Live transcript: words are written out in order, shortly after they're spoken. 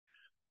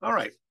All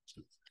right.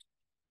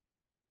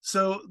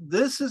 So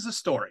this is a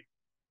story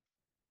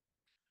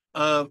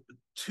of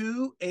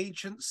two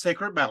ancient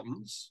sacred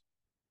mountains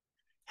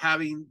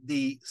having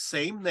the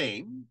same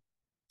name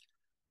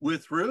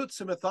with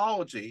roots in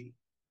mythology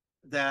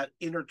that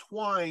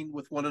intertwine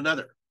with one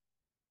another,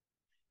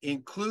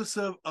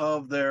 inclusive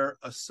of their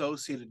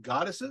associated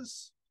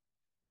goddesses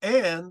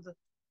and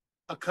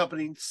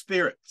accompanying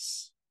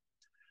spirits.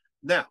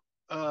 Now,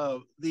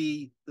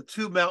 the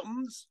two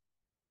mountains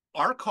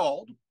are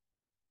called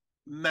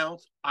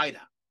Mount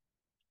Ida,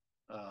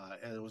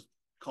 and it was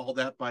called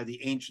that by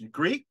the ancient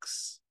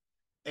Greeks.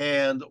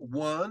 And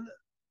one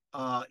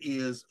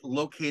is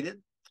located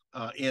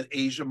in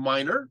Asia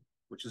Minor,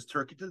 which is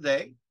Turkey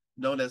today,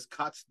 known as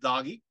Kaz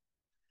Dagi,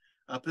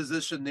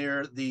 positioned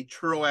near the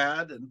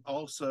Troad, and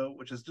also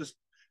which is just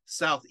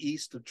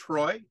southeast of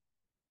Troy,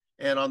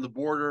 and on the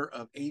border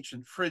of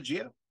ancient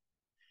Phrygia.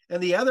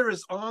 And the other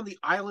is on the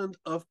island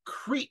of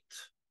Crete.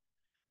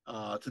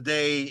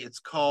 Today it's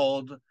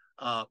called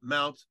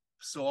Mount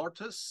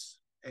Psortus,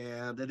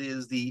 and it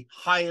is the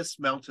highest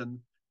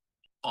mountain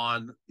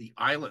on the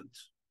island.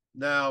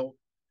 Now,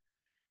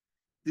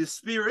 the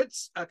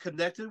spirits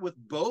connected with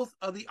both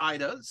of the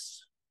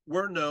Idas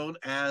were known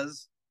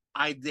as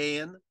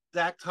Idaian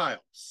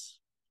Dactyls,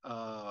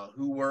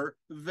 who were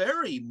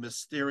very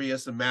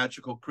mysterious and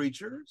magical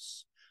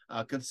creatures,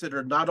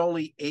 considered not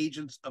only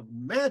agents of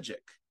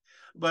magic,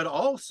 but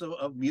also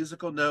of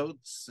musical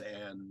notes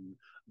and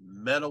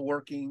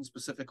metalworking,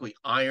 specifically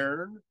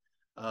iron.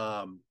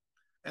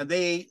 And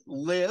they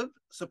lived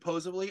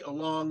supposedly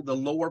along the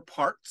lower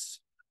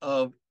parts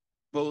of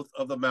both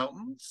of the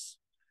mountains,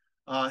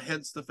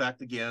 hence the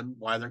fact, again,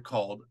 why they're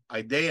called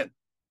Idaian.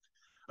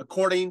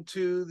 According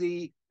to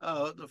the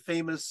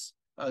famous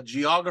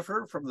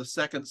geographer from the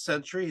 2nd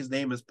century, his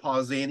name is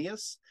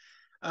Pausanias,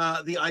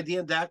 the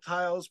Idaian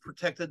Dactyls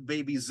protected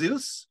baby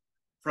Zeus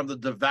from the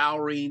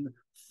devouring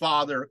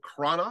father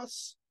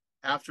Cronus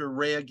after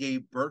Rhea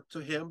gave birth to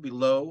him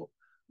below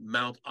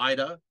Mount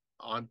Ida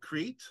on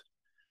Crete.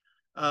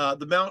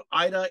 The Mount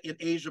Ida in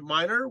Asia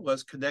Minor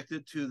was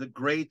connected to the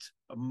great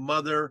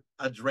mother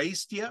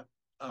Adrastia,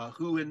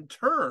 who in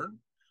turn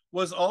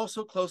was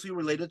also closely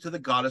related to the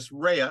goddess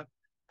Rhea,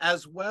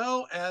 as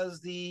well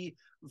as the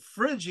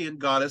Phrygian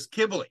goddess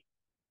Cybele.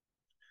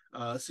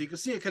 So you can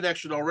see a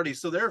connection already.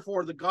 So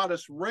therefore, the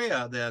goddess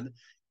Rhea then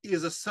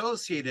is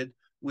associated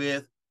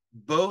with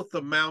both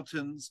the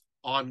mountains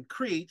on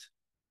Crete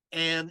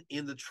and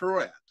in the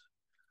Troad,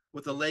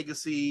 with a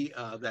legacy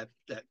that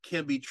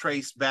can be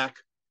traced back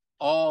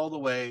all the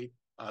way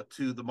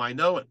to the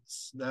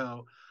Minoans.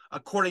 Now,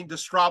 according to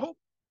Strabo,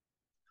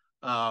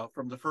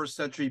 from the 1st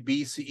century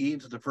BCE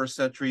into the 1st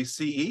century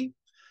CE,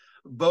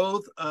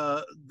 both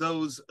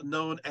those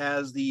known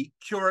as the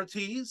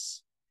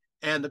Curetes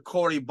and the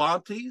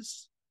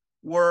Corybantes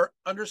were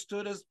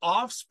understood as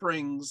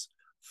offsprings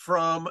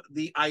from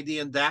the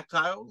Idaian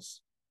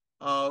Dactyls,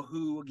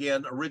 who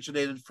again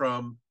originated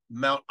from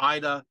Mount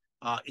Ida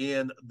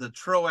in the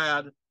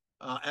Troad,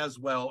 as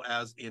well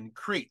as in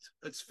Crete.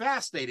 It's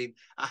fascinating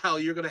how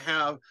you're going to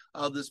have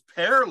these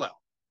parallel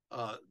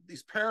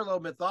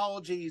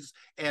mythologies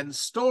and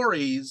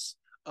stories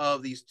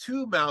of these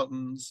two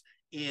mountains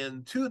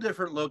in two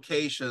different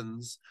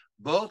locations,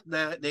 both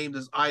named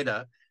as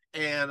Ida.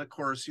 And of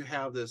course, you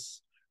have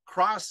this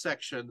cross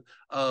section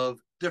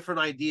of different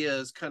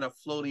ideas kind of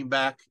floating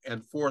back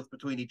and forth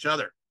between each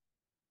other.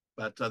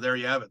 But there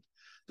you have it.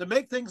 To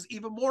make things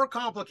even more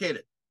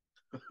complicated,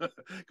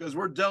 because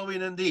we're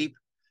delving in deep,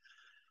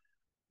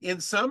 in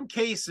some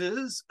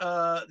cases,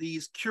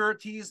 these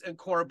Curetes and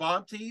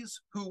Corybantes,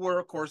 who were,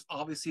 of course,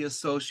 obviously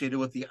associated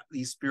with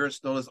these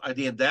spirits known as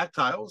Idaian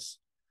Dactyls,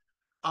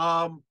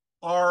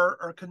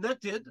 are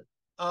connected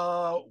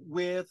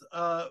with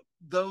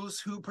those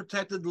who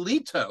protected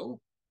Leto,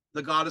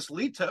 the goddess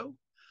Leto,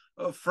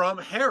 from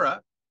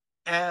Hera,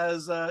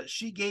 as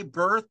she gave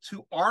birth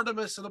to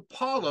Artemis and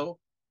Apollo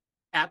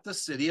at the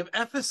city of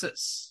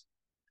Ephesus,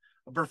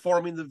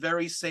 performing the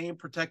very same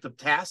protective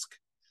task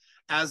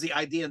as the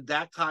Idaian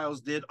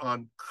Dactyls did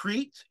on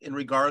Crete in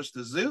regards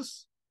to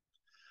Zeus.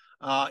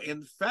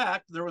 In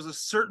fact, there was a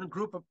certain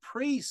group of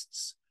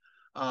priests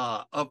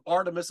of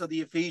Artemis of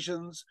the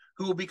Ephesians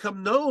who will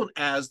become known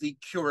as the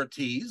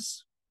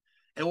Curetes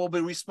and will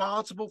be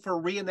responsible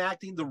for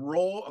reenacting the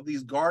role of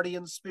these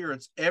guardian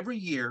spirits every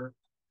year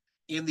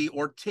in the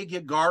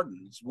Ortygia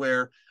Gardens,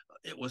 where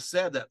it was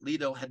said that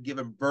Leto had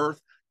given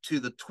birth to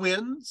the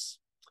twins,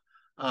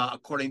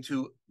 according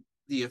to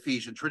the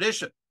Ephesian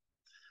tradition.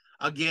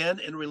 Again,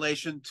 in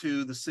relation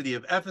to the city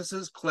of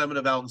Ephesus, Clement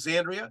of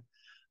Alexandria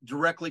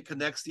directly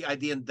connects the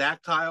Idaian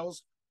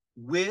Dactyls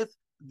with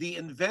the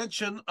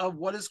invention of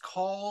what is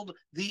called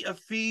the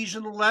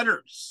Ephesian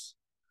letters,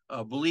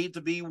 believed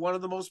to be one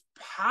of the most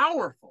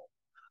powerful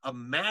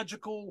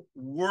magical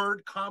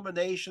word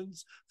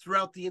combinations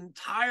throughout the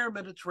entire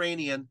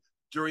Mediterranean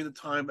during the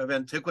time of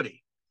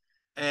antiquity,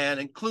 and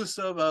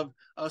inclusive of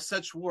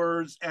such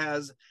words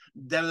as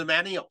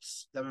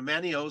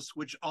demimanios,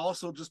 which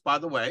also, just by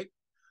the way,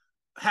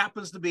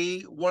 happens to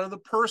be one of the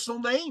personal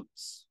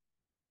names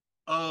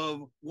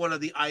of one of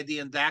the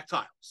Idaian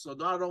Dactyls. So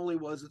not only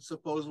was it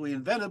supposedly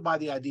invented by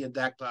the Idaian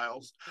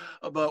Dactyls,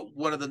 but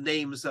one of the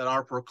names that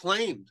are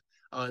proclaimed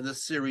in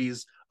this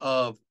series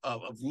of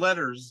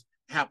letters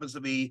happens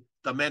to be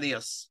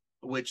Pausanias,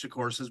 which of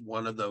course is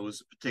one of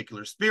those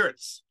particular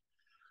spirits.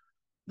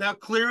 Now,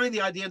 clearly, the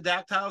Idaian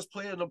Dactyls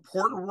played an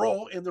important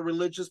role in the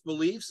religious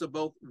beliefs of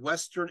both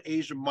Western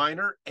Asia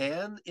Minor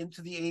and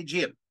into the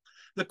Aegean.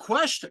 The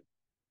question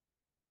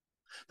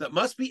that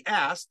must be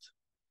asked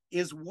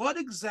is, what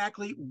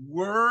exactly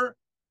were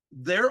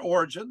their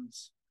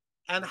origins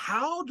and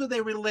how do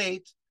they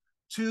relate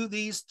to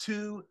these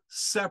two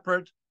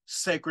separate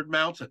sacred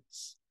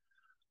mountains?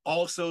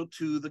 Also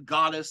to the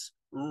goddess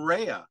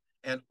Rhea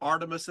and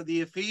Artemis of the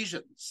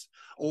Ephesians,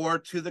 or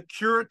to the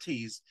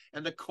Curetes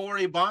and the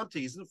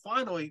Corybantes, and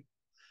finally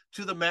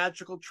to the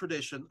magical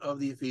tradition of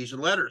the Ephesian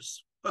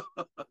letters.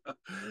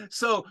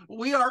 So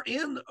we are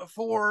in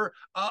for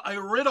a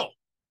riddle,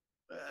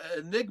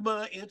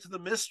 enigma into the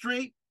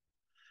mystery.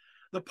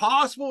 The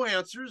possible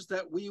answers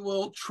that we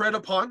will tread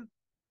upon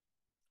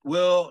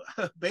will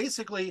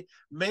basically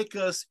make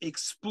us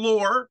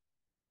explore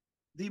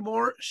the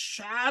more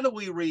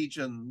shadowy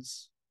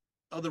regions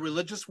of the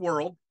religious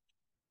world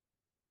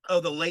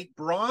of the late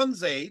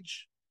Bronze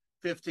Age,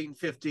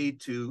 1550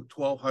 to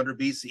 1200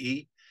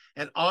 BCE,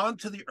 and on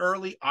to the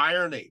early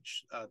Iron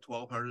Age,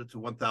 1200 to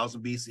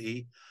 1000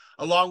 BCE,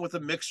 along with a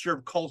mixture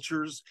of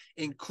cultures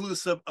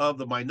inclusive of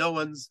the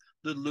Minoans,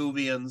 the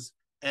Luvians,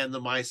 and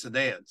the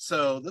Mycenaeans.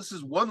 So this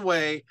is one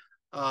way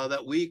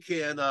that we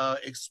can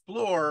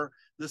explore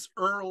this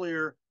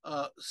earlier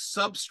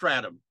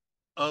substratum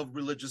of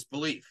religious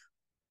belief.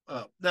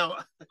 Now,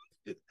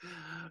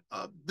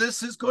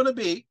 this is going to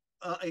be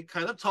a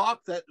kind of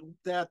talk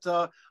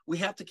that we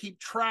have to keep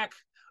track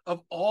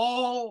of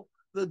all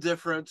the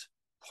different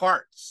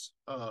parts.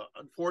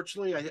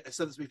 Unfortunately, I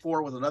said this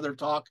before with another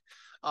talk.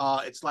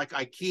 It's like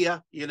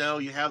IKEA, you know,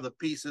 you have the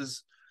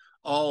pieces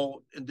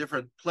all in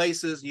different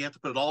places and you have to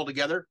put it all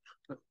together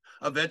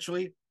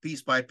eventually,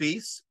 piece by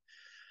piece.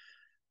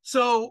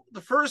 So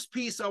the first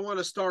piece I want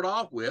to start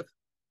off with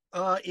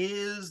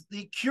is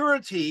the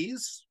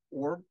Curetes,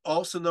 or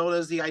also known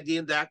as the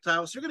Idaian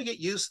Dactyls. You're going to get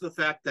used to the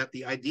fact that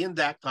the Idaian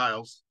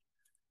Dactyls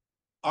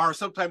are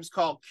sometimes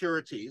called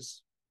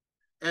Curetes,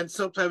 and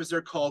sometimes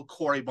they're called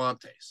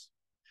Corybantes.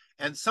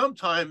 And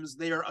sometimes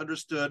they are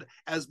understood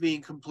as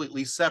being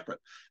completely separate.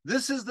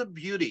 This is the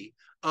beauty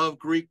of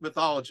Greek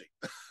mythology,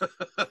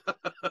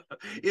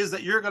 is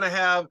that you're going to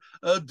have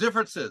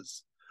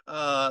differences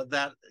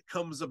that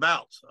comes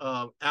about.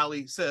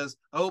 Ali says,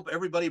 I hope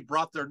everybody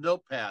brought their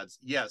notepads.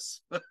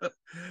 Yes,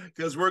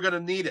 because we're going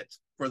to need it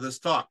for this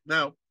talk.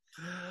 Now,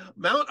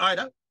 Mount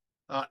Ida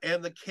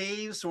and the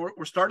caves. So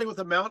we're starting with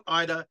the Mount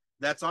Ida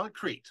that's on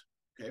Crete.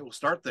 Okay, we'll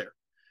start there.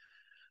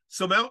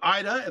 So Mount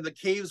Ida and the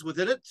caves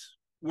within it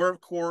were,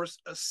 of course,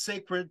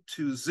 sacred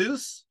to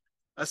Zeus,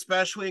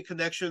 especially in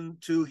connection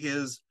to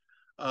his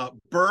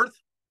birth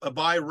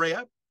by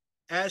Rhea,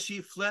 as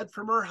she fled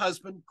from her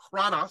husband,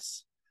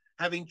 Cronus,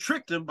 having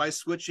tricked him by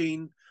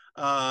switching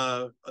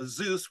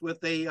Zeus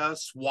with a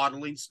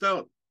swaddling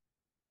stone.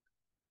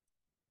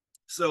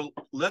 So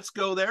let's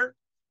go there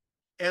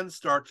and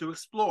start to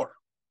explore.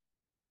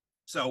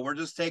 So we're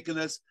just taking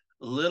this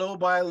little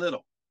by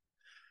little.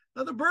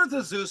 Now, the birth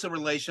of Zeus in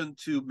relation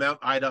to Mount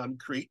Ida on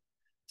Crete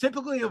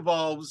typically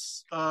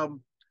involves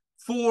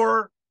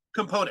 4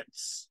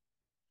 components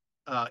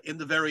in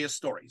the various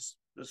stories.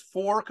 There's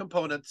 4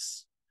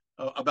 components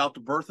about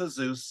the birth of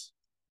Zeus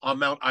on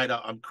Mount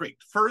Ida on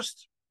Crete.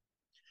 First,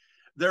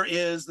 there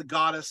is the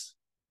goddess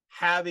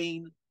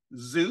having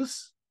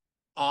Zeus,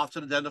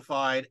 often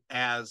identified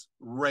as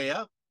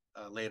Rhea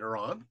later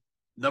on.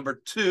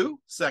 Number 2,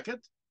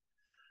 second,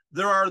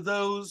 there are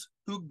those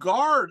who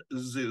guard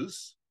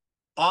Zeus,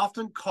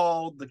 often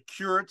called the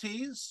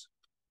Curetes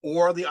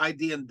or the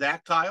Idaian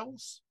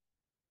Dactyls.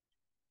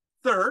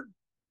 Third,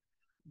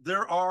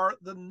 there are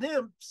the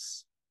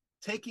nymphs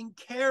taking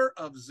care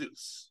of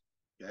Zeus.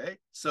 Okay,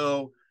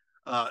 so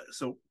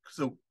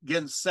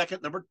again,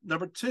 second,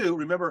 number 2,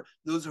 remember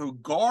those who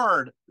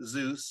guard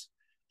Zeus,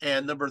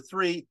 and number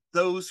 3,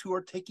 those who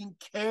are taking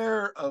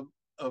care of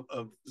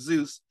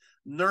Zeus,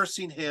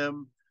 nursing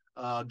him,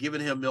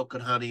 giving him milk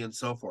and honey, and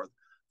so forth.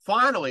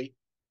 Finally,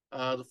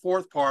 the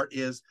 4th part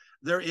is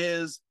there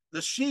is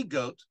the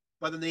she-goat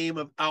by the name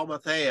of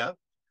Almathea,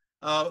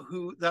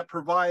 who that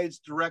provides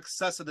direct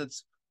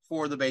sustenance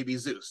for the baby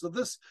Zeus.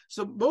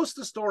 So most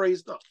of the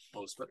stories, not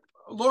most, but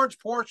a large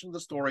portion of the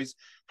stories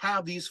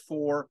have these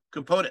 4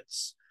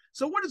 components.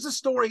 So where does the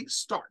story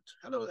start?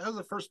 How does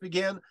it first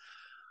begin?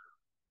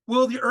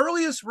 Well, the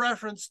earliest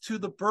reference to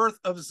the birth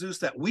of Zeus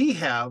that we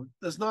have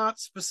does not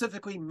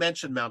specifically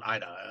mention Mount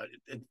Ida.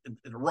 It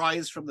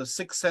arises from the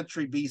 6th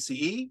century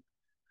BCE.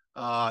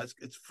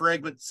 It's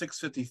fragment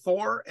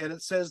 654, and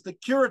it says the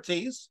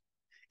Curetes.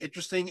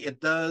 Interesting, it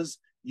does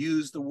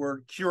use the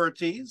word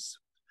Curetes.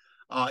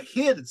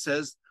 Hid, it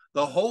says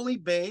the holy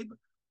babe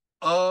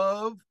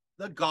of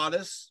the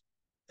goddess.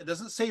 It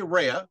doesn't say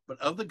Rhea, but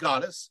of the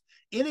goddess,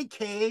 in a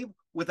cave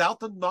without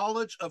the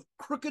knowledge of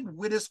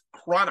crooked-witted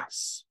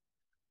Cronus,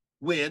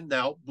 when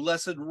now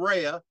blessed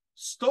Rhea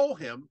stole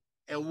him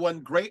and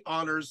won great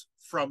honors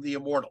from the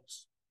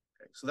immortals.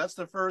 Okay, so that's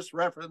the first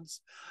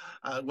reference.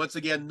 Once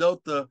again,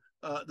 note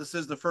this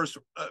is the first,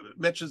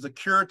 mentions the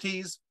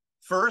Curetes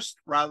first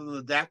rather than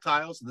the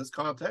Dactyls in this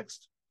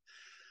context.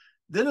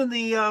 Then in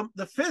the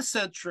 5th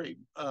century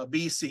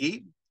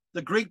BC,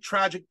 the Greek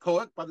tragic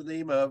poet by the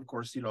name of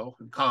course, in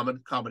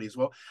comedy as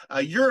well,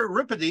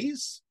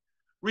 Euripides,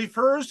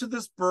 refers to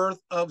this birth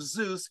of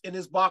Zeus in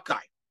his Bacchae.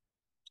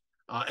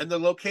 And the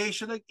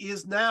location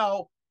is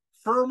now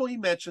firmly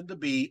mentioned to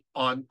be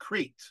on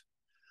Crete,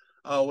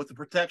 with the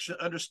protection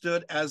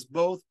understood as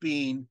both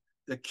being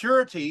the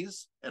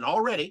Curetes, and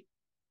already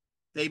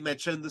they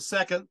mentioned the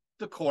second,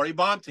 the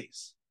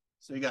Corybantes.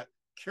 So you got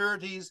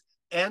Curetes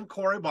and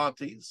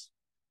Corybantes,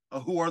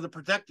 who are the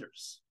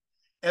protectors.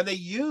 And they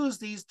use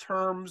these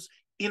terms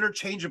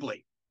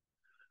interchangeably.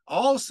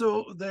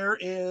 Also, there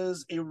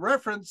is a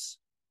reference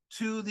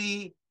to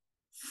the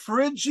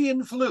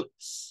Phrygian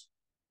flutes.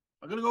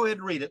 I'm going to go ahead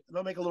and read it, and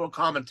I'll make a little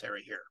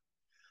commentary here.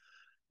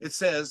 It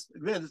says,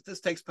 again, this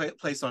takes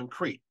place on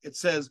Crete. It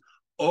says,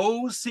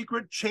 O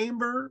secret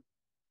chamber,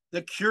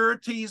 the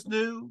Curetes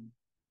knew,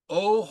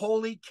 O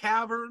holy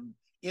cavern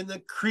in the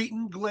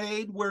Cretan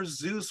glade where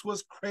Zeus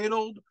was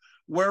cradled,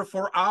 where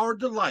for our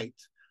delight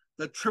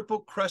the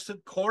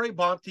triple-crested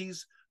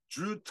Corybantes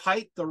drew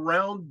tight the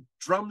round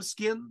drum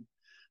skin,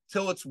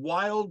 till its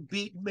wild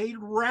beat made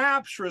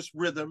rapturous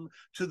rhythm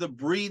to the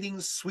breathing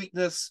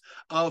sweetness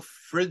of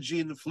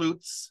Phrygian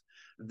flutes.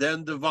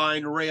 Then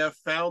divine Rhea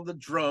found the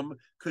drum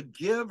could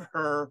give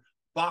her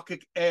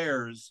Bacchic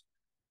airs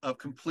of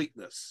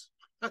completeness.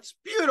 That's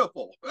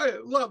beautiful. I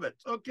love it.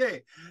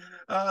 Okay.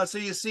 So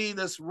you see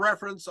this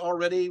reference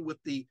already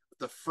with the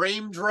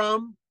frame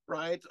drum,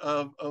 right,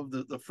 of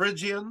the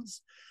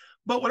Phrygians.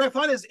 But what I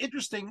find is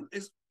interesting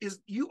is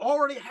you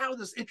already have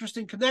this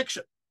interesting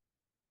connection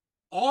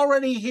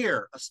already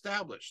here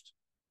established,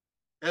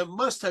 and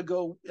must have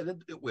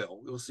and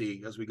we'll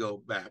see as we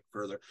go back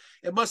further.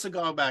 It must have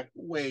gone back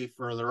way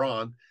further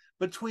on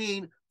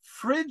between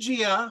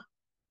Phrygia,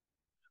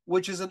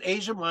 which is in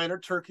Asia Minor,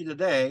 Turkey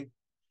today,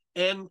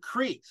 and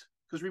Crete.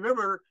 Because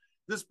remember,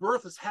 this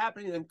birth is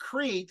happening in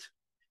Crete,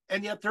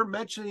 and yet they're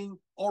mentioning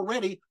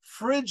already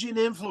Phrygian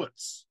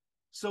influence.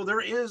 So there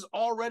is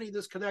already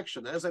this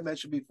connection. As I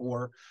mentioned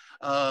before,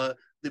 the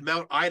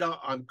Mount Ida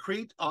on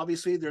Crete,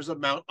 obviously there's a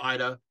Mount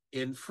Ida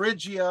in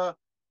Phrygia,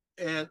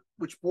 and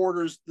which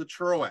borders the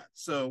Troad.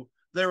 So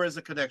there is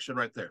a connection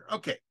right there.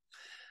 Okay,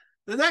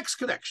 the next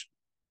connection.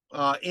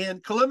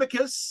 In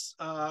Callimachus,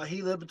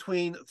 he lived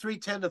between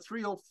 310 to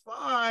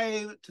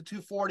 305 to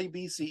 240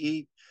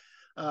 BCE.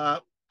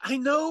 I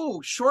know,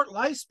 short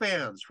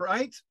lifespans,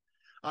 right?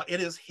 It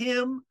is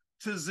hymn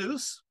to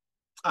Zeus.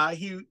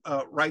 He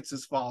writes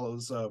as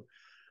follows.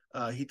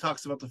 He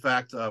talks about the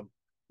fact, that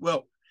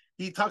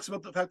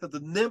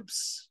the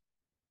nymphs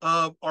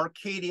of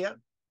Arcadia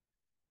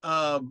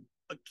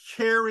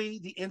carry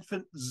the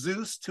infant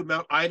Zeus to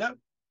Mount Ida,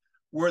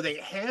 where they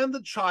hand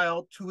the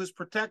child to his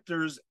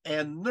protectors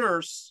and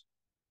nurse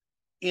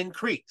in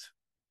Crete.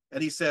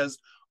 And he says,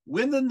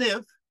 when the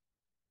nymph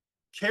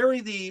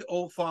carry thee,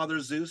 O father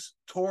Zeus,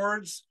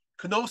 towards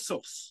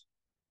Knossos.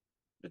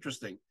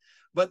 Interesting.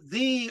 But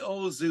thee,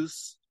 O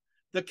Zeus,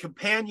 the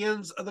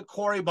companions of the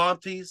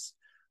Corybantes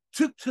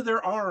took to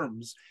their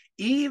arms,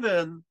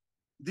 even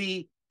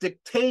the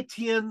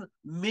Dictatian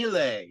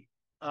Mille.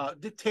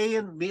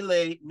 Dictatian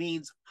Mille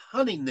means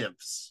honey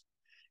nymphs.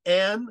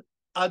 And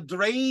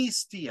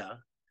Adrastia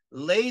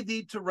laid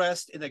thee to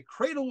rest in a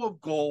cradle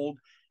of gold,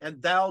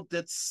 and thou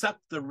didst suck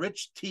the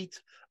rich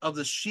teat of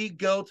the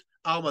she-goat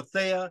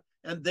Almathea,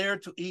 and there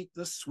to eat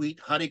the sweet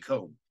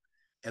honeycomb.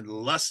 And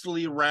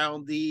lustily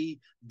round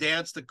thee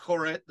danced the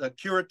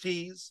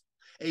Curetes,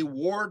 a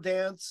war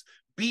dance,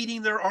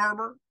 beating their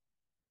armor,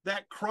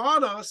 that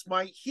Cronus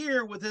might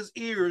hear with his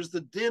ears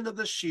the din of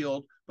the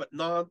shield, but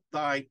not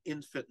thine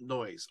infant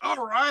noise.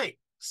 All right,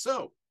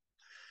 so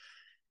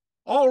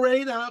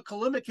already now,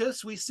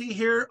 Callimachus, we see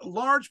here a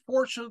large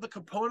portion of the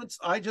components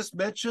I just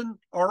mentioned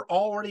are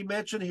already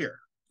mentioned here,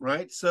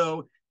 right?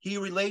 So he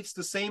relates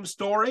the same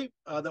story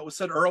that was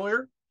said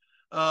earlier,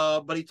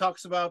 but he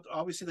talks about,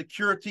 obviously, the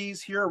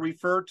Curetes here are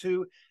referred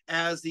to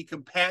as the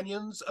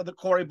companions of the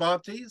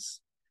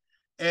Corybantes,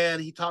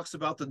 and he talks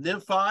about the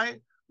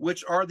nymphae,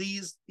 which are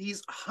these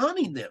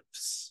honey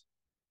nymphs,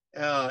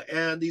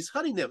 and these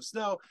honey nymphs.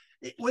 Now,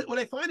 what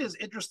I find is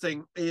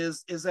interesting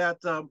is that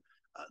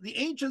the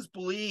ancients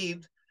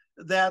believed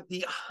that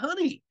the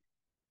honey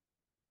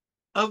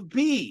of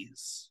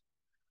bees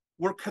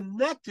were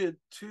connected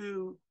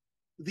to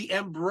the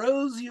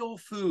ambrosial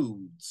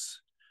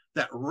foods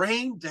that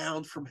rained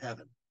down from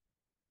heaven.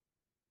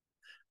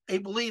 They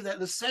believe that,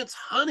 in a sense,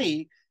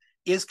 honey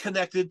is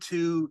connected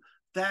to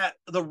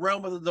the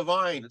realm of the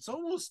divine. It's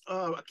almost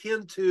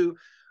akin to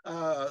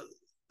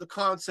the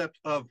concept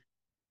of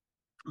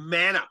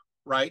manna,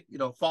 right?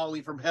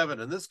 Falling from heaven.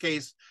 In this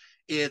case,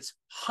 it's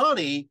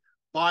honey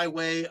by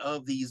way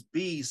of these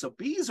bees. So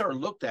bees are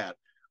looked at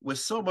with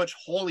so much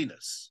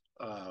holiness.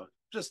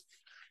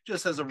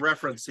 Just as a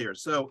reference here.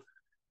 So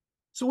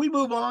we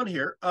move on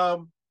here.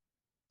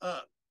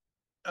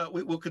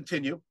 We will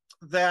continue.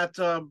 That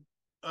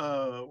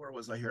where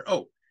was I here?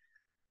 Oh,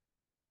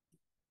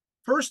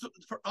 first,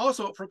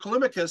 also for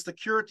Callimachus, the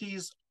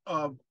Curetes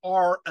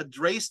are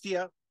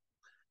Adrastia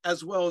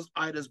as well as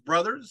Ida's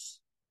brothers.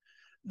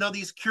 Now,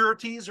 these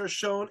Curetes are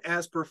shown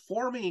as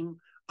performing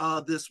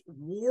this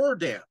war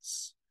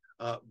dance,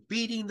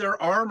 beating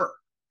their armor.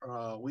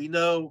 We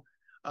know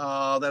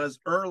that as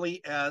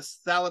early as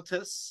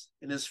Thaletus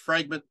in his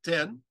fragment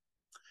 10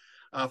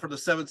 from the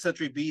 7th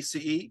century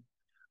BCE,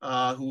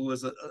 who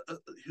was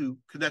who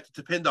connected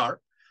to Pindar,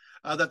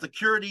 that the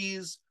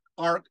Curetes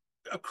are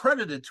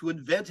accredited to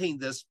inventing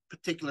this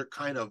particular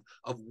kind of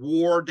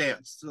war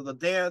dance. So the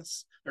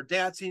dance, they're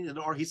dancing in,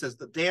 or he says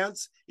the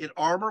dance in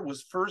armor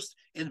was first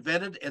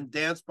invented and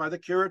danced by the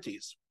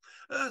Curetes.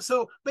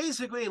 So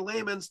basically, in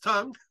layman's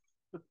tongue,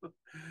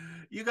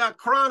 you got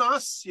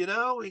Cronus, he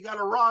got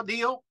a raw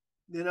deal.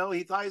 He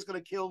thought he was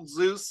going to kill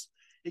Zeus.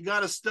 He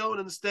got a stone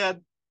instead.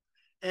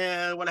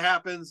 And what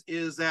happens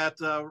is that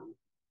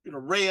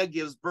Rhea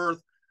gives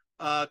birth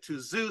to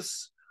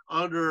Zeus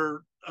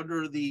under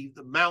the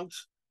Mount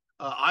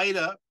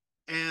Ida,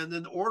 and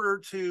in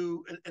order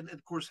to, and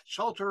of course,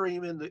 shelter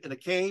him in a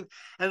cave,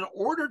 and in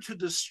order to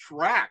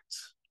distract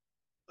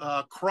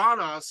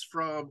Cronus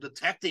from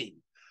detecting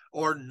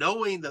or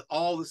knowing that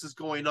all this is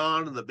going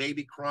on and the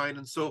baby crying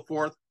and so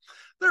forth,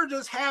 they're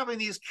just having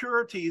these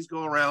Curetes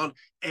go around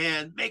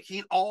and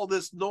making all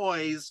this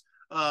noise,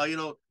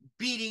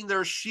 beating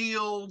their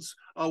shields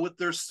with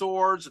their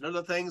swords and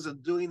other things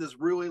and doing this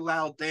really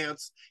loud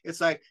dance.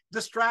 It's like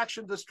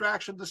distraction,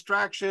 distraction,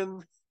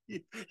 distraction.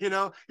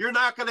 You're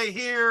not going to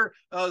hear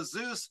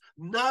Zeus,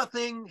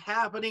 nothing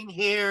happening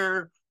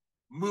here,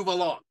 move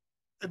along.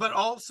 But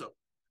also,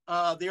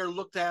 they are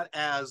looked at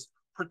as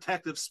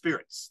protective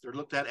spirits. They're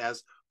looked at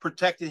as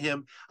protecting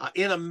him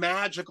in a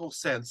magical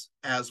sense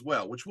as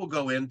well, which we'll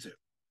go into.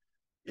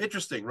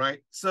 Interesting, right?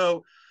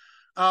 So,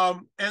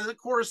 and of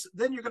course,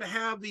 then you're going to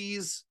have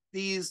these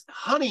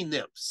honey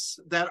nymphs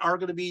that are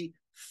going to be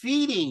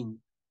feeding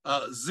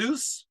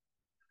Zeus.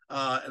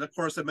 And of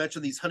course, I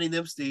mentioned these honey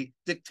nymphs, the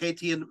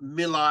Dictatian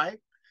Milai.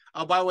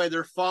 By the way,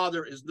 their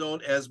father is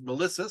known as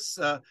Melissus,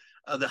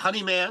 the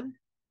honey man.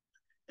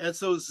 And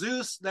so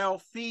Zeus now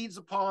feeds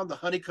upon the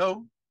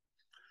honeycomb.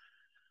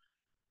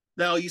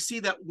 Now, you see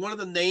that one of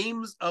the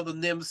names of the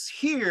nymphs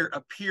here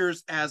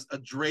appears as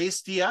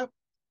Adrastia,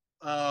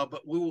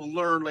 but we will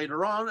learn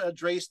later on,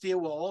 Adrastia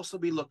will also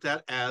be looked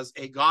at as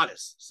a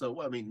goddess.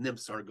 So, I mean,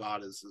 nymphs are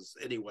goddesses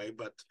anyway,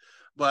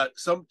 but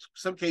some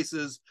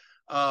cases,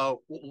 what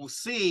we'll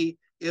see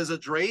is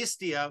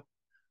Adrastia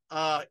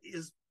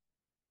is,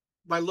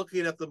 by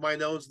looking at the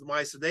Minoans and the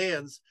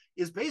Mycenaeans,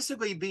 is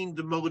basically being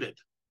demoted.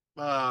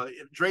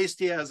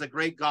 Adrastia is a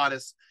great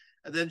goddess,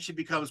 and then she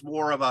becomes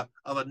more of a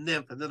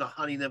nymph, and then a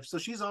honey nymph. So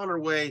she's on her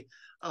way,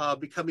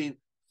 becoming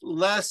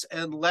less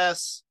and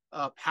less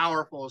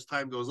powerful as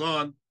time goes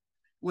on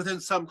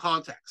within some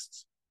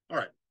contexts. All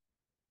right.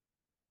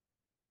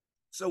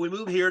 So we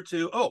move here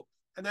to,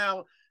 and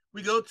now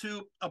we go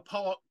to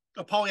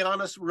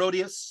Apollonius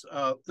Rhodius,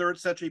 3rd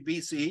century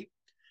BC.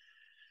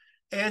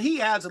 And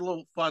he adds a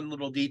little fun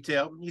little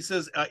detail. He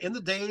says, in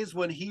the days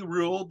when he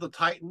ruled the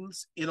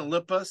Titans in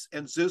Olympus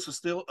and Zeus was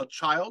still a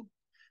child,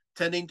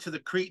 tending to the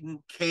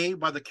Cretan cave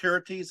by the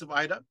Curetes of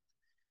Ida,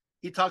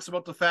 he talks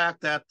about the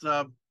fact that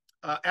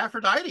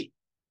Aphrodite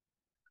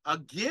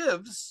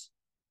gives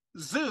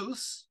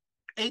Zeus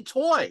a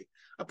toy.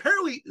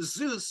 Apparently,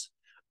 Zeus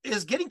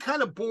is getting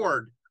kind of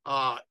bored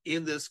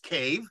in this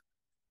cave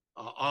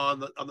on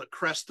the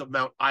crest of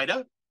Mount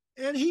Ida,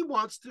 and he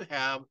wants to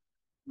have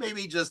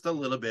maybe just a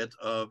little bit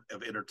of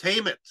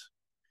entertainment.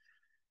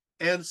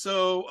 And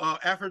so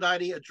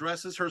Aphrodite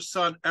addresses her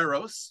son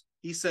Eros.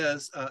 She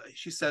says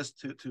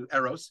to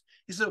Eros,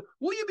 he said,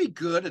 "Will you be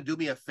good and do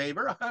me a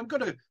favor? I'm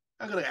gonna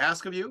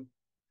ask of you.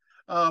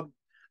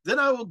 Then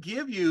I will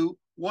give you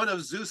one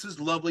of Zeus's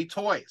lovely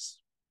toys.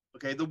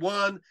 Okay, the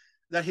one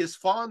that his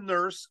fond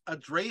nurse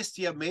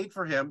Adrastia made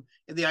for him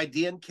in the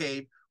Idaian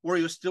cave, where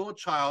he was still a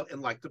child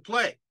and liked to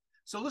play."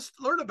 So let's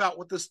learn about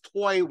what this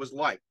toy was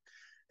like.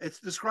 It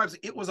describes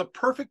it was a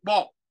perfect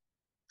ball.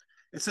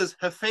 It says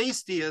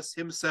Hephaestus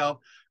himself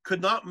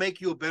could not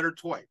make you a better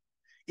toy.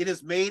 It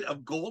is made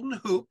of golden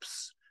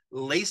hoops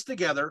laced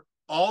together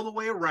all the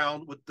way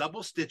around with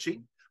double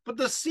stitching, but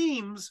the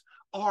seams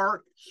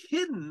are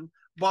hidden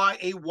by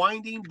a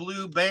winding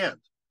blue band.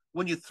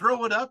 When you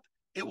throw it up,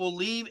 it will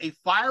leave a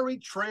fiery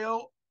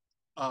trail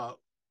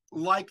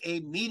like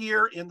a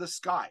meteor in the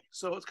sky.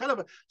 So it's kind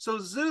of so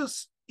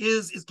Zeus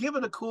is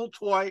given a cool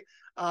toy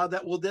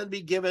that will then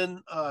be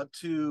given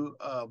to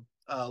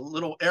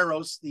little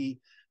Eros, the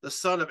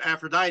son of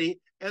Aphrodite.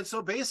 And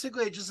so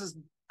basically it just is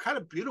kind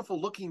of beautiful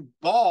looking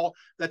ball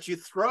that you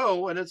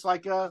throw, and it's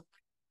like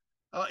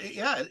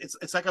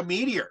it's like a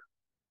meteor.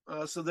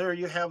 So there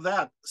you have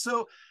that.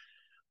 So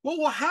what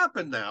will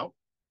happen now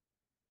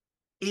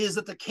is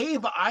that the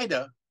cave of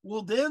Ida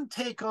will then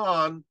take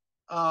on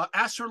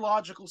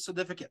astrological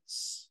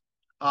significance,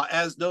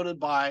 as noted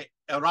by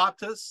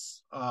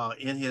Aratus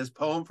in his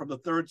poem from the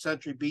 3rd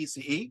century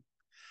BCE.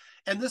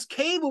 And this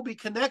cave will be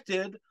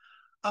connected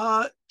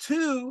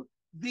to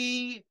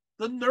the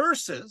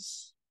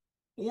nurses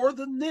or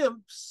the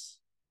nymphs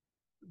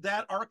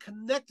that are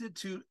connected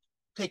to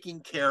taking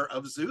care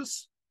of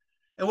Zeus.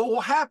 And what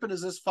will happen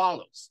is as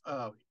follows.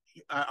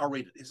 I'll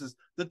read it. It says,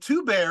 the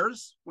 2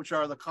 bears, which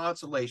are the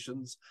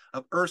constellations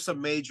of Ursa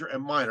Major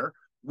and Minor,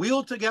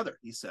 wheel together,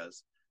 he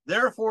says.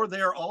 Therefore,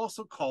 they are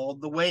also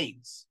called the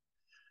Wains.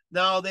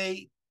 Now,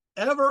 they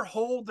ever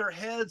hold their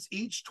heads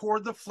each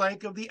toward the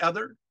flank of the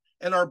other,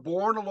 and are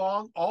borne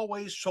along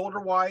always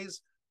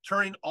shoulder-wise,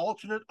 turning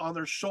alternate on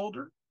their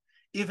shoulder.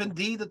 If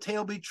indeed the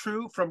tale be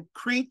true from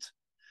Crete,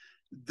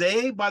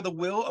 they, by the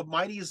will of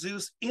mighty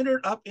Zeus,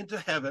 entered up into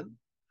heaven.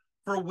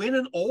 For when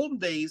in olden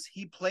days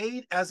he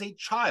played as a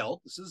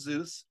child, this is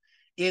Zeus,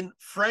 in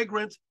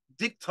fragrant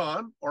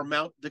Dicton, or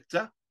Mount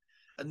Dicta,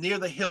 near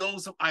the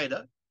hills of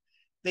Ida,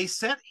 they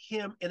set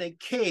him in a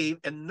cave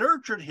and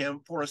nurtured him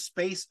for a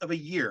space of a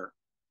year.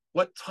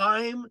 What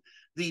time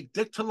the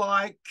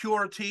Dictyli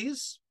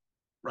Curites,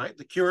 right,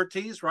 the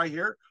Curites right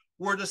here,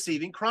 were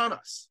deceiving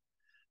Cronus.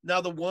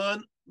 Now the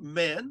one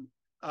men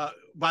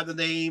by the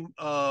name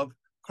of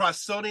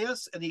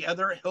Pausanias and the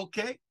other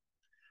Hilke,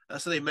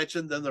 so they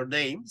mentioned then their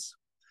names.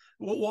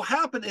 What will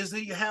happen is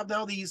that you have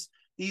now these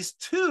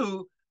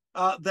 2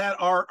 that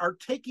are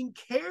taking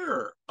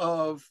care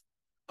of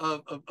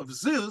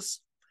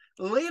Zeus.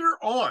 Later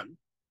on,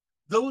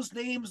 those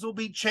names will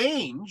be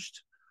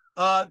changed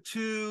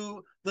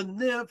to the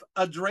nymph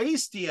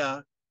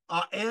Adrastia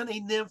and a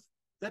nymph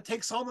that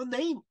takes on the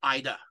name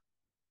Ida.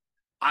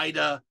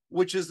 Ida,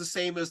 which is the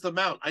same as the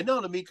mount. I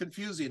know, to me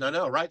confusing, I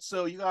know, right?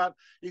 So you got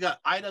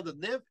Ida the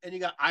nymph and you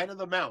got Ida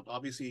the mount.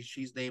 Obviously,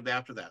 she's named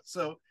after that.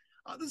 So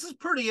this is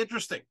pretty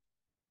interesting.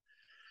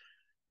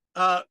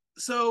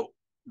 So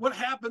what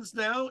happens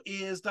now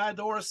is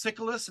Diodorus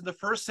Siculus in the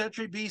 1st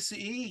century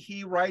BCE,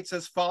 he writes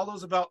as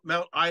follows about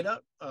Mount Ida.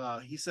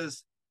 He said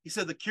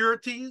the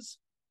Curites,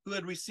 who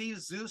had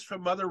received Zeus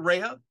from mother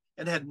Rhea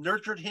and had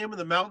nurtured him in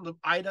the mountain of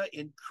Ida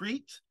in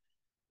Crete.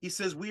 He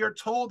says, we are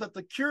told that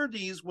the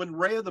Curites, when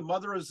Rhea, the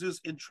mother of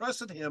Zeus,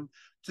 entrusted him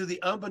to the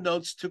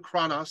unbeknownst to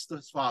Cronus,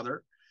 his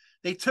father,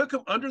 they took him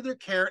under their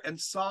care and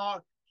saw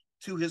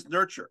to his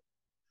nurture.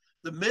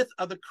 The myth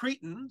of the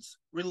Cretans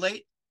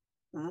relate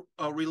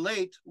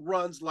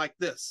runs like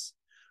this.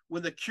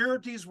 When the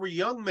Curites were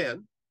young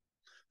men,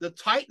 the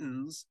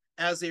Titans,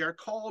 as they are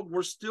called,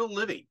 were still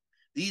living.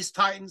 These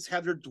Titans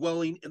had their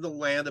dwelling in the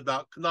land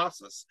about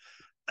Cnossus.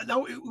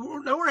 Now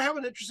we're having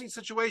an interesting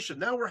situation.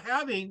 Now we're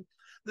having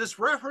this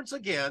reference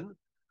again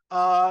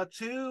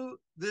to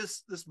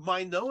this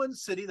Minoan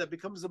city that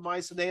becomes the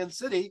Mycenaean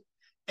city,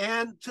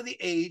 and to the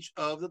age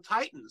of the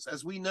Titans.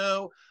 As we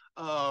know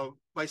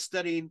by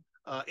studying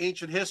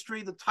ancient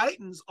history, the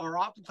Titans are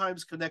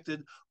oftentimes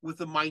connected with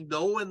the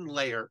Minoan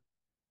layer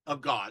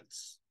of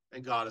gods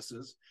and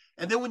goddesses.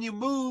 And then when you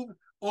move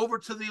over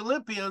to the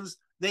Olympians,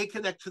 they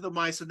connect to the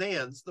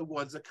Mycenaeans, the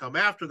ones that come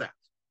after that.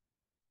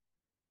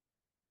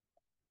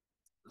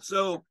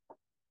 So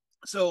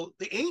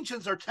the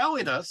ancients are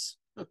telling us,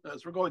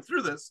 as we're going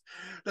through this,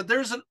 that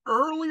there's an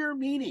earlier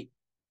meaning.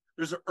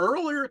 There's an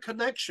earlier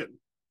connection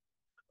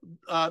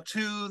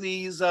to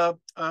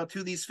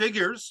these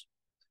figures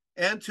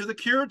and to the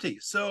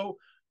Curites. So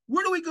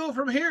where do we go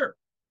from here?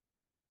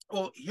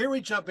 Well, here we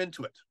jump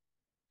into it.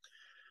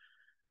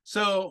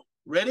 So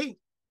ready?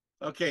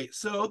 Okay,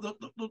 so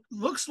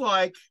looks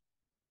like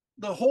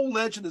the whole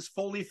legend is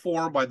fully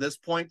formed by this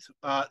point.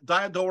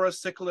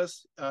 Diodorus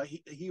Siculus,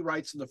 he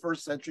writes in the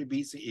 1st century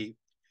BCE.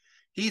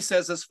 He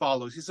says as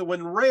follows. He said,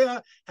 when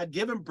Rhea had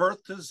given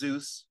birth to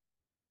Zeus,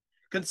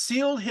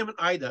 concealed him in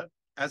Ida,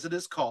 as it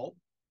is called,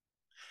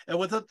 and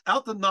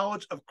without the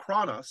knowledge of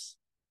Cronus,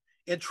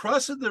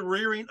 entrusted the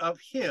rearing of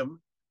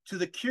him to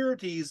the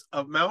Curites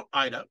of Mount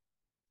Ida,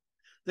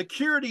 the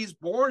Curites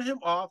bore him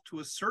off to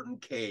a certain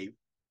cave,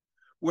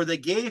 where they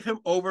gave him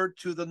over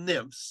to the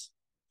nymphs,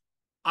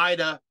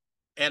 Ida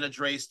and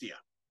Adrastia,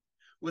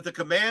 with a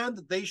command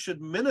that they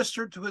should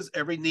minister to his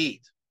every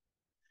need.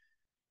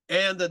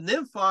 And the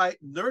nymphi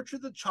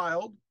nurtured the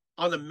child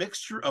on a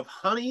mixture of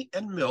honey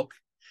and milk,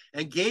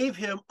 and gave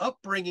him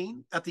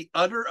upbringing at the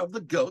udder of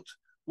the goat,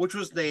 which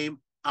was named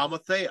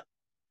Amalthea.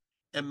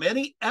 And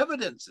many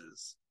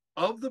evidences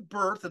of the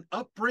birth and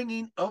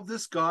upbringing of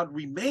this god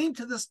remain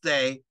to this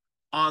day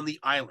on the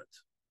island,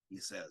 he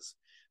says.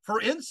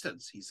 For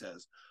instance, he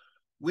says,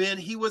 when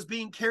he was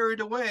being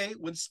carried away,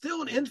 when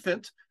still an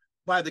infant,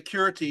 by the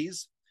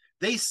Curites,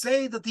 they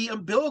say that the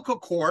umbilical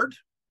cord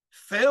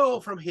fell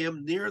from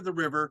him near the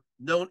river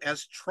known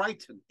as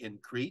Triton in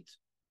Crete,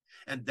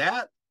 and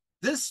that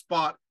this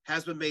spot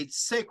has been made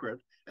sacred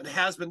and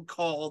has been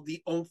called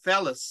the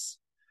Omphalos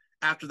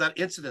after that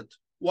incident,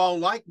 while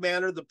in like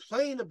manner the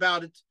plain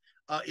about it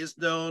is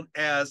known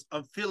as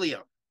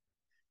Omphalium.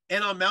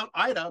 And on Mount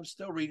Ida, I'm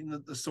still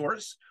reading the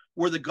source,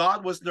 where the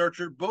god was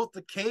nurtured, both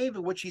the cave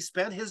in which he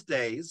spent his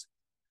days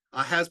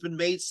has been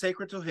made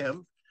sacred to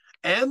him,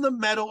 and the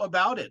meadow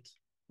about it,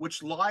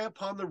 which lie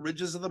upon the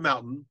ridges of the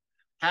mountain,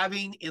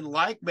 having in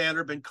like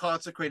manner been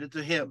consecrated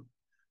to him.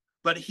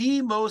 But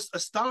he, most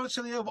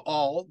astonishingly of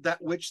all, that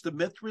which the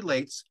myth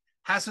relates,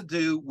 has to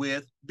do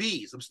with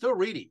bees. I'm still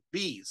reading,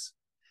 bees.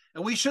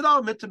 And we should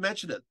omit to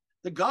mention it.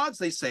 The gods,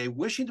 they say,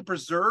 wishing to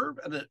preserve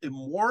an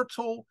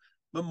immortal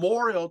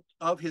memorial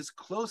of his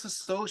close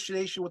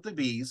association with the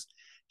bees,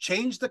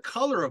 changed the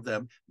color of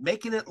them,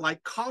 making it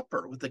like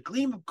copper with a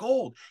gleam of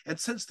gold. And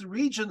since the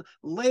region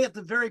lay at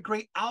the very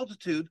great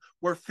altitude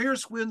where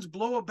fierce winds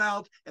blow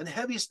about and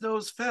heavy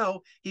snows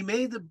fell, he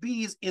made the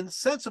bees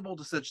insensible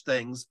to such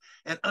things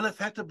and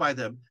unaffected by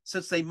them,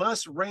 since they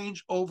must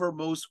range over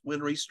most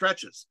wintry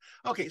stretches.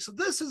 Okay, so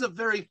this is a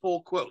very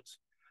full quote.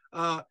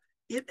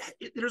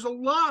 There's a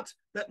lot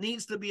that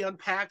needs to be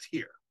unpacked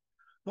here.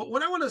 But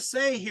what I want to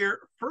say here,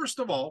 first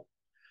of all,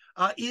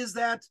 is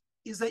that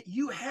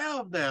you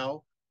have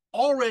now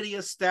already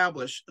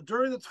established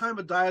during the time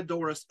of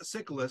Diodorus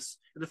Siculus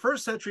in the 1st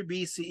century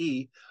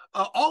BCE,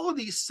 all of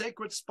these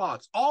sacred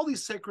spots, all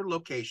these sacred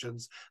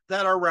locations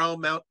that are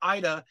around Mount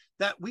Ida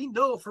that we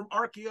know from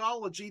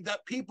archaeology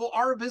that people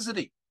are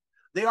visiting.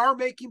 They are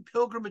making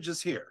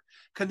pilgrimages here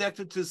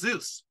connected to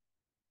Zeus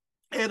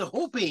and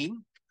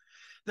hoping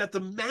that the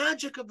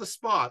magic of the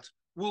spot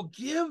will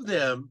give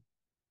them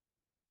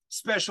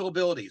special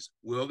abilities.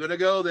 We're going to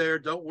go there.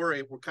 Don't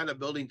worry. We're kind of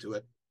building to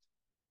it.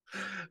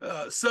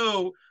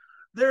 So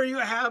there you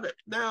have it.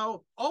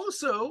 Now,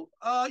 also,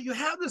 you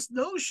have this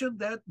notion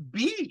that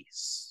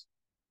bees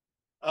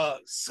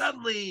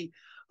suddenly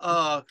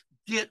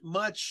get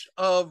much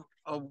of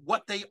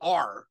what they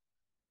are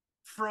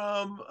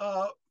from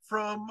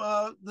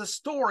the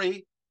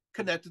story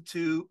connected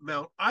to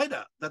Mount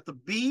Ida, that the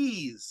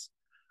bees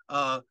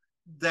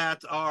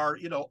that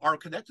are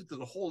connected to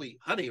the holy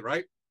honey,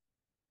 right?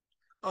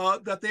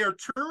 That they are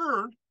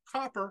turned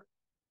copper,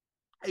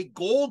 a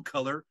gold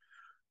color,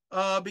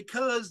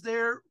 because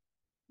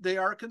they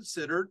are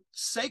considered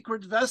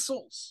sacred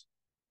vessels.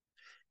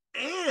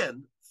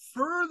 And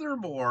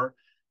furthermore,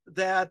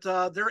 that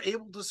they're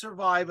able to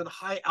survive in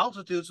high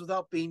altitudes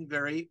without being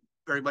very,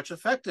 very much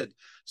affected.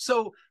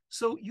 So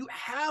you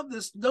have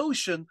this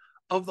notion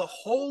of the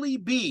holy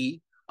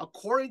bee,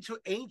 according to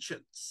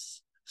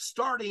ancients,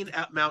 starting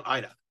at Mount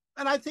Ida.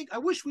 And I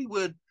wish we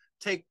would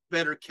take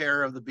better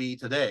care of the bee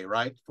today,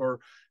 right?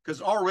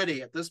 Because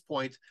already at this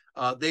point,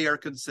 they are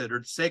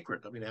considered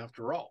sacred. I mean,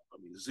 after all,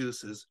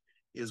 Zeus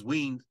is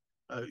weaned,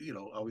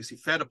 obviously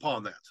fed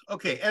upon that.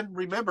 Okay, and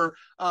remember,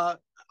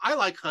 I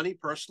like honey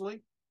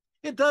personally.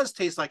 It does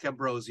taste like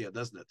ambrosia,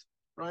 doesn't it?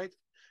 Right?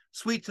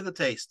 Sweet to the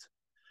taste.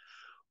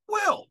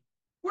 Well,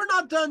 we're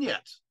not done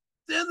yet.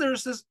 Then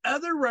there's this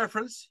other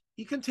reference,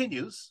 he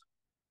continues,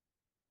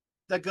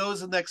 that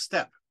goes the next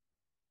step.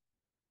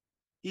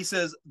 He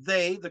says,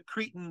 they, the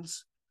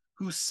Cretans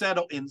who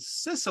settle in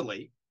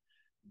Sicily,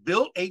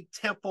 built a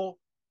temple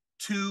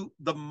to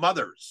the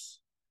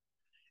mothers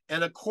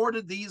and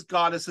accorded these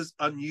goddesses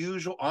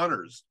unusual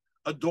honors,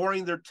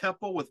 adoring their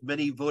temple with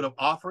many votive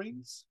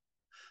offerings.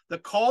 The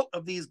cult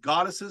of these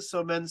goddesses,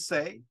 so men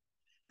say,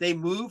 they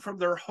moved from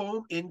their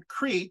home in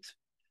Crete,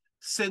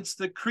 since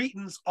the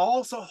Cretans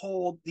also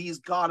hold these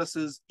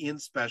goddesses in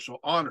special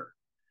honor.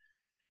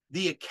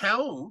 The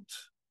account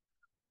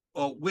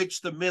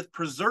which the myth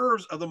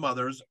preserves of the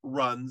mothers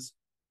runs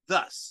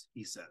thus,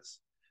 he says.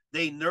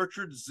 They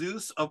nurtured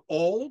Zeus of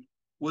old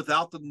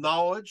without the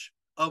knowledge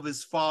of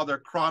his father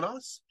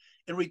Cronus,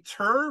 in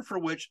return for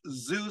which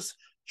Zeus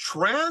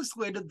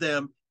translated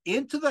them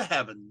into the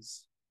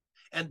heavens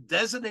and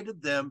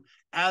designated them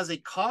as a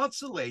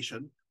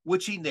constellation,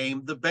 which he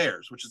named the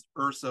Bears, which is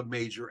Ursa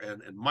Major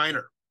and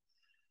Minor.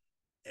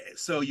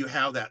 So you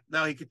have that.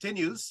 Now he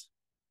continues.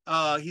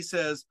 He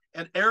says,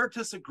 and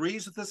Aratus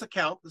agrees with this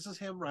account. This is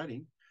him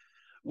writing.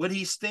 When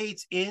he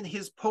states in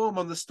his poem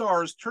on the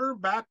stars, turn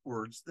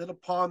backwards, that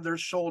upon their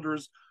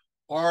shoulders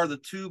are the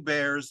two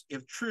bears.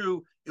 If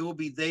true, it will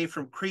be they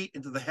from Crete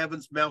into the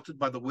heavens, mounted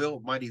by the will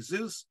of mighty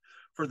Zeus.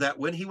 For that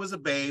when he was a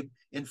babe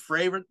in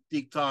fragrant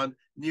Dicton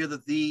near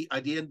the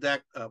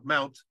Idaian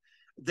Mount,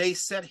 they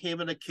set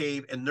him in a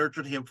cave and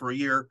nurtured him for a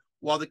year,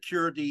 while the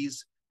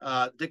Curides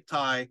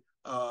Dicti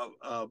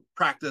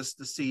practiced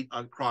deceit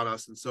on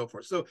Cronus and so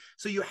forth. So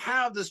you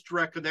have this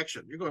direct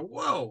connection. You're going,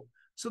 whoa.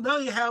 So now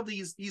you have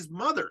these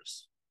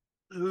mothers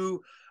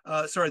who,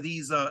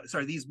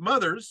 these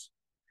mothers,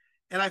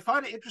 and I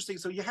find it interesting.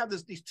 So you have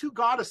these two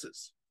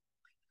goddesses.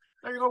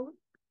 Now you're going,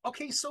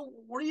 okay, so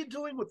what are you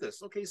doing with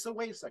this? Okay, so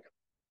wait a second,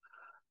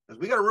 because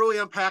we got to really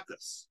unpack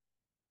this.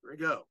 Here we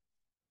go.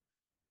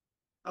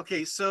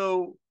 Okay,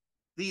 so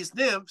these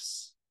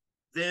nymphs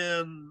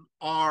then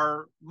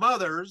are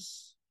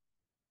mothers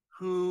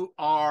who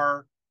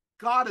are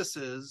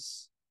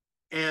goddesses,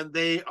 and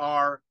they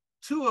are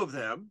two of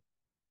them.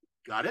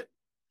 Got it?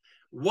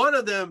 One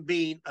of them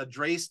being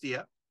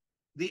Adrastia,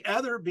 the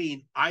other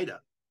being Ida.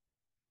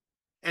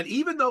 And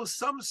even though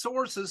some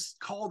sources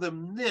call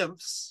them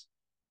nymphs,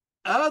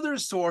 other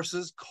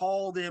sources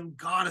call them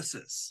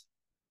goddesses.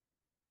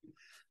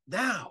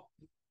 Now,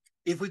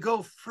 if we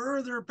go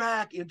further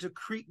back into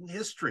Cretan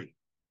history,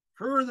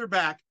 further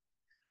back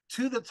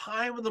to the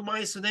time of the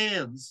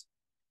Mycenaeans,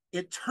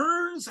 it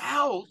turns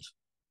out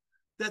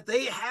that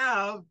they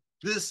have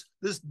this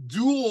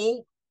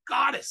dual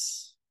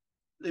goddess.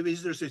 It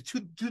means there's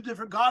two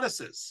different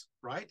goddesses,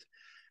 right?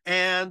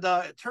 And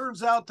it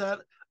turns out that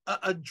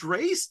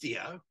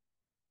Adrastia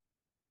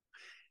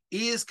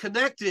is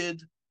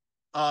connected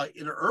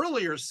in an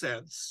earlier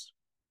sense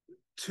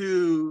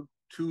to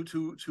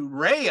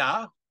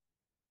Rhea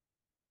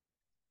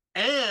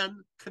and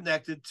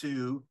connected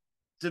to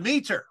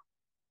Demeter.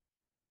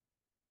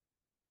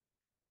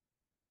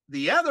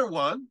 The other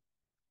one,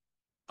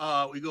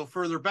 we go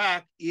further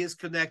back, is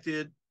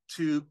connected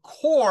to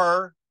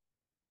Kore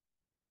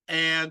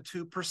and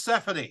to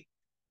Persephone.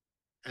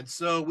 And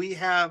so we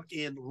have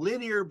in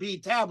Linear B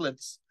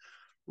tablets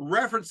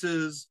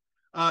references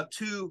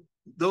to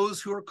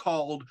those who are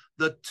called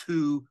the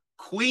two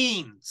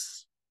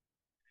queens,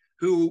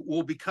 who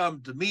will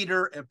become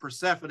Demeter and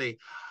Persephone.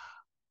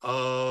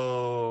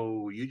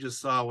 Oh, you just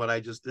saw what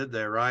I just did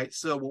there, right?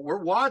 So what we're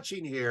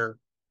watching here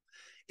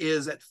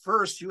is, at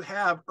first, you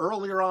have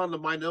earlier on in the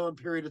Minoan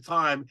period of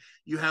time,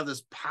 you have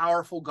this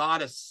powerful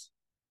goddess,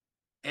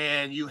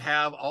 and you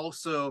have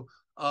also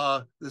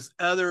this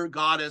other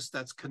goddess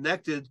that's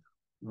connected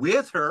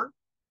with her,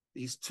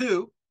 these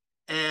two,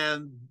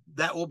 and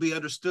that will be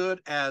understood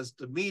as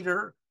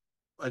Demeter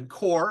and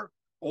Kore,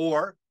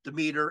 or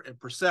Demeter and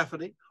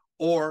Persephone,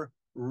 or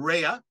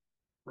Rhea,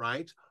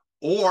 right?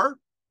 Or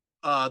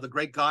the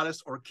great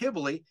goddess, or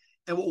Cybele.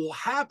 And what will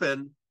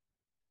happen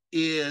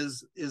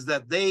is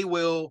that they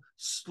will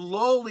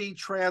slowly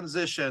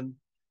transition,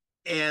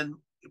 and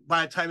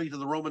by the time you get to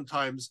the Roman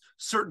times,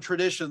 certain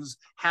traditions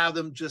have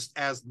them just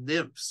as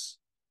nymphs.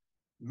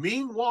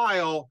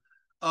 Meanwhile,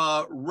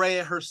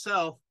 Rhea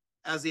herself,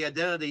 as the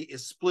identity,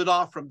 is split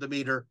off from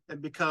Demeter and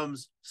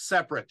becomes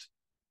separate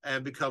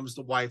and becomes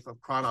the wife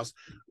of Cronus.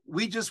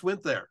 We just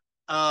went there.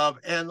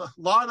 And a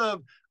lot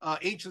of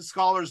ancient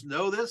scholars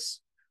know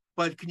this,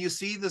 but can you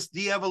see this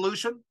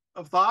de-evolution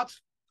of thought?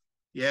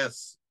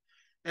 Yes.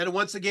 And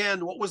once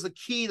again, what was the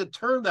key to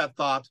turn that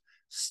thought?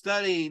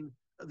 Studying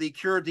the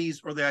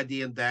Curetes, or the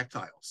Idaian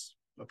Dactyls.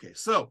 Okay,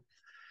 so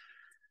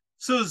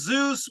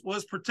Zeus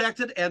was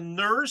protected and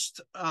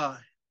nursed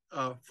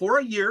for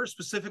a year,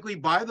 specifically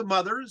by the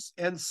mothers,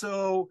 and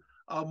so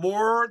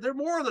they're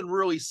more than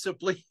really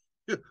simply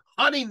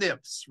honey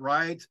nymphs,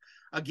 right?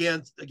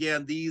 Again,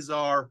 these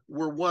were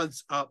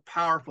once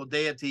powerful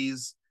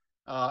deities,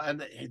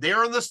 and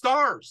they're in the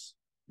stars,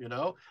 you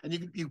know.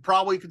 And you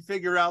probably can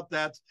figure out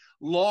that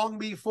long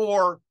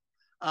before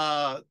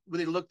when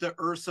they looked at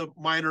Ursa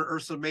Minor,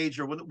 Ursa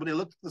Major, when they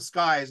looked at the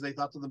skies, they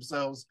thought to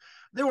themselves,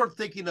 they weren't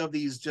thinking of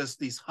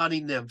these honey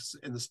nymphs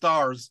in the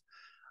stars.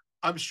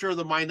 I'm sure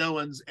the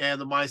Minoans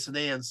and the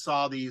Mycenaeans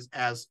saw these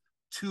as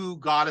two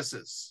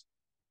goddesses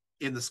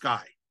in the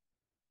sky.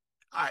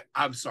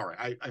 I'm sorry,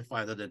 I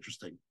find that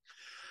interesting.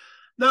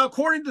 Now,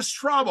 according to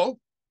Strabo,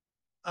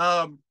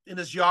 in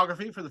his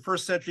geography for the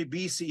 1st century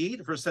BCE,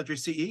 the 1st century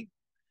CE,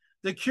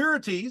 the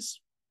Curetes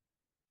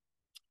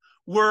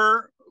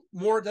were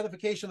more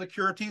identification of the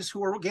Curetes, who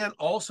were, again,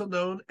 also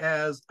known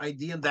as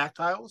Idaian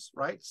Dactyls,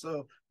 right?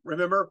 So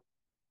remember,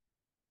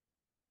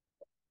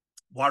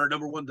 water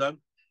number one done,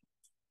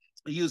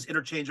 used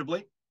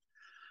interchangeably.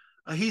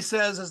 He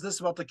says as this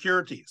about the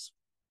Curetes: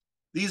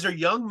 these are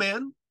young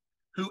men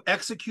who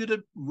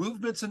executed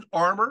movements in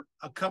armor,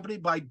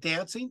 accompanied by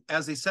dancing,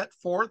 as they set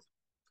forth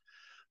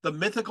the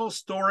mythical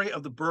story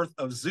of the birth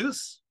of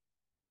Zeus.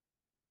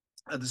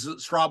 This is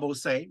what Strabo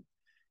is saying.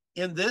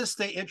 In this,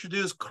 they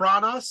introduce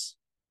Cronus,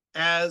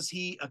 as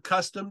he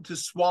accustomed to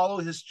swallow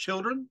his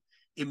children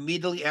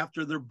immediately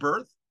after their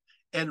birth,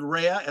 and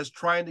Rhea as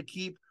trying to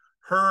keep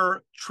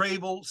her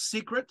travail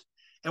secret,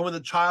 and when the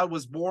child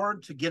was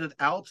born, to get it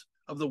out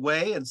of the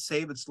way and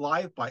save its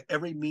life by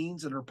every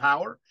means in her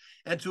power.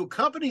 And to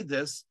accompany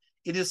this,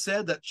 it is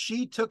said that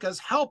she took as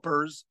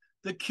helpers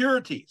the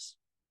Curetes,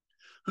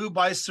 who,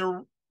 by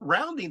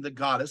surrounding the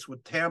goddess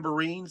with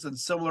tambourines and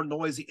similar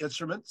noisy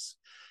instruments,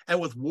 and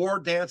with war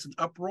dance and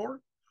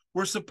uproar,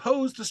 were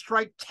supposed to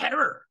strike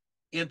terror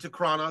into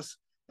Cronus,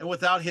 and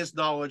without his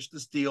knowledge, to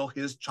steal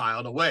his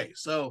child away.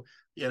 So,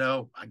 you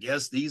know, I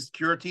guess these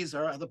Curetes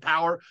have the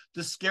power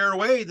to scare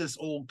away this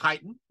old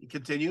Titan. He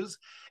continues.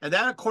 And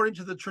that, according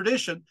to the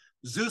tradition,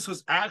 Zeus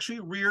was actually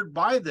reared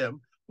by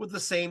them with the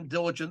same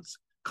diligence.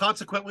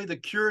 Consequently, the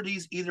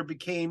Curetes either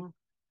became,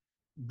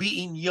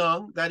 being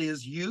young, that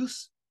is,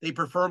 youths, they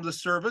performed the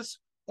service,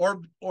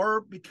 or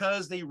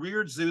because they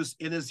reared Zeus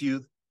in his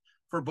youth.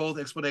 For both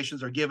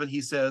explanations are given, he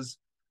says,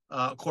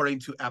 according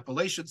to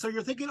appellation. So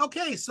you're thinking,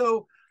 okay,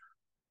 so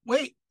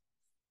wait,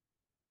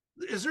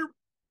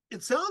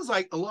 it sounds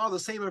like a lot of the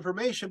same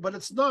information, but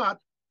it's not,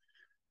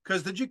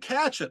 because did you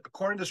catch it?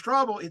 According to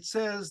Strabo, it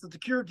says that the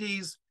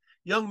Curetes,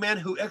 young men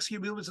who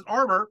execute movements in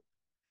armor,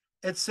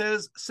 it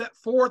says, set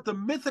forth the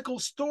mythical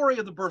story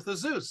of the birth of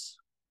Zeus.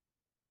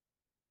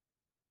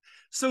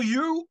 So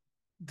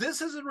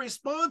this is in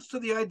response to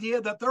the idea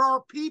that there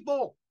are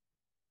people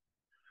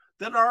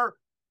that are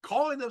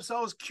calling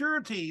themselves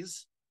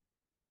Curetes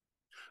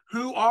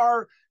who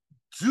are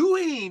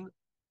doing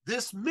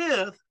this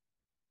myth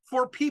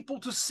for people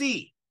to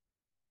see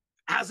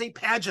as a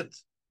pageant,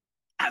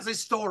 as a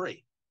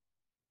story.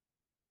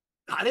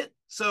 Got it?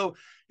 So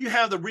you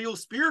have the real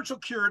spiritual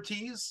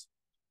Curetes,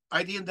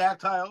 Idaian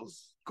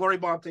Dactyls,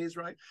 Corybantes,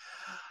 right?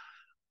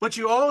 But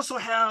you also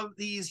have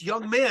these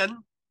young men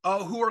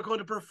who are going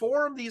to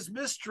perform these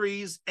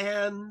mysteries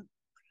and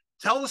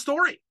tell the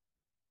story.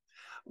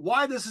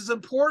 Why this is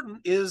important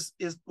is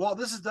while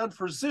this is done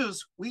for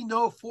Zeus, we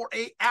know for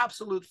an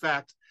absolute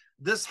fact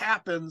this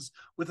happens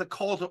with the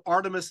cult of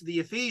Artemis of the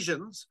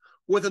Ephesians,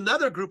 with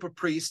another group of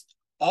priests,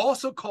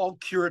 also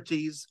called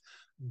Curetes,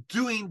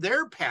 doing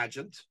their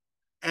pageant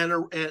and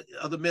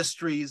the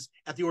mysteries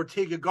at the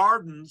Ortega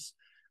Gardens,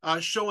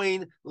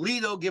 showing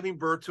Leto giving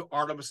birth to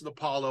Artemis and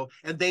Apollo,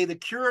 and they, the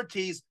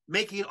Curetes,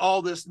 making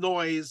all this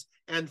noise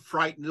and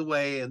frightened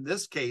away, in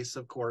this case,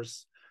 of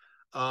course,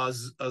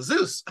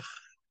 Zeus.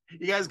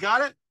 You guys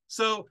got it?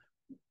 So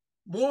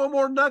more and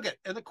more nugget.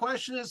 And the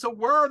question is, so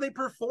where are they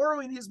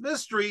performing these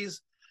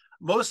mysteries?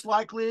 Most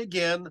likely,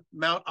 again,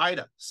 Mount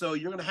Ida. So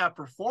you're going to have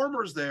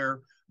performers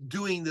there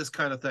doing this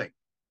kind of thing.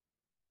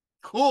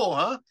 Cool,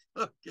 huh?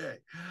 Okay.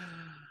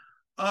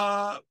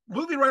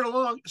 Moving right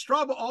along,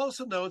 Strabo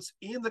also notes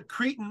in the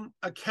Cretan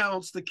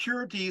accounts, the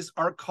Curetes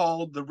are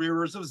called the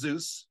rearers of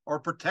Zeus or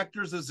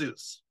protectors of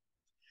Zeus,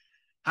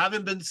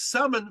 having been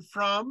summoned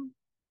from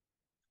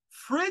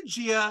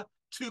Phrygia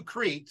to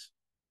Crete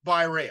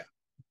by Rhea.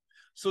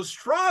 So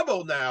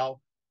Strabo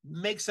now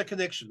makes a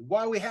connection.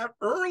 While we have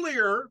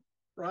earlier,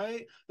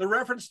 right, the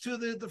reference to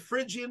the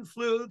Phrygian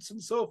flutes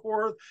and so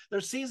forth, there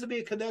seems to be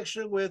a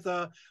connection with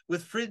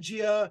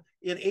Phrygia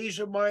in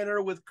Asia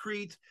Minor, with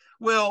Crete.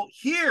 Well,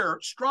 here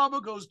Strabo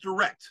goes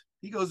direct.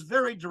 He goes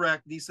very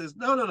direct, and he says,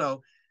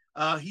 no.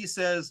 He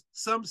says,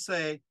 some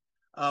say,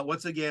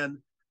 once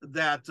again,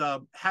 that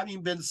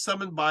having been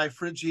summoned by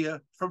Phrygia,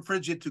 from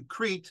Phrygia to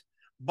Crete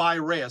by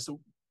Rhea. So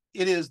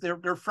it is,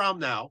 they're from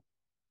now.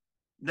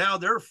 Now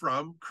they're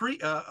from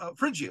Phrygia,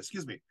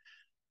 excuse me.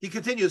 He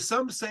continues,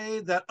 some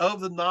say that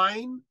of the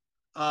 9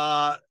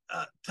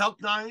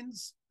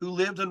 Telchnines who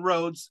lived in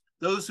Rhodes,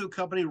 those who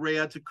accompanied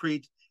Rhea to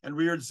Crete and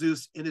reared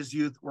Zeus in his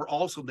youth were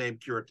also named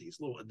Curetes,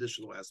 little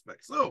additional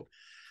aspects. So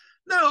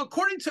now,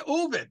 according to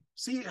Ovid,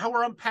 see how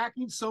we're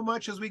unpacking so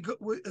much as we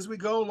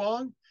go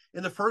along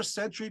in the 1st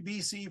century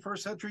BC, 1st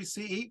century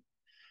CE?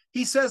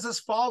 He says as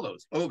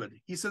follows, Ovid,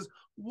 he says,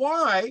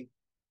 why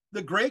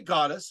the great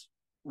goddess,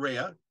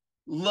 Rhea,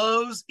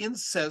 loves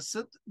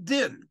incessant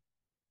din.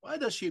 Why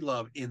does she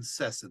love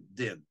incessant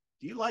din?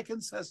 Do you like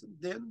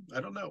incessant din? I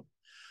don't know.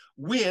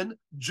 When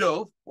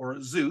Jove,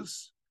 or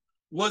Zeus,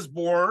 was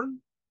born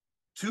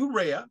to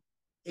Rhea,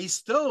 a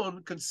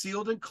stone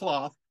concealed in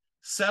cloth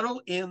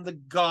settled in the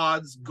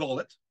god's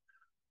gullet,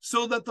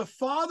 so that the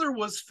father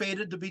was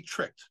fated to be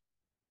tricked.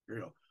 Here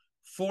you go.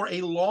 For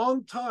a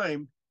long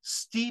time,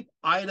 steep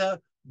Ida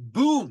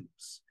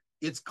booms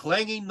its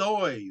clanging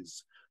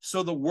noise,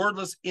 so the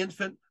wordless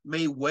infant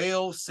may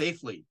wail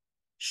safely.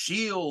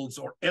 Shields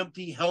or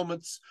empty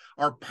helmets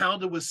are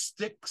pounded with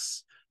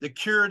sticks. The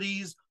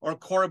Curetes or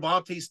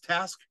Corybantes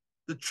task,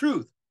 the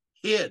truth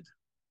hid.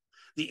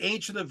 The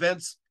ancient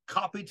events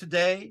copied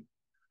today.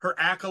 Her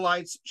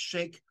acolytes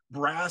shake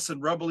brass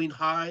and rubbling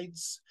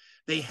hides.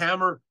 They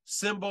hammer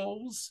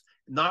cymbals,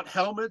 not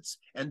helmets,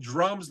 and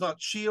drums,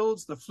 not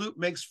shields. The flute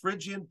makes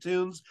Phrygian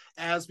tunes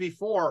as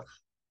before.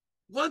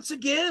 Once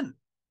again,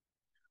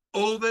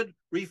 Ovid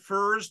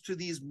refers to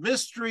these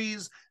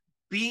mysteries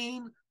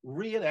being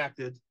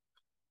reenacted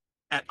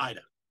at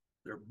Ida.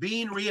 They're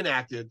being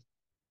reenacted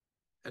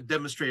and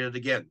demonstrated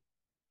again.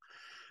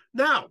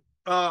 Now,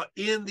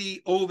 in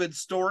the Ovid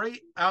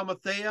story,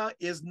 Amalthea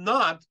is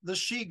not the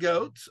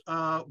she-goat,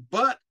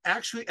 but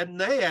actually a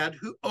naiad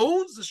who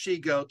owns the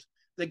she-goat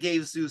that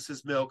gave Zeus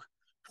his milk,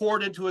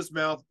 poured into his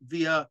mouth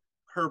via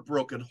her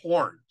broken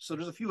horn. So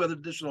there's a few other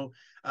additional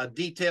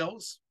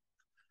details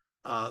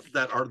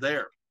that are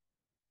there.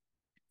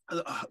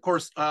 Of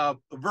course,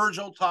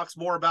 Virgil talks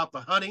more about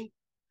the honey,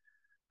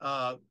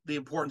 the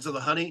importance of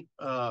the honey,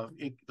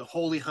 the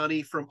holy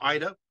honey from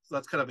Ida. So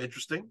that's kind of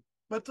interesting.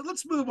 But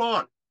let's move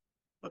on.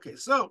 Okay,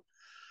 so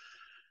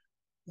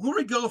where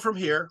we go from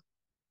here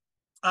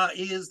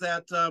is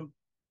that,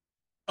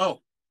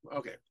 well,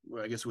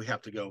 I guess we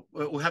have to go.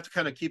 We'll have to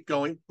kind of keep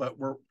going, but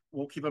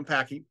we'll keep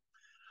unpacking.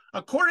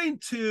 According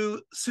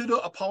to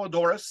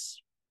Pseudo-Apollodorus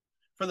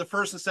from the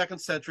 1st and 2nd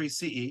century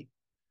CE,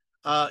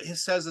 he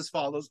says as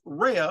follows: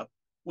 Rhea,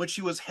 when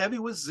she was heavy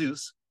with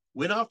Zeus,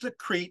 went off to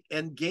Crete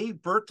and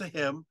gave birth to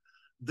him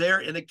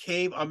there in a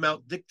cave on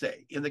Mount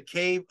Dicte, in the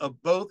cave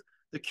of both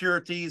the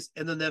Curetes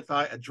and the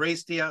nymphi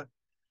Adrastea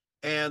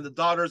and the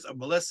daughters of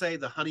Melissa,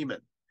 the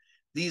honeymen.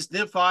 These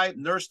nymphi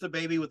nursed the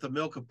baby with the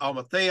milk of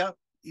Amalthea,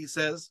 he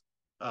says.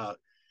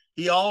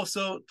 He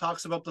also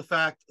talks about the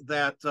fact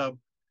that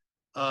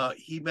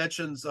he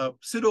mentions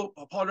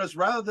Pseudo-Apollodorus,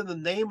 rather than the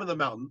name of the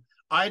mountain,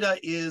 Ida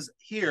is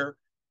here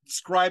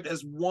described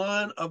as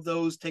one of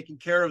those taking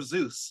care of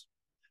Zeus.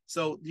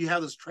 So you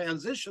have this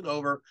transition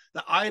over.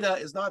 The Ida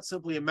is not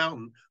simply a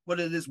mountain, but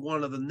it is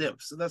one of the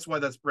nymphs. And that's why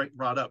that's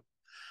brought up.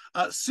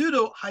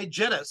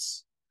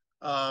 Pseudo-Hyginus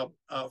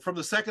from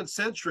the 2nd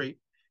century.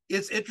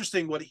 It's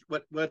interesting what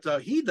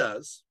he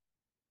does.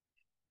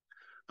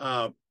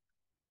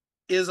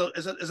 Is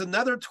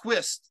another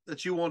twist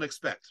that you won't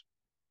expect.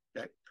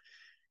 Okay,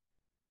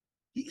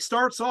 he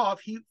starts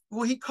off. He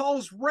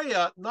calls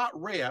Rhea not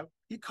Rhea.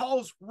 He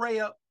calls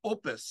Rhea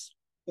Opus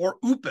or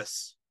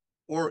Upus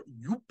or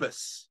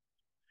Upus,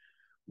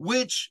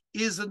 which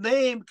is a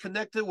name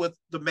connected with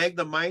the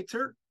Magna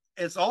Mater.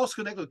 It's also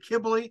connected with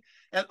Cybele,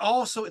 and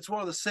also it's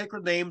one of the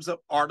sacred names of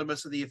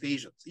Artemis of the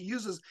Ephesians. He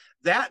uses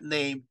that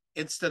name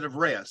instead of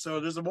Rhea. So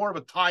there's more of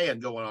a tie-in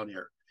going on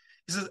here.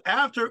 He says,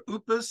 after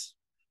Upus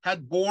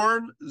had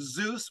borne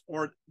Zeus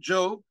or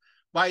Jove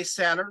by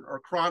Saturn or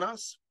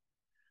Cronus,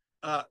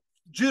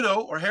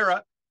 Juno or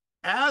Hera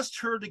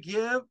asked her to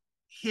give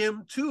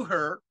him to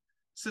her,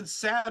 since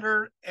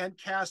Saturn and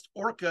cast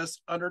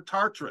Orcus under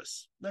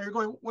Tartarus. Now you're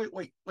going,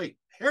 wait,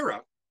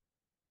 Hera?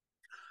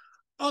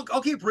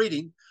 I'll keep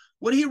reading.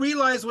 When he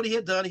realized what he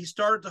had done, he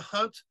started to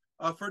hunt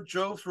for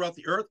Jove throughout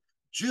the earth.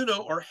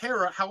 Juno or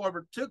Hera,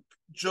 however, took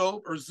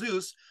Jove or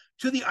Zeus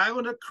to the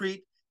island of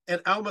Crete, and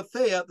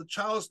Amalthea, the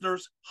child's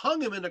nurse,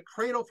 hung him in a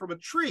cradle from a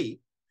tree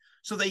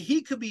so that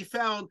he could be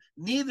found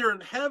neither in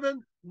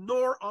heaven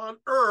nor on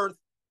earth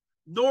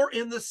nor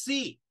in the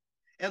sea.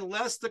 And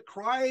lest the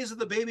cries of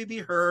the baby be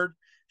heard,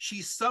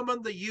 she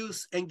summoned the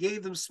youths and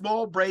gave them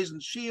small brazen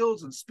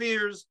shields and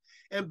spears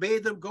and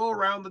bade them go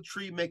around the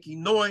tree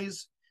making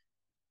noise.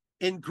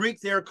 In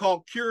Greek, they are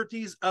called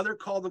curites. Others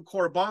call them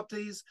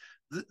corybantes.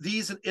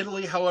 These in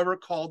Italy, however,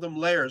 call them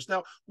lairs.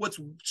 Now, what's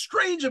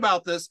strange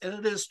about this, and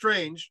it is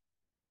strange,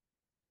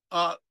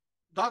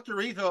 Dr.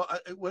 Rietveld,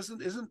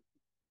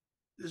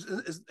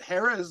 is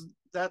Hera, is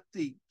that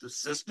the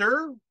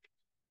sister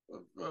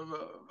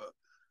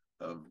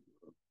of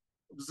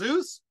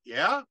Zeus?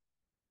 Yeah.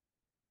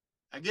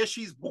 I guess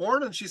she's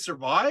born and she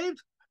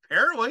survived,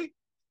 apparently.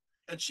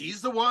 And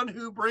she's the one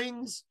who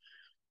brings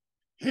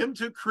him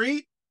to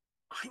Crete.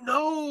 I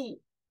know.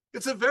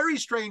 It's a very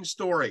strange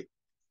story.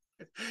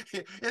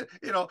 It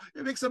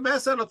makes a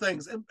mess out of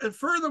things. And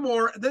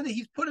furthermore, then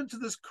he's put into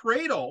this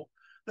cradle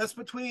that's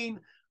between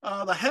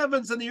the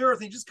heavens and the earth.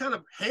 He just kind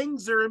of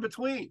hangs there in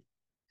between.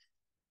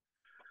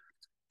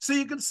 So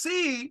you can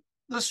see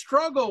the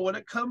struggle when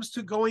it comes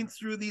to going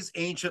through these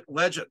ancient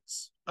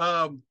legends.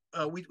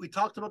 We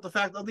talked about the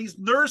fact that these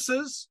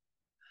nurses,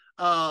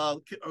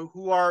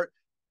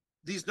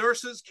 these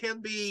nurses can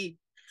be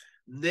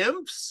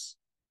nymphs.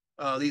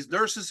 These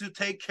nurses who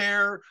take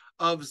care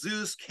of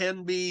Zeus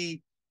can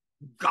be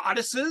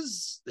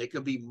goddesses. They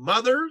could be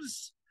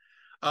mothers.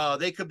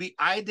 They could be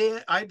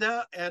Ida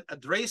and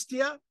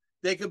Adrastia.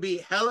 They could be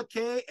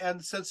Helike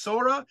and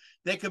Censora.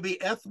 They could be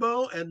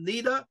Ethmo and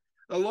Nida.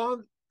 The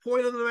long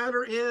point of the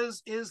matter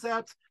is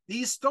that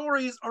these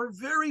stories are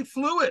very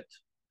fluid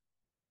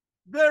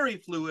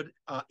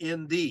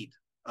indeed.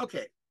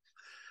 Okay,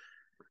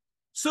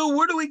 so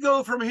where do we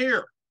go from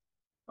here?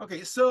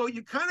 Okay, so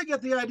you kind of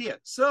get the idea.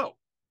 So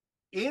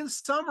in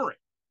summary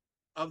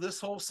of this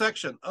whole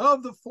section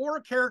of the 4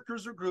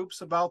 characters or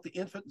groups about the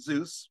infant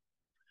Zeus,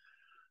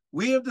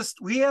 we have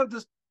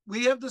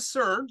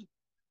discerned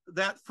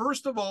that,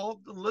 first of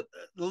all, the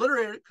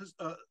literary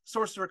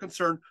sources are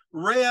concerned,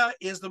 Rhea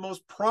is the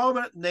most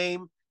prominent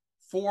name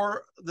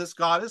for this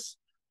goddess,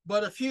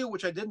 but a few,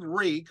 which I didn't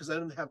read because I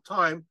didn't have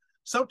time,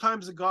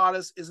 sometimes the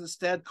goddess is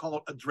instead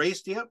called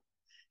Adrastia,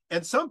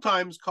 and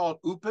sometimes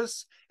called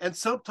Upus, and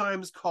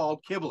sometimes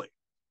called Cybele.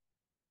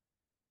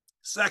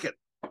 Second,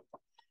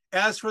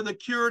 as for the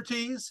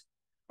curites,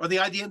 or the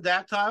Idaian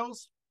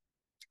Dactyls,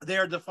 they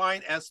are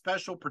defined as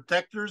special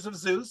protectors of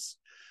Zeus.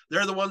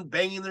 They're the ones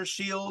banging their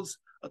shields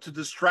to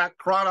distract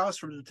Cronus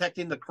from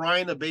detecting the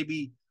crying of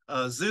baby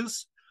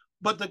Zeus.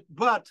 But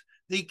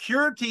the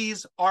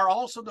curites are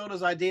also known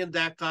as Idaian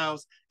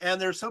Dactyls, and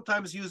they're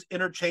sometimes used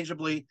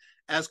interchangeably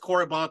as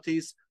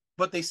corybantes,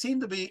 but they seem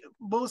to be,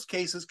 most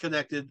cases,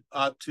 connected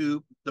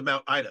to the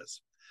Mount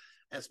Idas,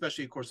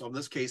 especially, of course, on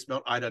this case,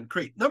 Mount Ida and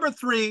Crete. Number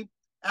 3,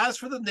 as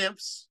for the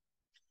nymphs,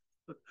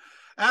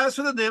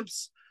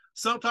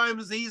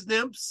 sometimes these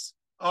nymphs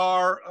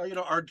are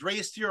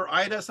Drastia or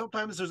Ida.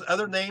 Sometimes there's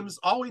other names.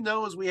 All we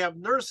know is we have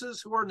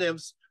nurses who are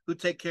nymphs who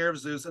take care of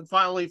Zeus. And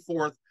finally,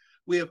 4th,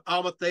 we have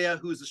Amalthea,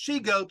 who's a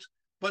she-goat,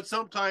 but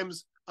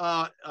sometimes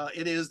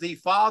it is the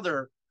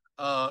father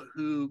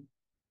who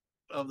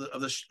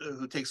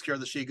takes care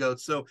of the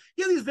she-goats. So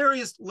these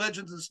various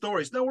legends and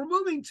stories. Now we're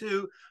moving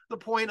to the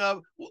point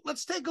of, well,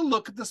 let's take a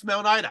look at this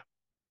Mount Ida.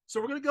 So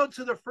we're going to go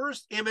to the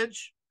first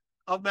image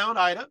of Mount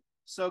Ida.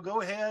 So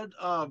go ahead,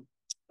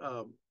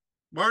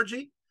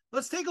 Margie.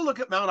 Let's take a look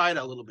at Mount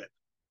Ida a little bit.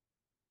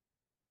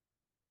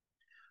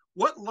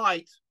 What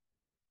light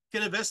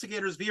can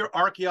investigators via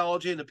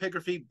archaeology and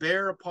epigraphy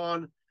bear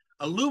upon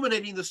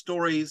illuminating the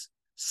stories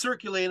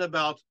circulating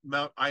about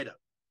Mount Ida?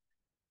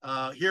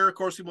 Here, of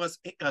course, we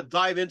must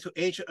dive into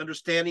ancient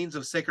understandings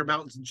of sacred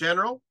mountains in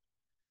general.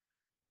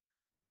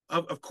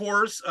 Of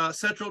course,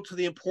 central to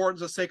the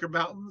importance of sacred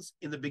mountains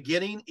in the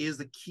beginning is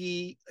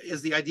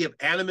the idea of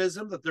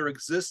animism, that there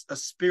exists a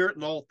spirit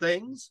in all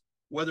things.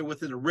 whether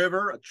within a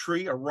river, a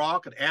tree, a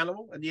rock, an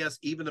animal, and yes,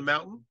 even a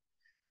mountain.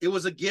 It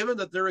was a given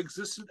that there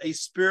existed a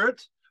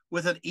spirit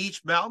within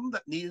each mountain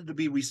that needed to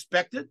be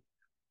respected.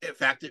 In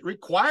fact, it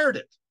required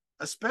it,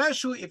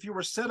 especially if you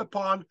were set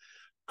upon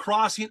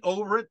crossing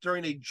over it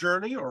during a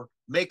journey or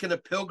making a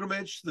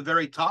pilgrimage to the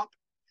very top.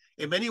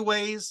 In many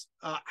ways,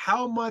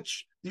 how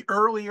much the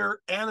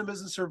earlier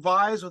animism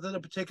survives within a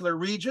particular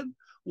region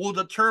will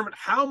determine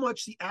how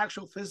much the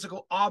actual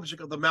physical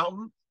object of the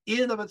mountain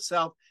in and of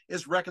itself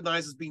is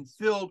recognized as being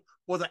filled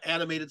with an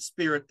animated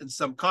spirit in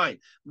some kind.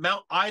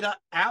 Mount Ida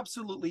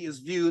absolutely is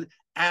viewed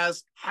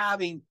as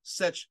having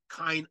such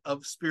kind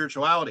of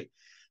spirituality.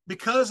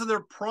 Because of their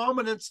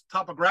prominence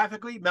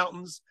topographically,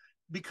 mountains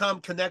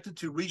become connected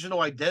to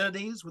regional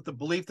identities with the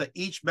belief that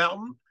each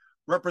mountain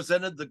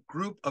represented the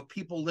group of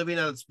people living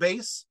at its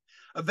base.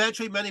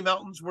 Eventually, many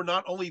mountains were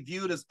not only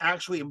viewed as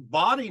actually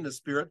embodying the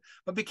spirit,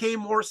 but became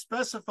more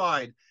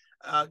specified,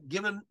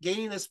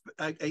 gaining a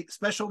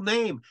special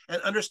name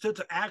and understood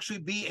to actually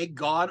be a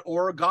god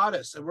or a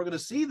goddess. And we're going to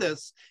see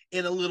this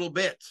in a little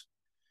bit.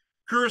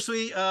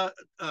 Curiously,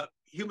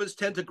 humans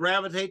tend to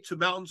gravitate to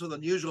mountains with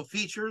unusual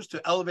features,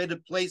 to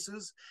elevated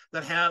places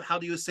that have, how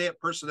do you say it,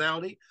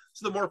 personality.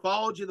 So the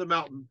morphology of the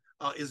mountain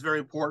is very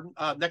important.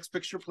 Next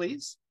picture,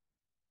 please.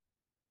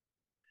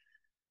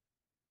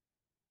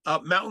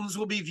 Mountains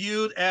will be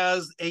viewed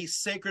as a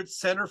sacred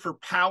center for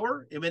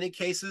power. In many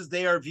cases,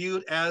 they are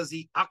viewed as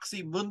the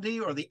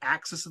oxymundi, or the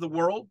axis of the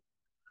world,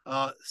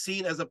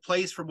 seen as a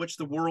place from which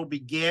the world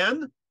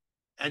began.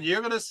 And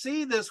you're going to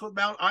see this with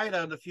Mount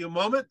Ida in a few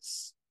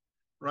moments,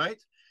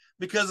 right?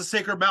 Because the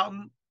sacred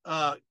mountain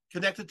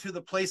connected to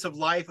the place of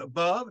life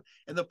above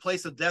and the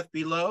place of death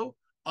below.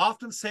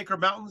 Often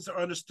sacred mountains are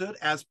understood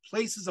as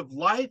places of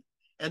life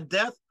and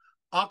death,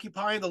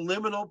 occupying the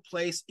liminal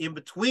place in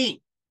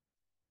between.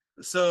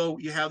 So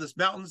you have this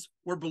mountains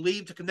were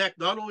believed to connect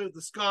not only with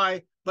the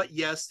sky, but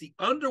yes, the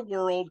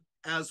underworld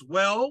as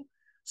well.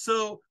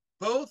 So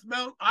both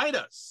Mount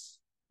Idas.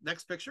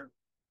 Next picture.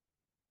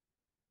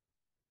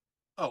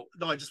 Oh,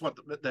 no, I just want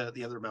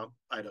the other Mount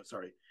Ida,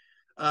 sorry.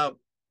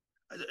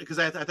 Because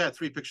I had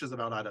 3 pictures of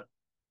Mount Ida.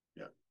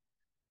 Yeah.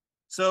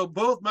 So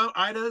both Mount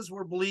Idas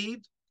were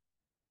believed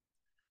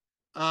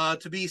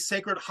to be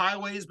sacred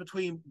highways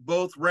between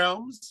both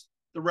realms,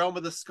 the realm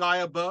of the sky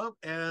above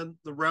and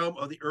the realm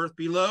of the earth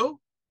below.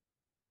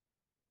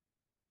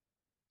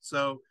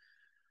 So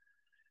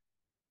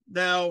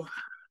now,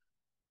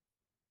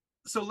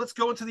 so let's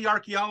go into the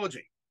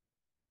archaeology.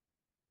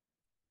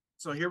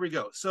 So here we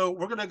go. So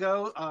we're going to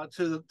go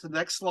to the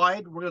next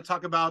slide. We're going to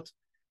talk about,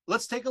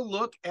 let's take a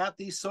look at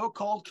the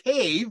so-called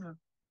cave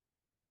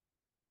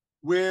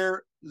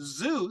where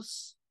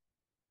Zeus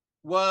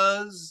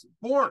was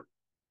born.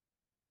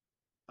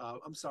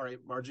 I'm sorry,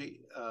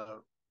 Margie.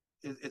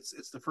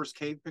 It's the first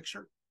cave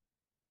picture.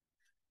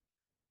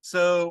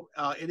 So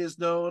it is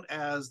known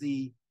as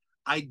the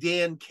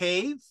Idaian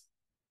Cave.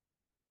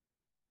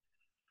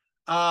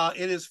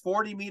 It is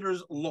 40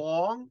 meters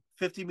long,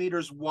 50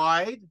 meters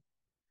wide.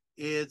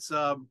 It's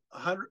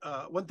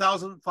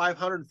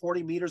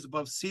 1,540 meters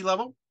above sea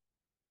level.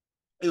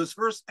 It was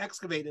first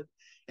excavated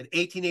in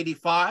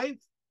 1885,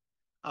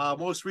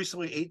 most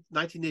recently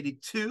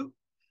 1982.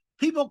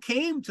 People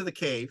came to the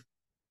cave,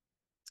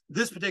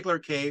 this particular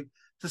cave,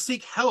 to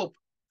seek help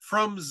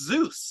from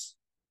Zeus.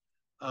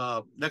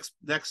 Next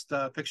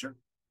picture.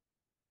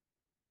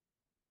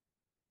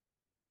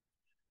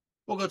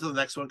 We'll go to the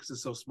next one because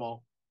it's so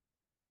small.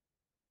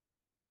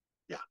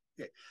 Yeah,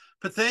 okay.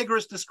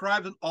 Pythagoras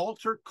described an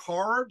altar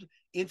carved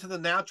into the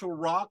natural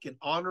rock in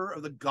honor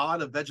of the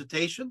god of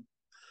vegetation.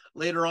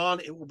 Later on,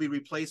 it will be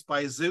replaced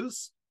by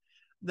Zeus.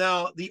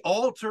 Now, the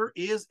altar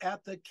is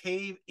at the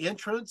cave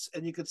entrance,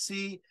 and you can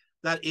see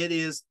that it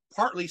is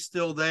partly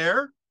still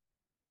there,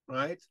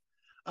 right?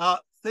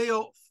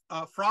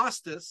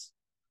 Theophrastus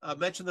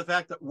mentioned the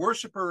fact that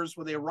worshippers,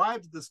 when they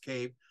arrived at this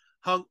cave,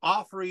 hung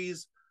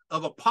offerings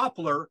of a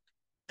poplar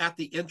at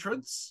the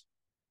entrance.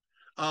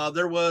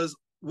 There was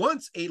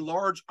once a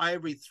large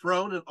ivory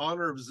throne in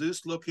honor of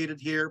Zeus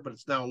located here, but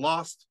it's now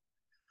lost.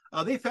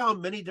 They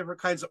found many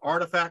different kinds of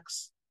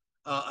artifacts.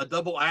 A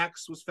double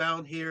axe was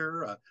found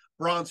here,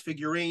 bronze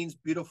figurines,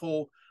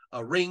 beautiful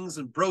rings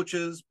and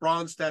brooches,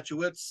 bronze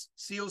statuettes,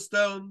 seal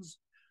stones,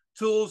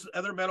 tools,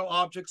 other metal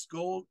objects,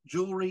 gold,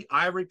 jewelry,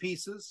 ivory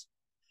pieces.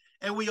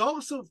 And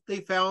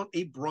they found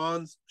a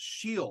bronze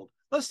shield.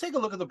 Let's take a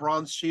look at the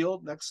bronze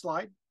shield. Next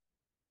slide.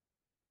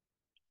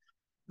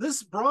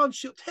 This bronze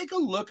shield, take a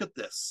look at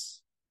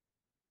this.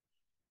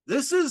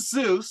 This is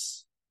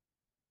Zeus.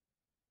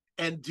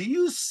 And do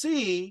you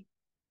see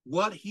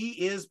what he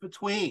is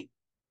between?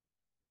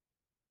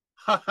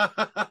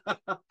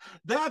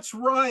 That's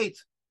right.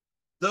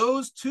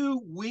 Those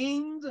two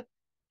winged,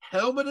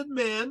 helmeted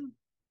men,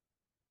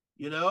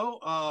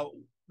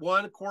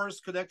 one, of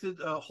course, connected,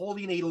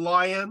 holding a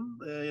lion,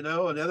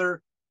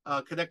 another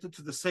connected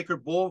to the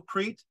sacred bull of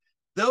Crete.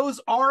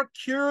 Those are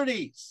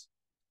Curites.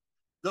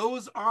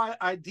 Those are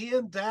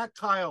Idaian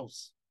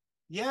Dactyls.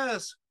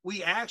 Yes,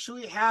 we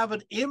actually have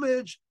an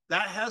image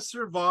that has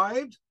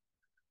survived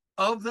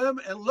of them.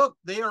 And look,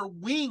 they are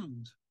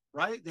winged,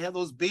 right? They have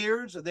those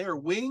beards and they are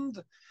winged.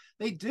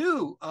 They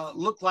do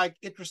look like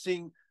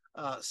interesting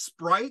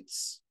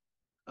sprites.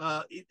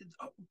 Hard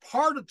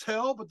to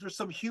tell, but there's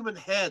some human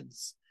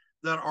heads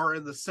that are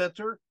in the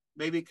center,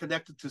 maybe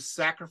connected to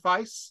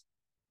sacrifice.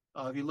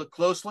 If you look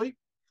closely,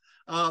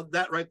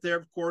 that right there,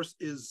 of course,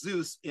 is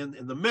Zeus in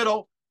the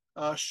middle,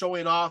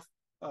 showing off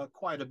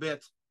quite a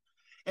bit.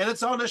 And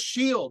it's on a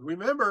shield.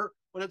 Remember,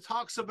 when it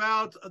talks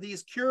about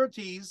these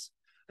Curetes,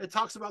 it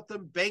talks about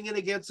them banging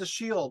against a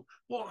shield.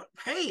 Well,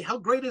 hey, how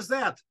great is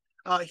that?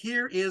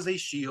 Here is a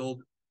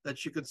shield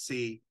that you could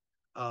see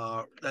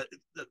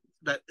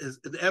that is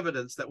the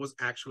evidence that was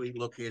actually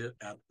located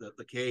at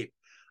the cave.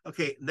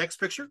 Okay, next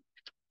picture.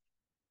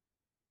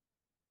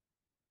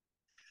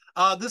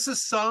 This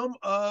is some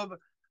of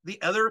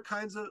the other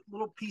kinds of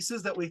little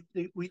pieces that we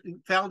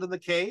found in the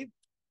cave,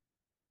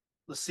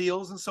 the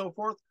seals and so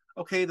forth.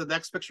 Okay, the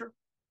next picture.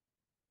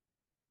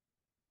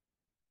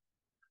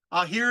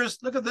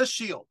 Look at this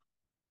shield,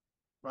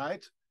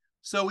 right?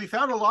 So we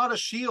found a lot of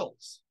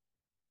shields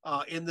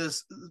in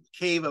this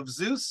cave of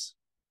Zeus.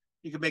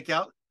 You can make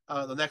out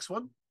the next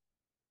one.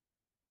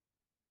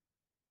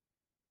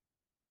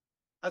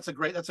 That's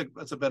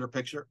a better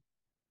picture.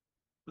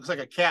 Looks like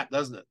a cat,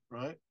 doesn't it?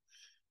 Right?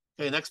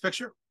 Okay, next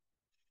picture.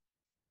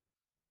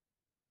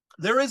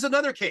 There is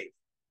another cave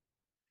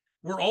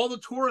where all the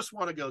tourists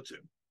want to go to.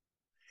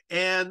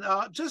 And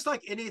just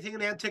like anything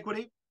in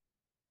antiquity,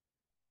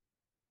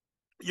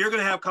 you're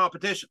going to have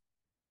competition.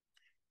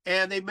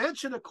 And they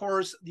mentioned, of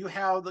course, you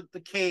have the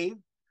cave,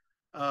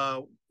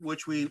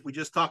 which we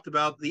just talked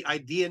about, the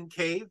Idaian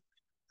cave,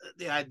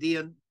 the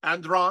Idaian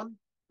Andron,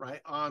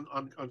 right,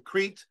 on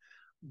Crete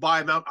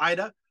by Mount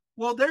Ida.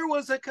 Well, there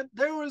was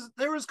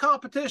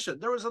competition.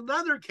 There was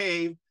another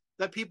cave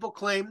that people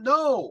claim,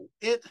 no,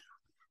 it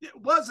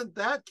wasn't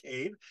that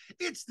cave.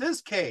 It's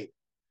this cave.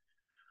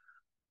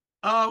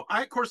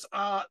 Of course,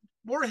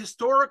 more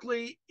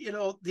historically,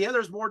 the other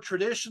is more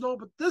traditional,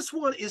 but this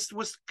one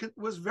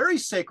was very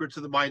sacred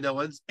to the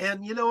Minoans.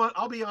 And you know what?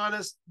 I'll be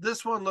honest,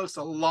 this one looks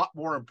a lot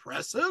more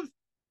impressive.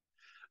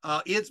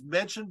 It's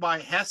mentioned by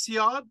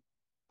Hesiod.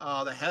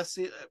 The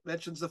Hesiod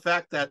mentions the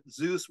fact that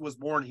Zeus was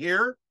born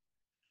here.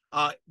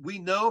 We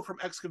know from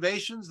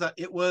excavations that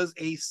it was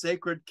a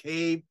sacred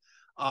cave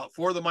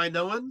for the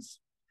Minoans.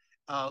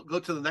 Go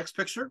to the next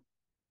picture.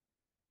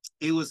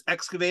 It was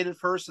excavated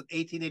first in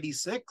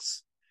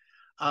 1886.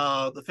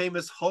 The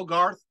famous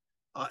Hogarth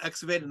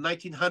excavated in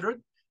 1900.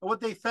 And what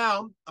they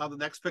found on the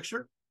next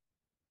picture,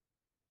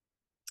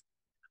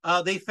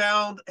 they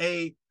found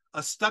a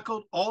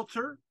stuccoed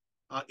altar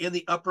in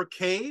the upper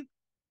cave.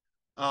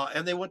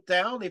 And they went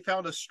down, they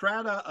found a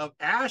strata of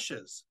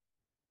ashes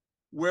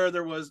where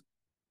there was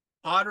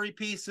pottery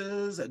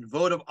pieces and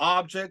votive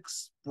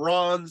objects,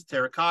 bronze,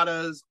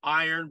 terracottas,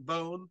 iron,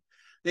 bone.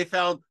 They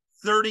found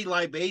 30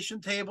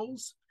 libation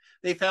tables.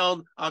 They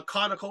found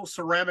conical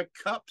ceramic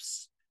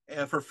cups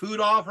for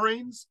food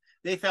offerings.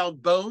 They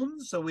found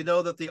bones. So we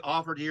know that they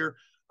offered here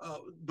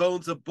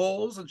bones of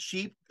bulls and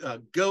sheep,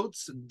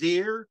 goats and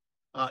deer,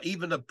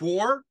 even a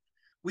boar.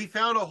 We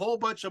found a whole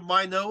bunch of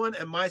Minoan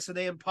and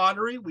Mycenaean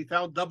pottery. We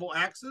found double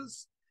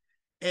axes.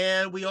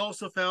 And we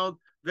also found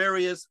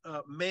various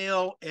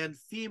male and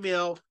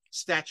female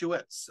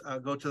statuettes.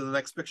 Go to the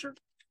next picture.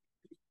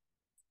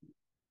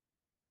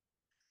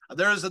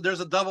 There's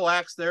a double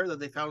axe there that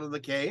they found in the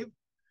cave.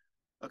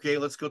 Okay,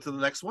 let's go to the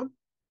next one.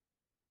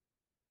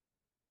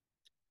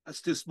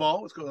 That's too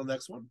small. Let's go to the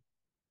next one.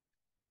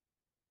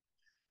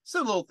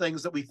 Some little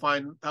things that we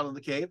found in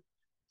the cave.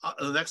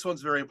 The next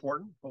one's very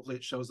important. Hopefully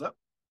it shows up.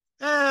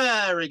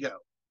 There we go.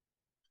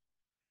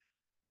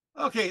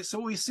 Okay, so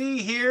we see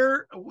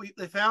here,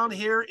 they found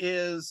here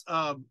is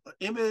an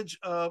image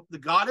of the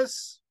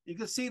goddess. You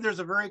can see there's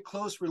a very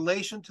close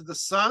relation to the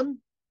sun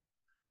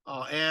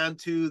and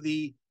to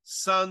the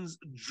sun's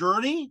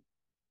journey,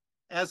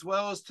 as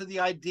well as to the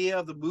idea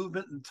of the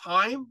movement in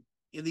time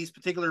in these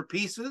particular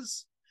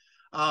pieces.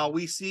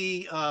 We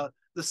see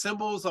the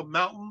symbols of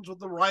mountains with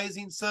the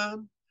rising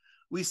sun.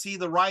 We see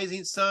the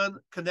rising sun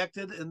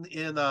connected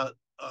in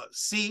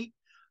sea,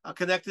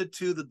 connected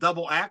to the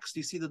double axe. Do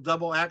you see the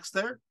double axe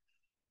there?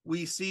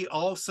 We see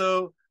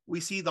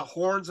the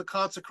horns of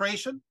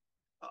consecration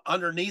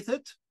underneath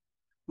it.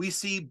 We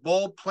see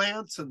bulb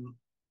plants and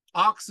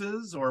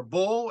oxes or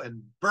bull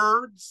and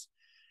birds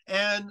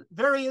and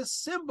various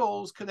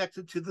symbols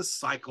connected to the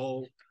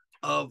cycle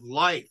of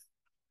life.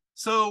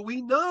 So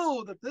we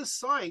know that this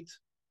site,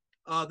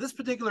 this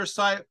particular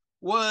site,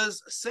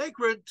 was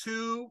sacred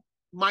to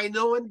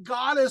Minoan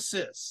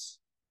goddesses.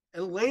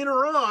 And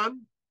later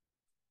on,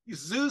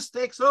 Zeus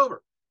takes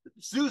over.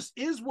 Zeus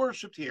is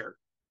worshipped here.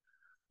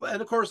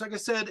 And of course, like I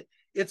said,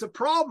 it's a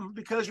problem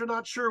because you're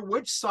not sure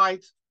which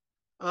site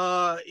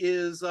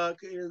is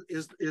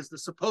the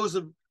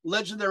supposed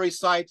legendary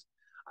site.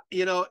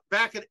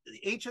 back in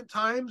ancient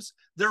times,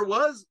 there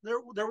was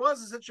a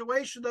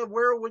situation of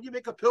where when you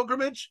make a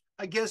pilgrimage,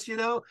 I guess, you're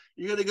going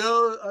to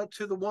go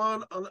to the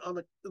one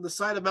on the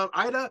side of Mount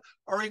Ida,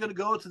 or you're going to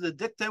go to the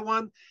Dicta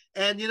one.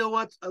 And you know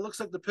what? It looks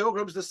like the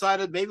pilgrims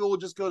decided maybe we'll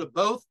just go to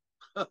both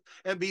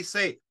and be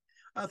safe.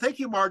 Thank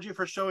you, Margie,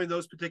 for showing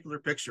those particular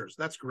pictures.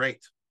 That's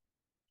great.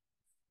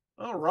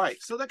 All right.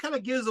 So that kind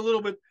of gives a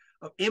little bit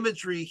of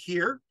imagery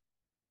here.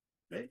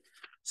 Okay.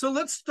 So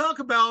let's talk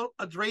about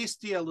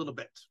Adrastia a little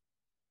bit.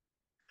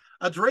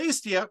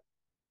 Adrastia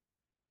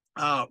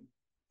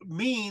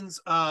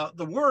means,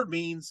 the word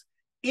means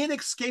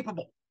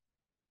inescapable.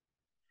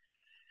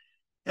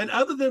 And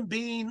other than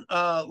being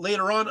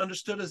later on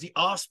understood as the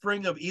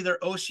offspring of either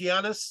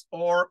Oceanus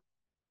or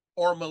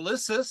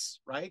Melissus,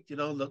 right?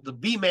 The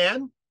bee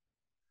man.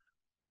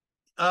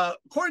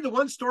 According to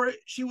one story,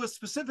 she was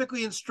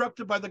specifically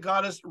instructed by the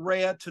goddess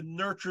Rhea to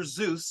nurture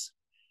Zeus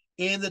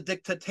in the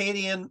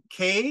Dictatian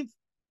cave,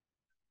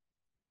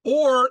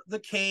 or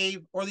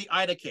the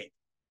Ida cave.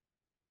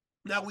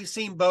 Now, we've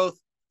seen both,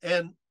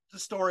 and the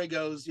story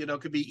goes,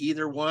 could be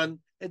either one.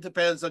 It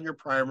depends on your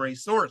primary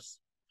source.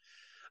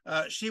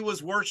 She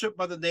was worshipped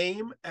by the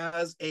name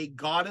as a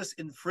goddess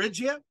in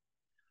Phrygia,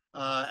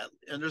 and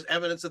there's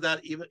evidence of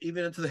that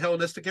even into the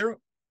Hellenistic era.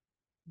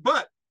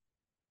 But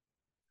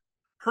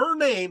her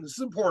name, this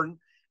is important,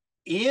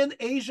 in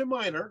Asia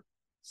Minor,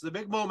 it's the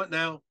big moment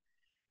now,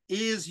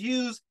 is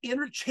used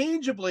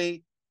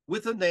interchangeably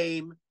with the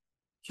name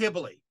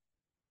Cybele.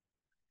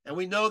 And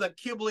we know that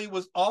Cybele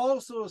was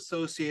also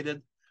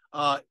associated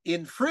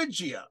in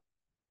Phrygia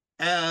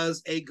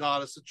as a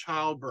goddess of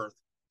childbirth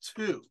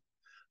too.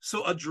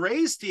 So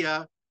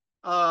Adrastia,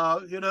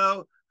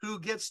 who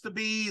gets to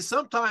be,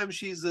 sometimes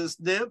she's this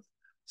nymph,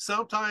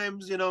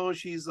 sometimes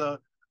she's one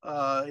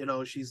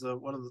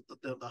of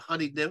the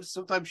honeyed nymphs,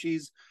 sometimes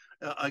she's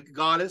a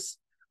goddess.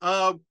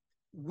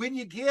 When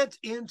you get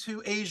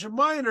into Asia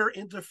Minor,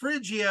 into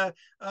Phrygia,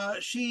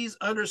 she's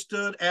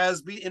understood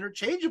as being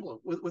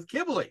interchangeable with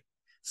Cybele.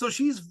 So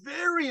she's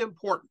very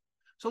important.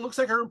 So it looks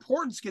like her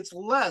importance gets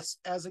less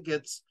as it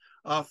gets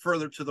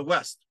further to the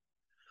west.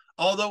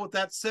 Although with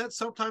that said,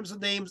 sometimes the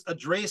names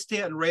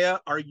Adrastia and Rhea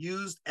are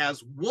used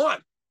as one.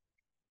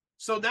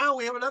 So now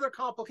we have another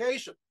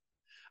complication.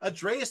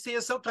 Adrastia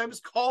is sometimes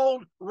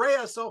called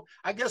Rhea, so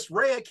I guess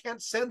Rhea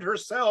can't send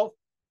herself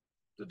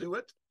to do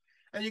it.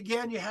 And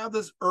again, you have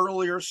this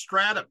earlier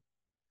stratum.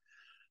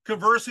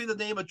 Conversely, the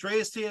name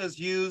Adrastia is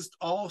used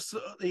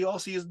also. They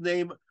also use the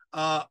name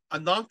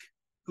Anunk,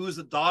 who is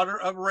the daughter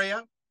of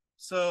Rhea.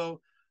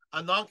 So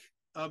Anunk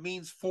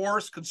means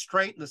force,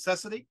 constraint,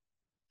 necessity,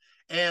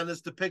 and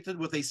is depicted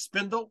with a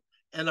spindle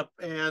and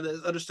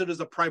is understood as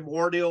a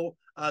primordial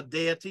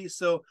deity.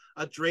 So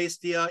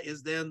Adrastia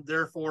is then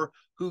therefore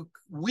who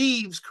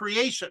weaves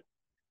creation.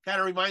 Kind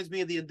of reminds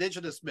me of the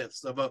indigenous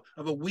myths of a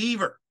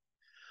weaver.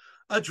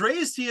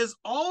 Adrastia is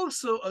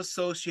also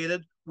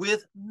associated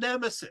with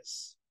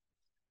Nemesis.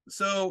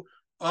 So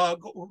we're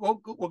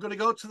going to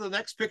go to the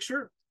next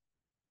picture.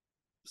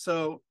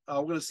 So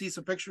we're going to see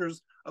some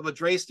pictures of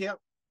Adrastia.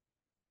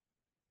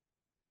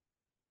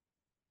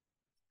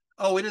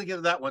 Oh, we didn't get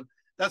to that one.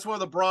 That's one of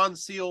the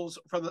bronze seals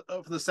from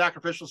the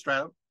sacrificial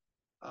stratum.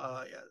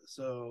 Yeah.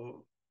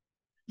 So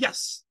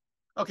yes.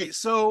 Okay.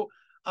 So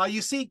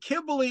you see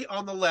Cybele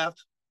on the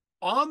left.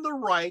 On the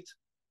right,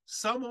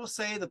 some will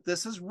say that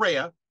this is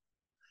Rhea.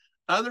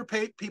 Other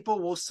people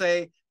will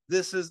say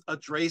this is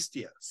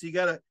Adrastia. So you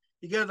get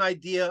an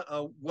idea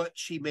of what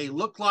she may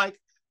look like.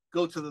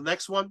 Go to the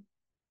next one.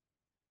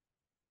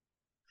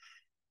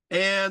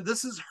 And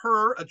this is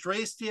her,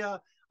 Adrastia,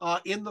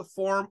 in the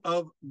form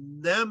of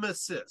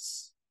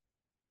Nemesis.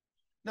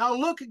 Now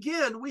look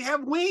again, we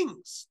have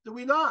wings, do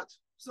we not?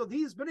 So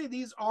many of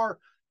these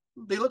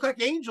they look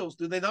like angels,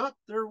 do they not?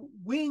 They're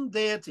winged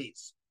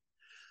deities.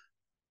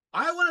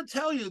 I want to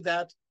tell you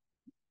that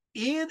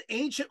in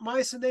ancient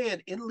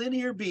Mycenaean, in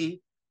Linear B,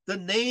 the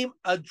name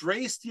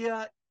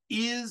Adrastia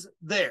is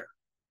there.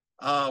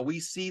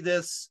 We see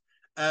this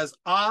as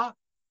A-da-re-ti-ya,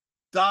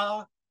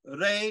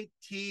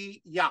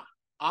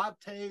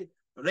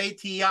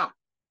 Ate-re-ti-ya,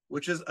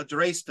 which is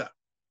Adrasta.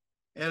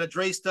 And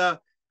Adrasta,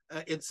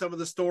 in some of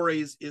the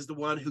stories, is the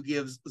one who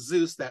gives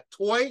Zeus that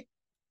toy.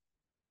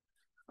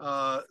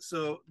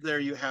 So there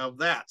you have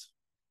that.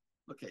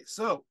 Okay,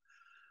 so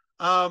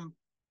I'm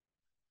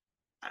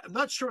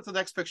not sure what the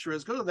next picture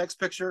is. Go to the next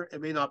picture.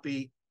 It may not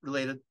be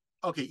related.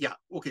 Okay, yeah.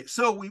 Okay,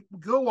 so we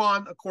go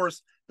on, of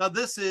course. Now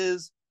this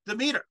is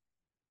Demeter.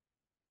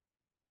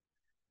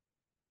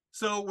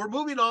 So we're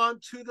moving on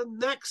to the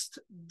next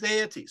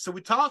deity. So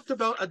we talked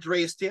about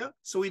Adrastia.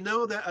 So we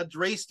know that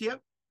Adrastia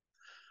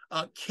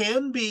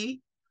can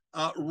be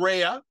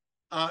Rhea.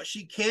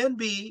 She can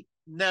be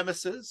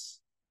Nemesis.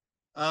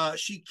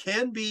 She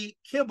can be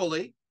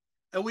Cybele.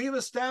 And we've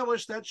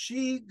established that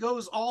she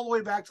goes all the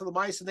way back to the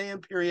Mycenaean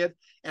period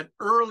and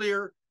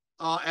earlier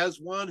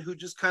as one who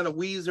just kind of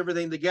weaves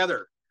everything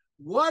together.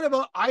 What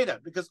about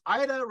Ida? Because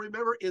Ida,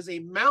 remember, is a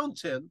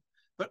mountain,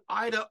 but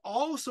Ida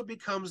also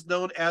becomes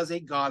known as a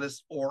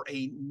goddess or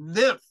a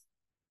nymph,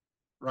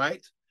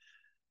 right?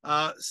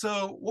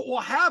 So what will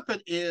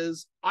happen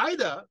is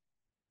Ida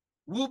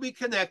will be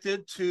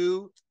connected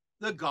to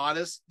the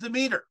goddess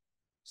Demeter.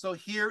 So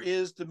here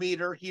is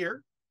Demeter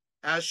here,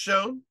 as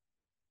shown.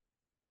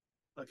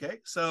 Okay,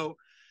 so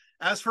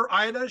as for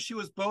Ida, she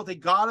was both a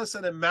goddess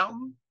and a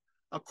mountain.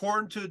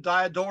 According to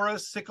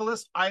Diodorus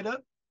Siculus, Ida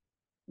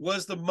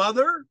was the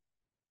mother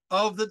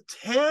of the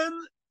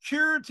 10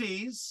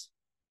 Curetes,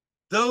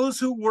 those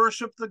who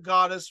worship the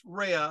goddess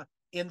Rhea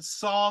in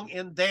song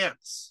and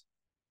dance.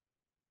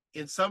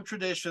 In some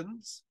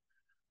traditions,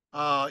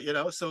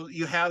 so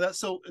you have that.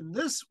 So in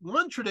this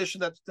one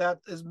tradition that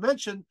is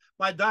mentioned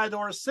by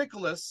Diodorus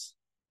Siculus,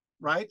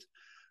 right,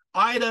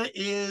 Ida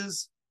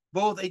is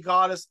both a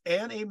goddess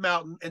and a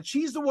mountain, and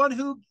she's the one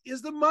who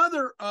is the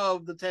mother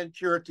of the 10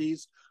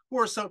 Curetes, who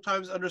are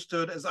sometimes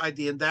understood as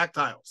Idaian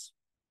Dactyls.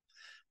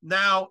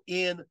 Now,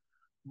 in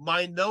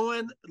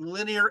Minoan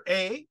Linear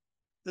A,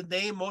 the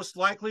name most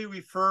likely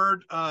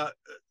referred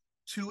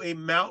to a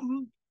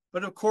mountain,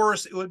 but of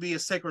course it would be a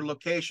sacred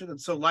location, and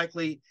so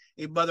likely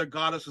a mother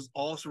goddess was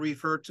also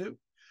referred to.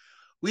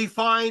 We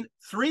find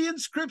 3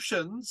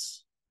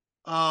 inscriptions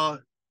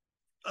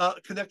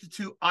connected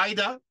to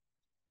Ida.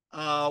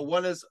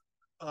 One is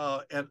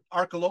at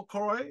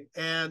Archelocroi,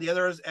 and the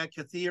other is at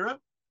Cathera.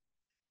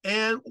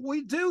 And what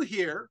we do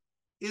here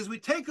is we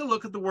take a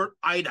look at the word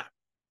Ida,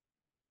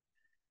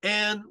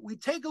 and we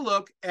take a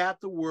look at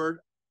the word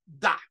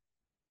da.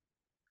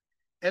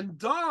 And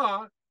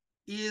da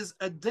is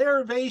a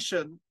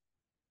derivation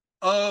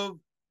of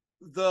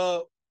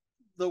the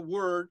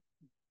word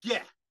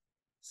ge.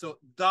 So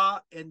da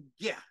and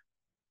ge.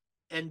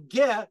 And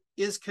ge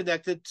is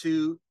connected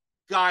to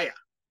Gaia.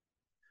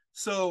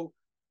 So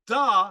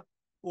da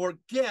or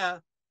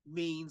ge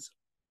means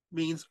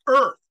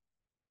earth.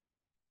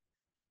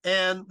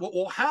 And what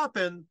will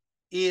happen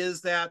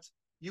is that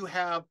you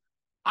have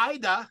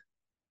Ida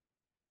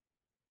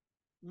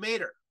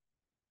Mater.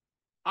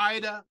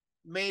 Ida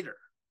Mater.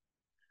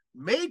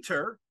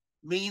 Mater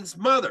means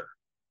mother.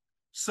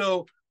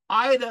 So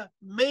Ida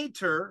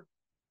Mater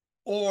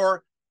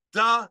or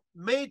Da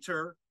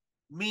Mater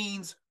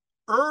means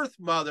earth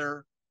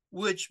mother,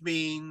 which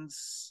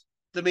means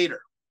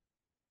Demeter.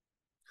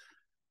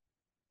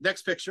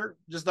 Next picture,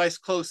 just nice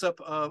close-up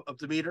of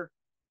Demeter.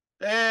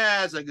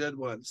 That's a good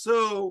one.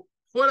 So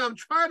what I'm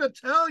trying to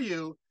tell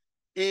you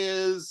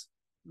is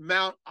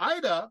Mount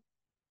Ida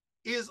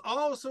is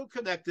also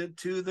connected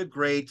to the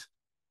great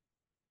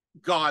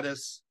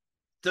goddess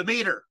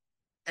Demeter,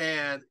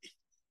 and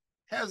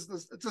has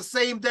this, it's the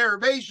same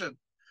derivation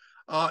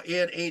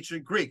in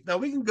ancient Greek. Now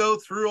we can go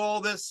through all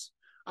this.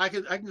 I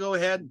can go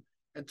ahead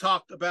and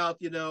talk about,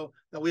 that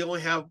we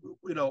only have,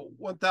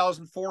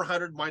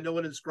 1,400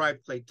 Minoan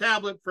inscribed clay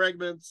tablet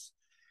fragments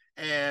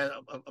and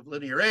of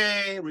Linear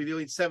A,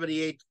 revealing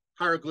 78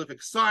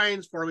 hieroglyphic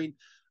signs forming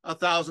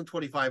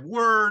 1,025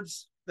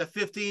 words. The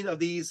 15 of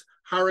these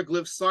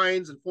hieroglyph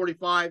signs and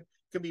 45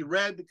 can be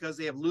read because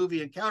they have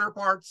Luvian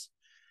counterparts.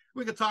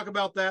 We could talk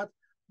about that,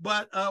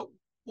 but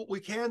what we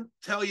can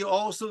tell you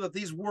also that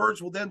these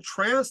words will then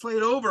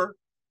translate over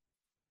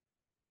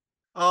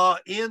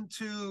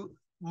into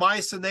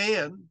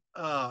Mycenaean,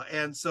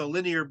 and so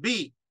Linear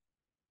B.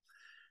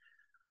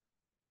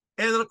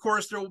 And then, of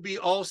course, there will be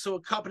also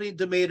accompanying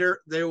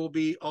Demeter. There will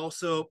be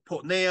also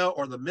Potnea,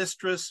 or the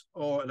mistress,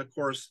 and of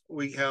course,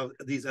 we have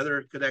these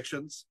other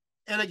connections.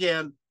 And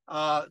again,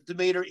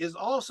 Demeter is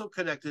also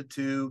connected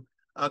to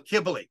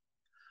Cybele.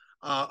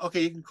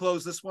 Okay, you can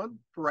close this one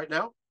for right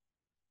now.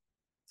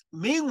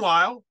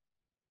 Meanwhile,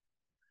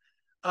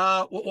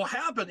 what will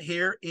happen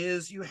here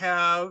is you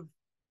have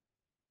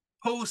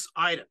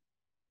Poseidon.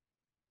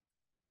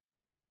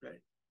 Okay,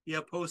 you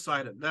have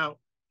Poseidon. Now,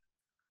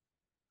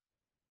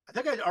 I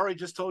think I already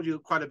just told you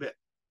quite a bit.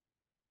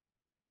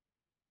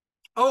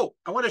 Oh,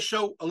 I want to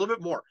show a little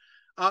bit more.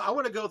 I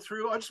want to go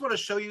through, I just want to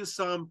show you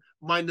some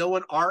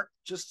Minoan art,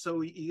 just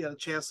so you get a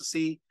chance to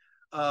see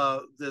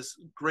this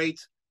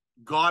great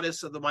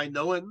goddess of the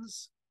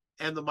Minoans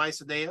and the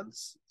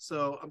Mycenaeans.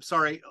 So I'm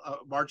sorry,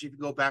 Margie, if you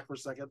go back for a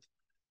second.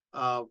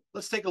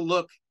 Let's take a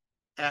look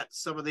at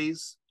some of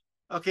these.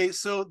 Okay,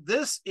 so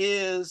this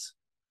is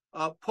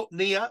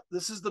Potnea.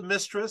 This is the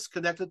mistress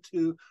connected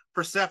to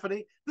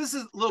Persephone. This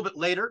is a little bit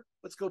later.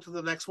 Let's go to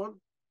the next one.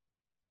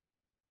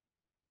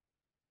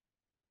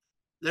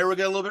 There we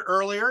go, a little bit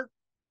earlier.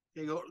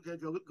 Okay,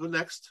 go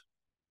next.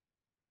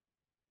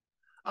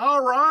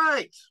 All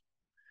right.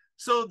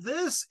 So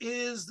this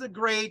is the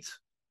great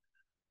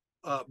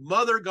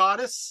mother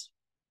goddess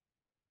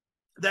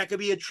that could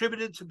be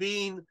attributed to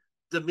being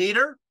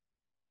Demeter.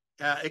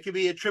 It can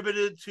be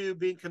attributed to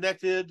being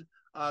connected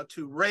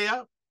to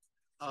Rhea.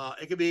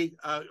 It could be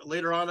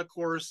later on, of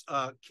course,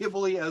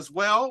 Cybele as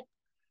well.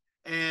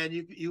 And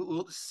you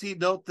will see,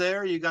 note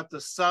there, you got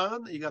the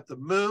sun, you got the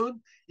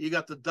moon, you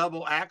got the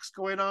double axe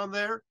going on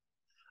there.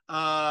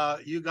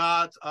 You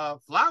got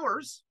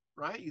flowers,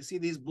 right? You see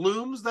these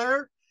blooms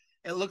there.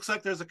 It looks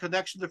like there's a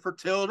connection to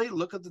fertility.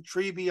 Look at the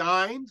tree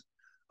behind,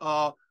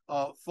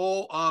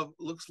 full of,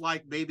 looks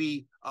like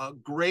maybe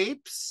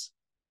grapes,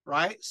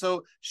 right?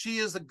 So she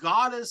is the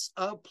goddess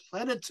of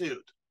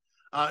plenitude.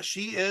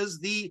 She is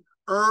the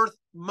Earth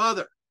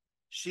Mother.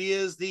 She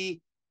is the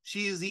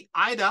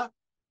Ida,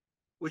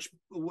 which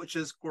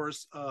is of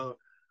course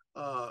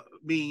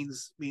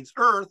means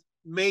Earth,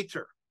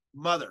 Mater,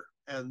 Mother,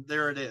 and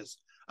there it is.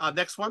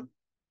 Next one.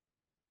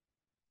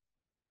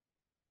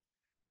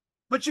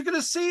 But you're going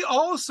to see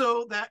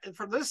also that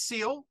from this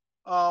seal,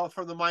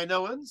 from the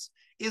Minoans,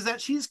 is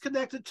that she's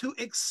connected to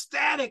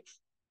ecstatic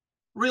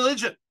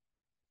religion.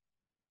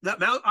 That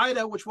Mount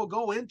Ida, which we'll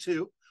go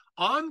into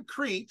on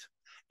Crete,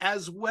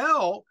 as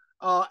well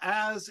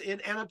as in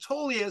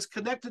Anatolia, is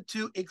connected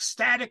to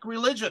ecstatic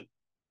religion.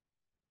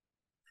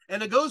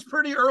 And it goes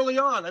pretty early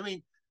on. I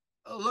mean,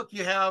 look,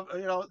 you have,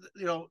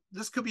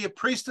 this could be a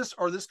priestess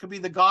or this could be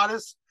the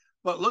goddess,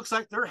 but it looks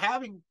like they're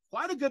having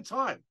quite a good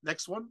time.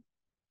 Next one.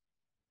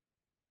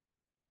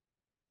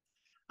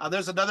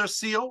 There's another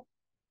seal,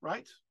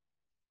 right?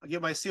 I'll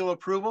give my seal of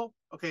approval.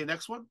 Okay,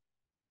 next one.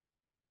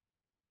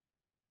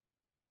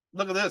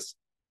 Look at this,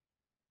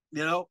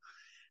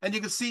 and you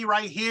can see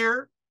right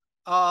here,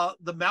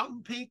 the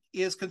mountain peak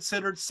is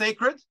considered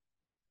sacred,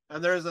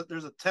 and there's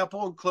a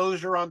temple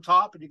enclosure on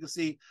top, and you can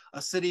see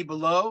a city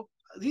below.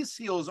 These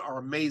seals are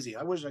amazing.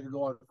 I wish I could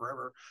go on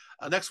forever.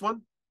 Next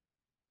one.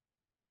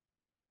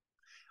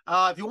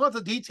 If you want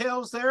the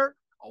details there,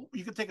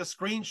 you can take a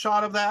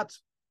screenshot of that.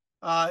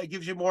 It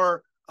gives you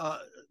more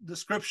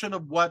description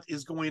of what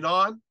is going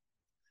on.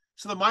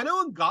 So the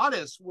Minoan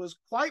goddess was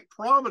quite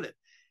prominent.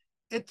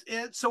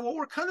 So what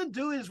we're kind of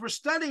doing is we're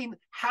studying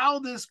how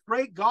this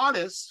great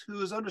goddess,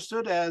 who is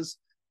understood as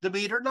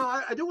Demeter.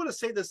 Now, I do want to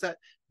say this, that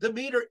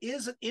Demeter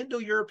is an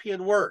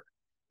Indo-European word.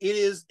 It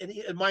is,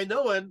 in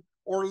Minoan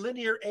or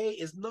Linear A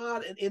is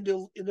not an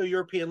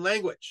Indo-European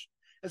language.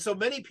 And so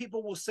many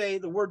people will say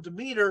the word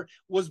Demeter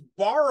was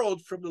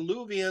borrowed from the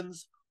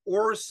Luvians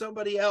or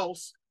somebody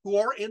else who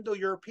are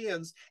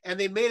Indo-Europeans, and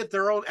they made it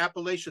their own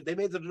appellation. They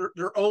made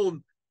their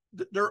own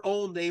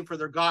name for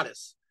their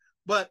goddess.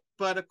 But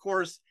of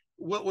course,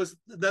 what was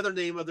another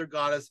name of their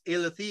goddess?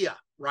 Aletheia,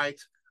 right?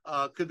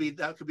 Could be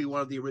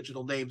one of the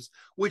original names,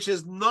 which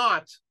is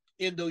not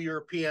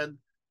Indo-European,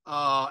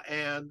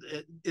 and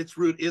its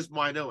root is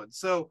Minoan.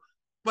 So,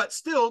 but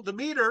still,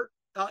 Demeter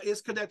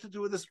is connected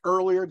to this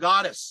earlier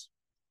goddess,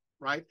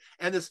 right?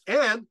 And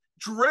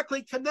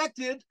directly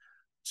connected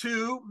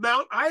to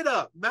Mount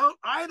Ida. Mount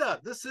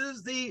Ida. This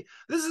is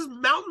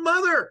Mountain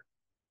Mother.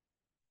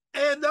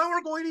 And now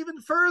we're going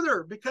even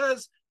further,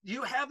 because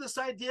you have this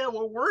idea,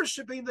 we're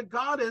worshiping the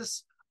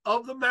goddess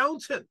of the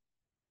mountain,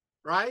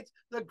 right?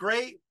 The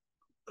great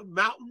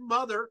Mountain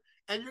Mother.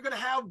 And you're going to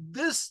have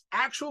this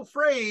actual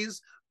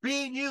phrase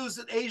being used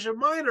in Asia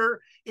Minor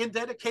in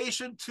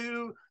dedication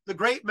to the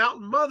great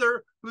Mountain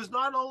Mother, who's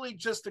not only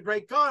just a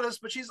great goddess,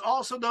 but she's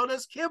also known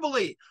as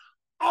Cybele.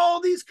 All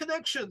these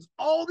connections,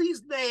 all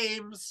these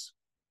names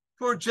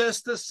for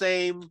just the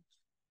same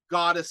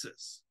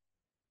goddesses.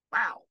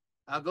 Wow.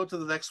 I'll go to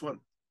the next one.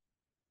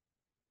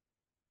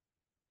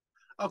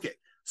 Okay,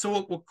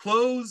 so we'll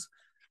close.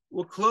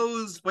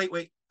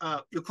 Wait.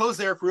 You'll close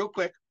there for real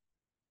quick,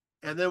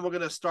 and then we're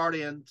going to start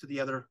into the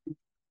other.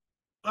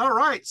 All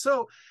right,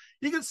 so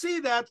you can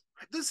see that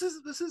this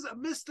is a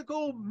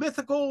mystical,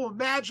 mythical,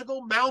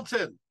 magical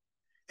mountain,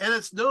 and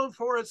it's known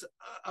for its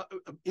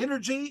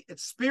energy,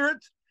 its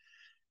spirit.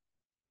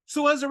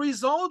 So as a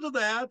result of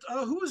that,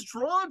 who was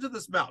drawn to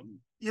this mountain?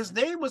 His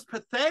name was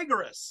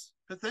Pythagoras.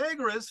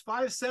 Pythagoras,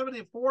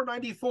 570 to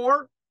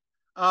 494.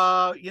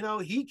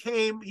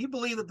 He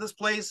believed that this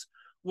place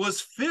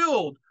was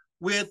filled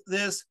with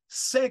this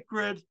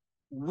sacred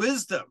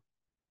wisdom.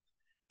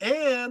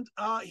 And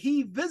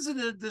he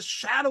visited this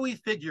shadowy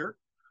figure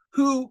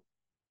who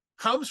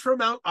comes from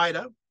Mount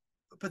Ida,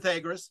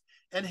 Pythagoras,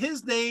 and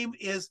his name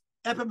is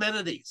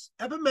Epimenides.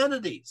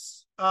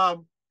 Epimenides.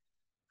 The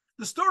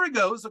story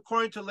goes,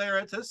 according to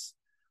Laertius,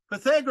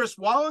 Pythagoras,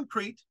 while in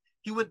Crete,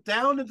 he went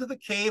down into the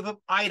cave of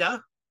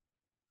Ida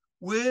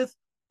with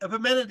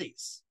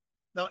Epimenides.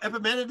 Now,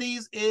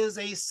 Epimenides is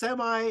a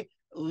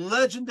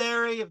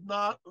semi-legendary, if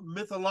not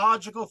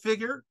mythological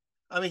figure.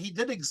 I mean, he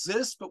did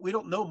exist, but we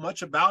don't know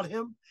much about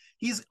him.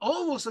 He's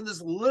almost in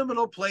this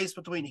liminal place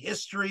between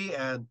history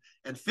and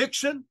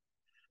fiction.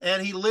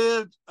 And he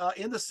lived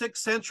in the 6th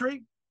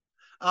century.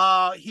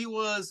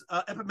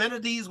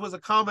 Epimenides was a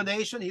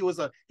combination. He was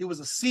a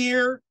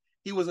seer.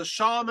 He was a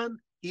shaman.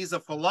 He's a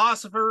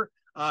philosopher.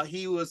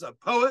 He was a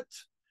poet.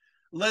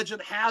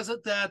 Legend has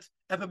it that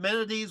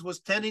Epimenides was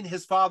tending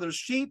his father's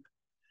sheep,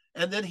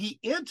 and then he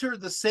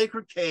entered the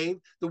sacred cave,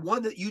 the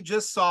one that you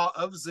just saw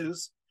of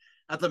Zeus,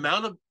 at the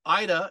Mount of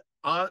Ida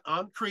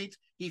on Crete.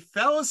 He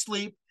fell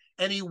asleep,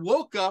 and he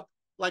woke up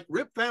like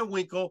Rip Van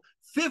Winkle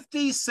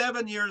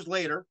 57 years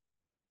later,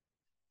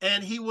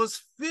 and he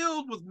was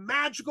filled with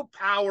magical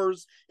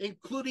powers,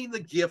 including the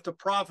gift of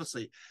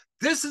prophecy.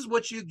 This is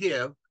what you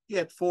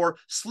get for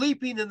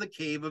sleeping in the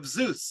cave of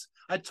Zeus.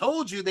 I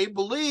told you they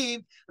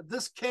believed that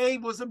this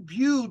cave was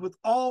imbued with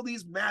all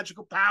these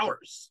magical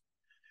powers.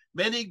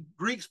 Many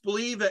Greeks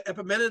believe that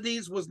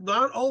Epimenides was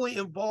not only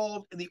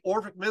involved in the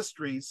Orphic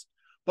mysteries,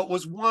 but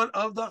was one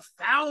of the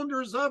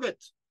founders of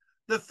it.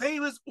 the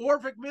famous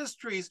Orphic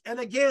mysteries. And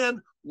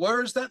again,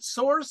 where's that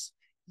source?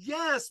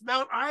 Yes,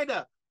 Mount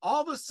Ida.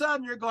 All of a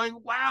sudden you're going,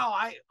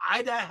 wow,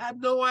 Ida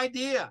had no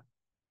idea.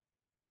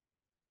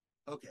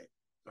 Okay,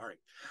 sorry.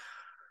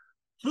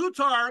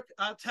 Plutarch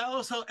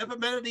tells how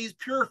Epimenides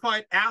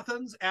purified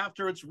Athens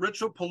after its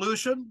ritual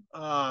pollution,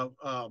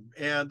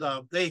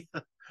 they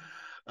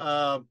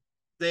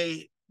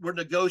they were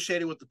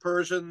negotiating with the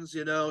Persians,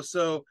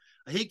 So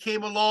he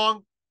came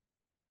along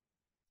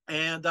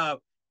and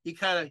he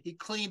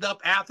cleaned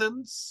up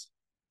Athens.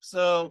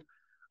 So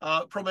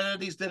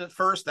Epimenides did it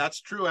first. That's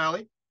true,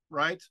 Ali,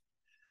 right?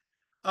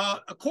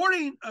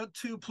 According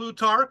to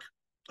Plutarch,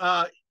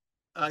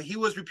 he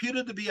was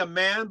reputed to be a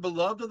man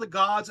beloved of the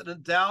gods and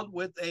endowed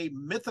with a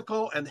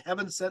mythical and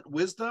heaven-sent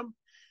wisdom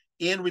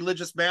in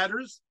religious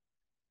matters.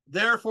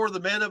 Therefore, the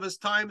men of his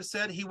time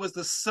said he was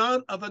the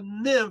son of a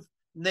nymph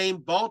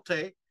named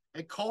Balte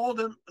and called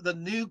him the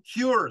new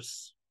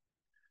Cures.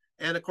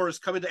 And of course,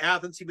 coming to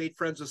Athens, he made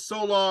friends with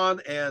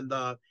Solon, and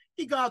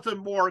he got them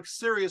more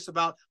serious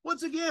about,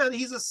 once again,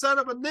 he's a son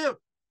of a nymph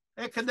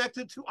and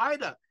connected to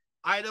Ida.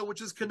 Ida,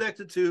 which is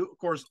connected to, of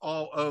course,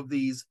 all of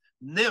these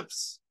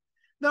nymphs.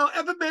 Now,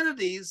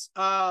 Epimenides,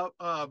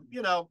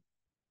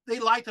 they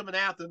liked him in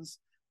Athens.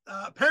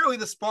 Apparently,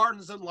 the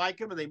Spartans didn't like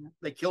him, and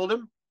they killed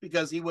him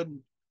because he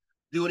wouldn't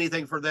do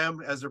anything for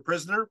them as their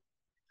prisoner.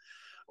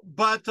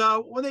 But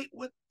when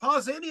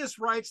Pausanias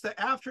writes that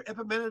after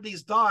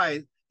Epimenides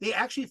died, they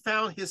actually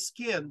found his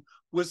skin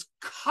was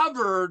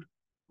covered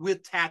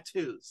with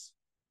tattoos,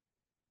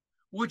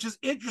 which is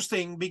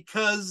interesting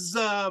because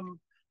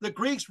the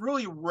Greeks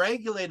really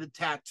regulated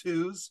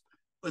tattoos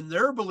in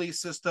their belief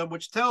system,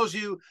 which tells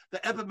you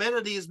that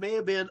Epimenides may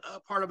have been a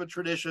part of a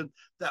tradition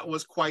that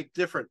was quite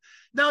different.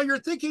 Now you're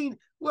thinking,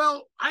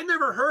 well, I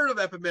never heard of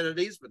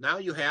Epimenides, but now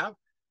you have.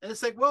 And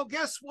it's like, well,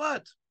 guess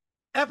what?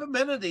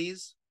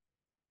 Epimenides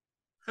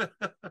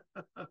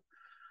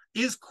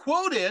is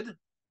quoted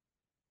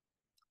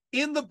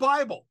in the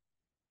Bible.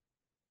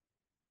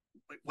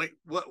 Wait,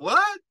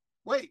 what?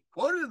 Wait,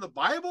 quoted in the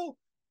Bible?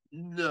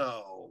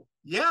 No.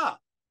 Yeah.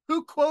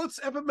 Who quotes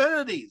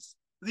Epimenides?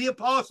 The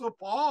Apostle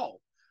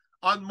Paul.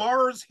 On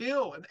Mars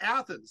Hill in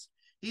Athens,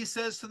 he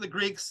says to the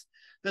Greeks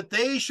that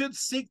they should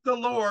seek the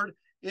Lord,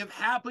 if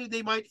haply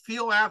they might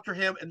feel after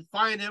him and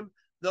find him,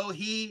 though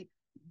he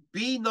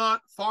be not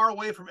far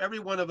away from every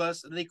one of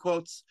us. And then he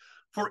quotes,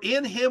 for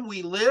in him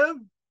we live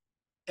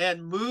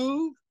and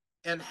move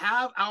and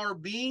have our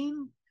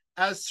being,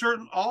 as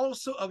certain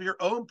also of your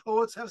own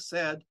poets have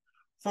said,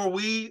 for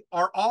we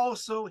are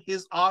also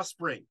his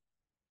offspring.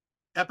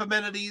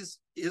 Epimenides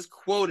is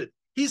quoted.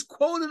 He's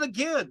quoted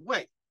again.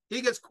 Wait.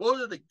 He gets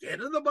quoted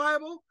again in the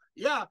Bible?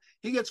 Yeah,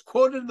 he gets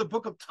quoted in the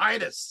book of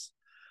Titus.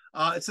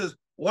 It says,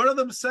 one of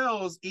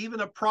themselves,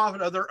 even a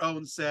prophet of their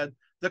own, said,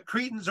 the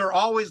Cretans are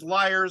always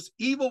liars,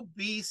 evil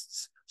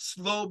beasts,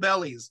 slow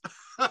bellies.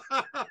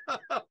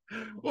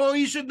 Well,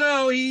 you should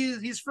know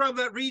he's from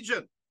that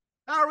region.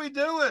 How are we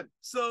doing?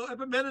 So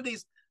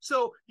Epimenides,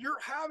 so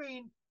you're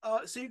having,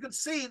 so you can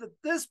see that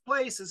this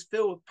place is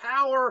filled with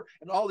power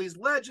and all these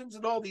legends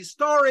and all these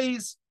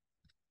stories.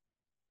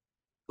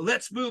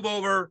 Let's move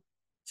over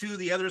to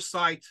the other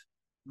site,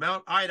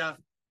 Mount Ida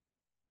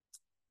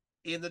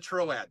in the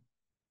Troad.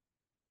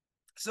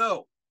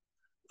 So,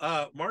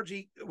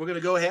 Margie, we're going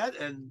to go ahead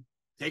and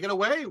take it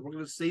away. We're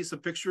going to see some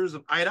pictures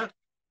of Ida.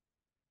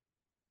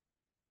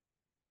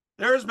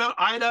 There's Mount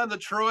Ida and the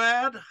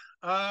Troad.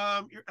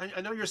 I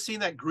know you're seeing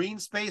that green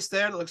space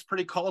there. It looks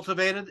pretty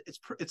cultivated.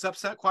 It's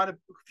upset quite a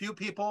few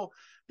people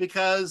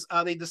because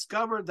they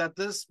discovered that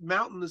this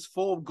mountain is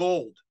full of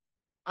gold.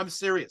 I'm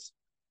serious.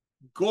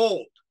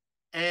 Gold.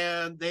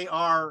 And they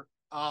are,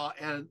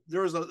 and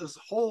there was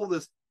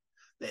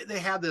they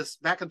had this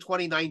back in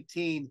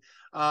 2019.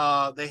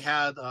 They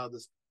had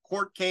this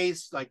court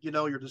case, like,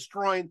 you're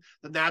destroying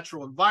the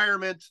natural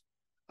environment.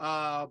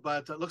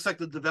 But it looks like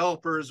the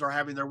developers are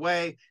having their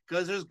way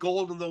because there's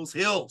gold in those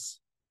hills.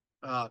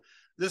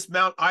 This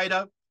Mount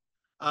Ida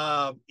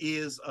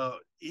is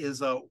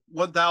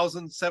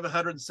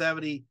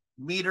 1,770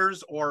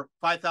 meters or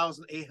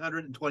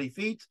 5,820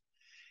 feet.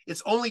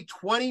 It's only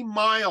 20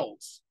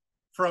 miles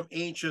from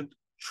ancient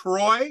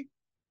Troy.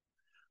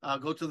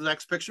 Go to the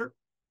next picture.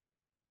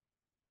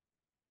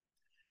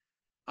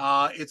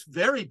 It's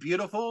very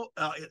beautiful.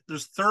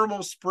 There's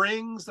thermal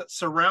springs that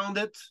surround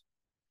it.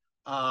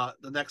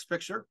 The next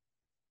picture.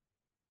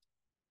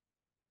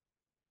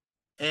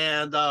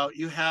 And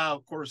you have,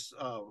 of course,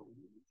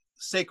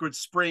 sacred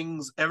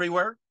springs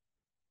everywhere.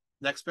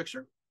 Next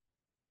picture.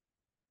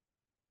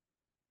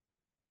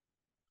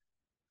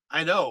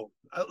 I know.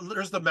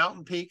 There's the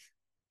mountain peak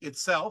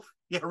itself.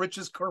 Yeah,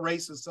 riches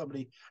courageous,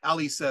 somebody,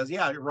 Ali says.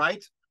 Yeah,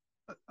 right.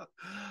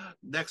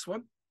 Next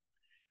one.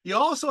 You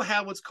also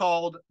have what's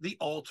called the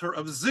altar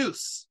of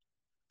Zeus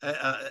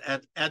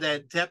at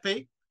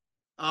Anatolia.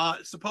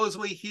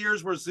 Supposedly,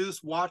 here's where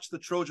Zeus watched the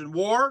Trojan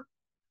War.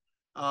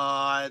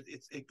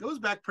 It goes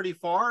back pretty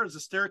far. There's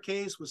a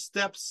staircase with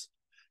steps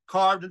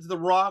carved into the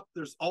rock.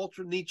 There's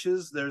altar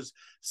niches. There's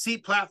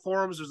seat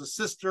platforms. There's a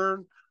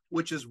cistern,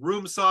 which is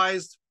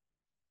room-sized.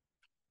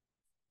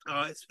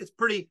 It's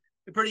pretty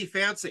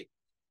fancy,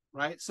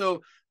 right?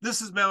 So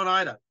this is Mount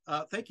Ida.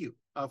 Thank you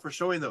for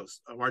showing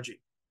those,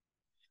 Margie.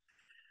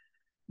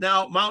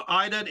 Now, Mount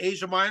Ida in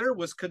Asia Minor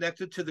was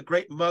connected to the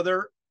great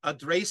mother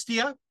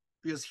Adrastea,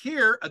 because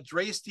here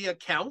Adrastea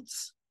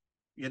counts,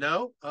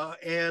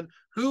 and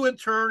who in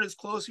turn is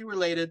closely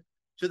related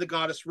to the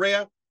goddess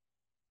Rhea,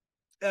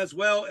 as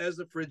well as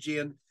the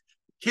Phrygian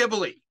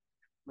Cybele,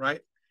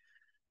 right?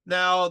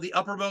 Now, the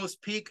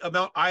uppermost peak of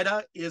Mount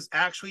Ida is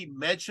actually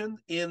mentioned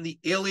in the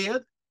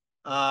Iliad,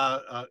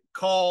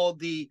 called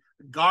the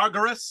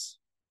Gargarus.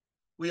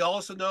 We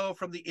also know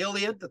from the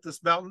Iliad that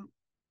this mountain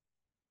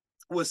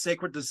was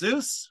sacred to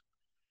Zeus.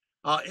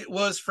 It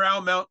was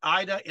from Mount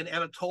Ida in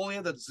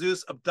Anatolia that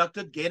Zeus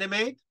abducted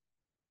Ganymede,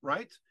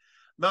 right?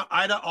 Mount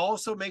Ida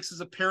also makes his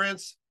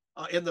appearance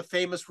in the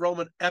famous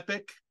Roman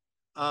epic,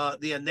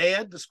 the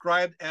Aeneid,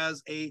 described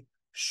as a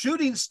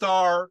shooting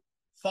star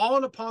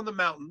fallen upon the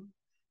mountain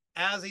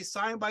as a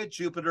sign by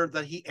Jupiter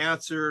that he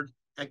answered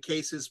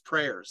Anchises'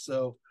 prayers.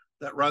 So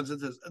that runs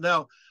into this.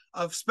 Now,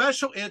 of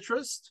special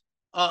interest,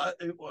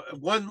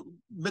 one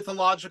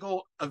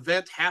mythological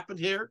event happened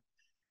here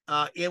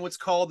in what's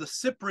called the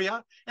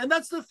Cypria, and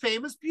that's the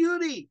famous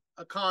beauty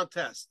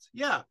contest.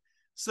 Yeah.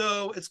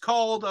 So it's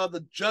called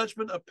the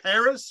Judgment of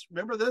Paris.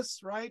 Remember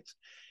this, right?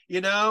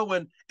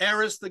 When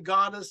Eris, the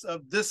goddess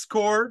of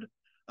discord,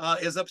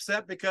 is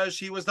upset because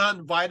she was not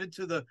invited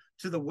to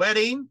the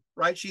wedding,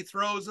 right? She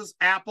throws this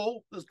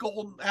apple, this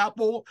golden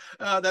apple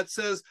that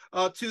says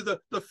to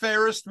the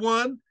fairest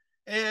one.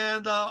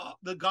 And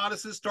the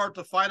goddesses start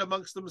to fight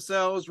amongst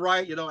themselves,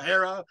 right?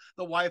 Hera,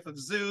 the wife of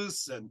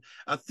Zeus, and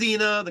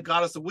Athena, the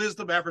goddess of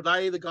wisdom,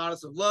 Aphrodite, the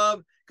goddess of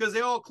love, because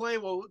they all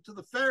claim, well, to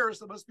the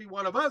fairest, it must be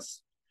one of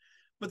us.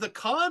 But the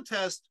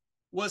contest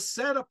was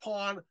set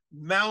upon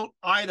Mount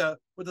Ida,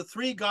 with the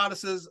three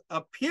goddesses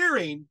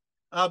appearing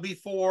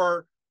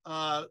before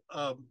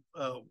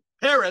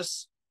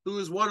Paris, who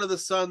is one of the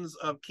sons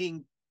of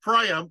King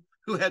Priam,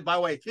 who had, by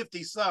the way,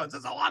 50 sons.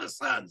 That's a lot of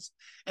sons.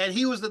 And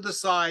he was to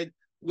decide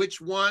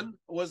which one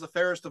was the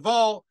fairest of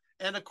all.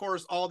 And of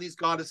course, all these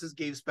goddesses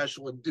gave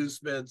special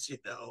inducements.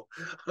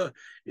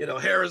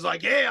 Hera's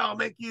like, "Yeah, I'll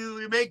make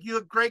you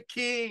a great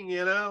king,"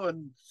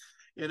 and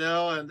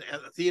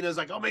Athena's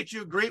like, "I'll make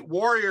you a great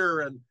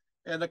warrior,"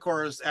 and of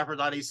course,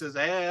 Aphrodite says,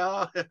 "Hey,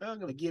 I'm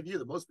going to give you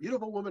the most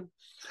beautiful woman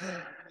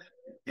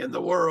in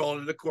the world."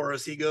 And of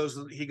course, he goes,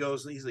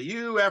 he's like,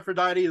 "You,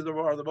 Aphrodite,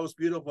 are the most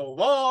beautiful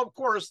of all." Of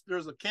course,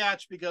 there's a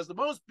catch, because the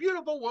most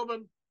beautiful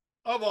woman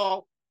of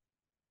all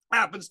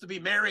happens to be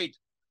married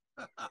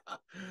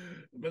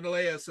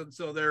Menelaus, and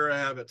so there I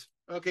have it.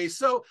 Okay,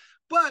 so,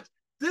 but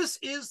this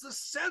is the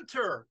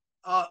center,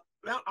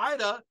 Mount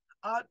Ida,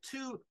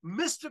 to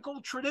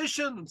mystical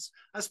traditions,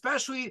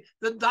 especially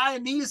the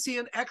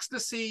Dionysian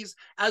ecstasies,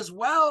 as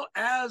well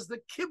as the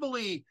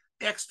Cybele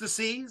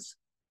ecstasies.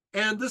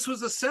 And this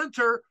was a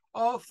center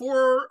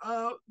for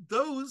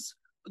those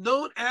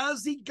known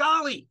as the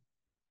Galli.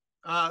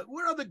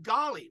 What are the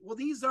Galli? Well,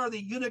 these are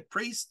the eunuch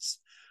priests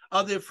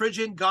of the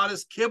Phrygian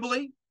goddess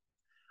Cybele.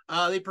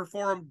 They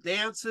perform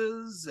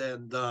dances,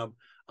 and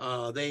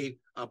they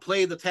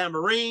play the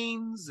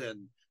tambourines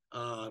and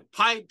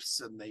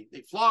pipes, and they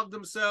flogged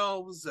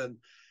themselves, and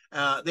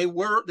they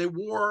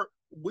wore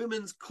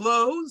women's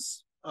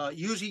clothes,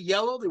 usually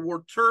yellow. They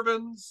wore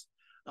turbans,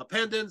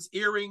 pendants,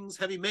 earrings,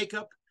 heavy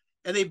makeup,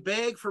 and they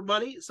begged for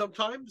money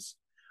sometimes.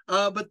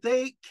 But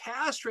they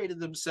castrated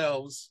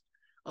themselves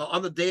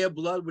on the Day of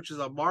Blood, which is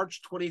on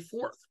March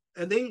 24th,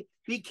 and they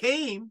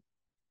became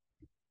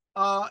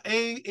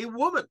a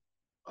woman.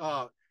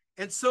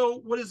 And so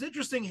what is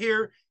interesting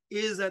here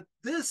is that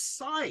this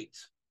site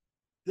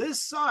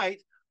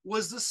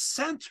was the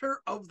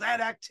center of that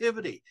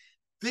activity,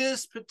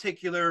 this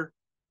particular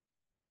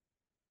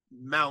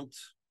Mount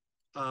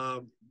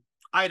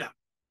Ida,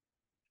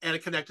 and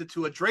it connected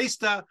to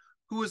Adrastea,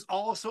 who is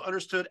also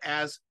understood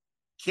as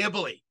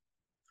Cybele.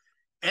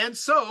 And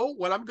so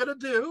what I'm going to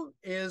do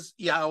is,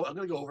 I'm going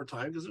to go over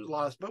time because there's a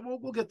lot, but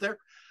we'll get there.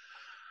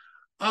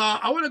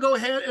 I want to go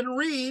ahead and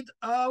read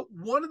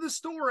one of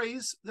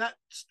the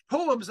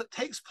poems that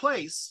takes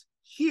place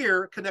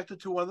here, connected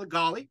to one of the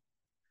Galli.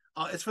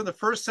 It's from the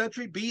 1st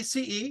century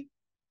BCE.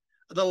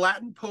 The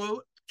Latin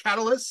poet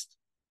Catullus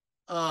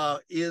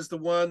is the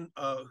one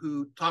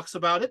who talks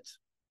about it.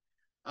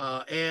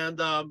 And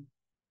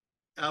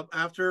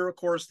after, of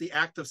course, the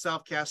act of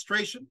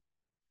self-castration,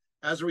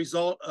 as a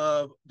result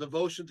of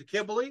devotion to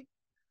Cybele,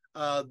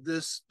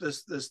 this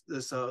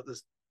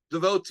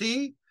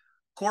devotee,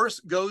 of course,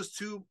 goes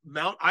to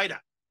Mount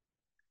Ida.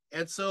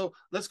 And so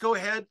let's go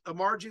ahead,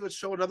 Margie, let's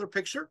show another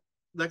picture.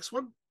 Next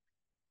one.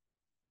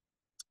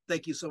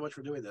 Thank you so much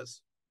for doing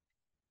this.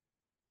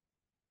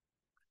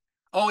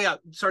 Oh yeah,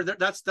 sorry,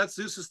 that's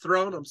Zeus's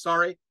throne. I'm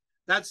sorry.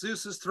 That's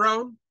Zeus's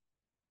throne.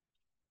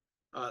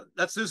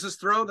 That's Zeus's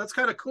throne. That's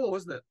kind of cool,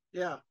 isn't it?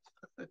 Yeah.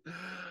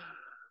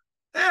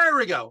 There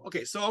we go.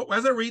 Okay, so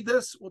as I read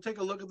this, we'll take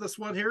a look at this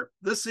one here.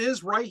 This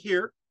is right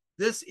here.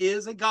 This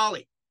is a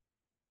Galli.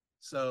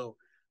 So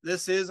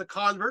this is a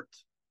convert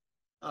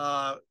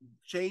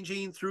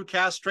changing through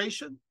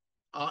castration.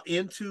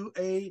 into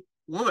a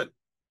woman.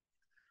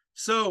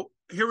 So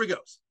here he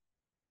goes.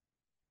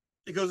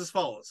 It goes as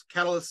follows.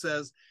 Catullus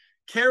says,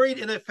 carried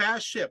in a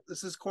fast ship.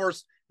 This is, of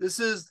course, this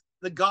is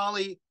the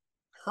Galli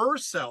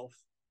herself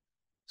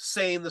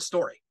saying the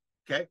story.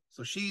 Okay,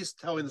 so she's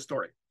telling the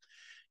story.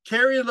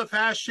 Carried in a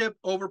fast ship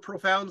over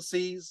profound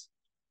seas,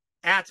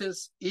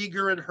 Attis,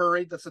 eager and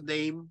hurried, that's the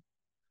name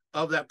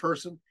of that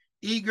person,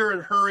 eager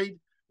and hurried,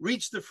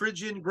 reached the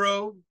Phrygian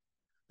grove,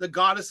 the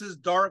goddess's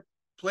dark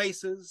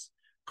places,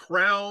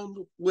 crowned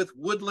with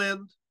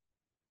woodland.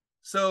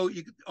 So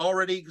you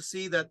already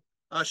see that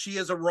she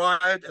has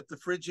arrived at the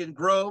Phrygian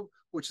grove,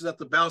 which is at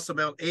the base of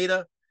Mount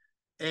Ida.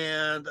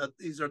 And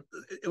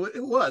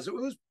it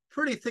was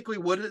pretty thickly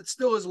wooded. It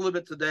still is a little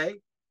bit today.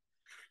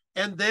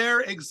 And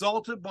there,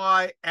 exalted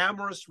by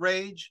amorous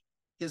rage,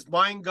 his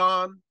mind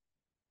gone,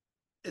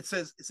 it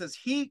says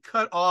he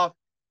cut off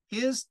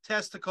his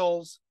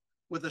testicles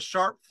with a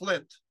sharp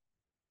flint.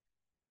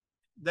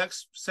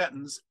 Next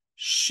sentence,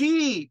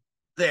 she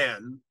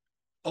then,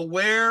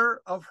 aware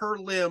of her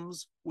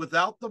limbs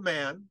without the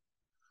man,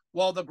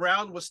 while the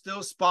ground was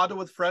still spotted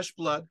with fresh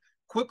blood,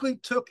 quickly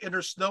took in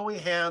her snowy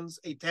hands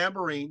a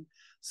tambourine,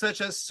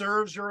 such as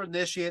serves your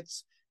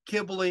initiates,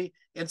 Cybele,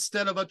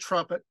 instead of a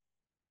trumpet,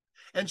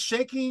 and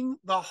shaking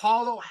the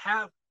hollow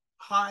half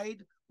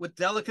hide with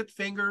delicate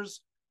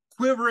fingers,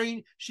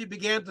 quivering, she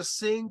began to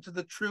sing to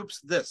the troops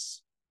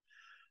this: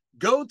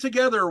 go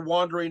together,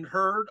 wandering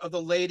herd of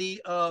the lady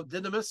of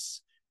Dynamis,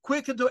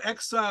 quick into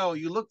exile,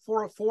 you look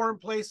for foreign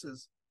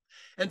places,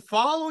 and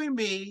following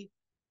me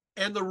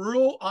and the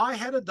rule I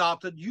had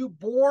adopted, you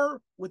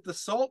bore with the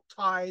salt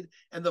tide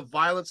and the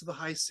violence of the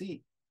high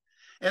sea,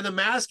 and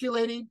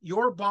emasculating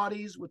your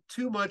bodies with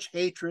too much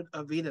hatred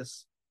of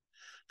Venus.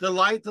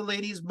 Delight the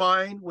lady's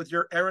mind with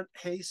your errant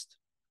haste.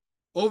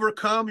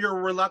 Overcome your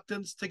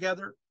reluctance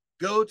together.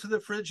 Go to the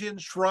Phrygian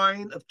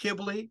shrine of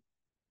Cybele,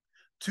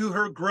 to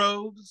her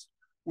groves,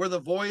 where the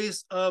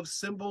voice of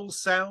cymbals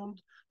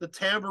sound, the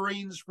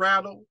tambourines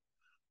rattle,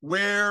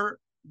 where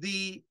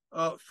the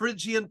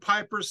Phrygian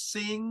piper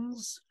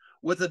sings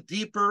with a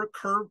deeper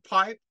curved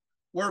pipe,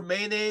 where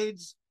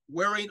Maenades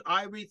wearing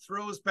ivory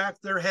throws back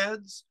their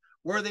heads,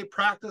 where they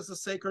practice the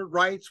sacred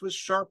rites with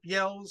sharp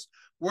yells,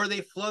 where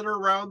they flutter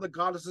around the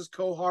goddess's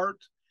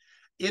cohort.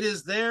 It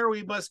is there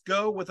we must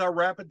go with our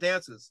rapid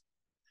dances.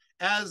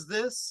 As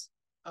this,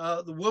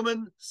 the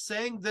woman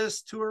sang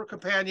this to her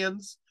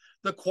companions,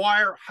 the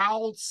choir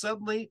howled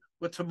suddenly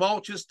with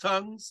tumultuous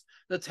tongues,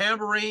 the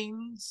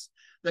tambourines,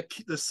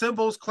 the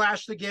cymbals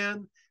clashed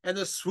again, and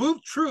the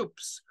swooped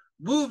troops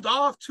moved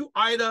off to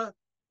Ida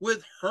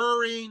with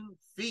hurrying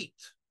feet.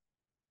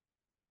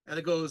 And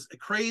it goes,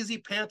 crazy,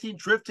 panting,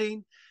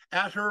 drifting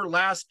at her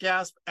last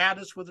gasp.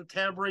 Attis with a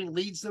tambourine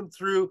leads them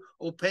through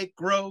opaque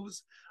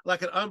groves,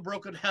 like an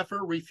unbroken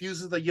heifer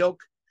refuses the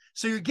yoke.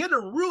 So you get a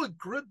really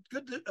good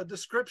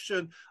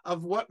description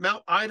of what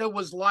Mount Ida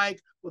was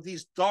like, with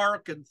these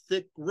dark and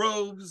thick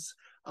groves.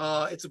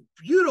 It's a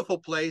beautiful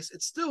place.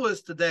 It still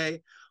is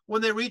today.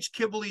 When they reach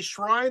Cybele's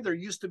shrine, there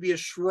used to be a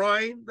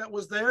shrine that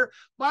was there.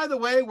 By the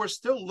way, we're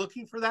still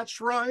looking for that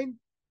shrine.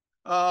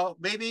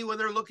 Maybe when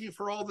they're looking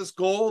for all this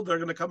gold, they're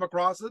going to come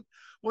across it.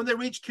 When they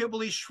reach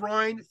Cybele's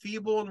shrine,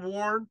 feeble and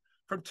worn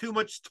from too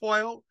much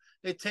toil,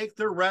 they take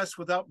their rest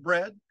without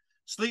bread.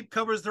 Sleep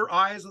covers their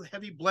eyes with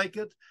heavy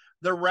blanket.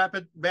 Their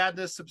rapid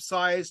madness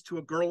subsides to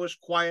a girlish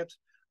quiet.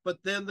 But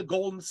then the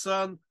golden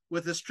sun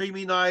with his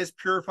streaming eyes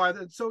purified.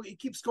 And so it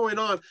keeps going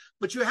on.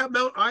 But you have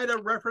Mount Ida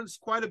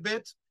referenced quite a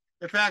bit.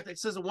 In fact, it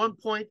says at one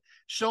point,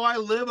 shall I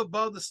live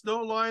above the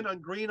snow line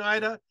on green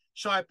Ida?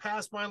 Shall I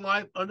pass my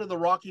life under the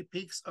rocky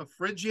peaks of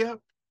Phrygia?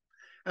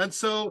 And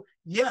so,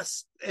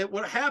 yes,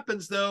 what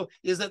happens, though,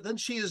 is that then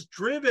she is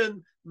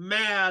driven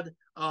mad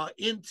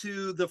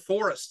into the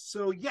forest.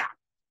 So, yeah,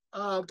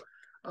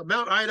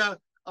 Mount Ida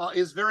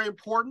is very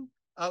important.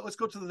 Let's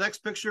go to the next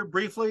picture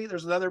briefly.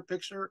 There's another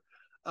picture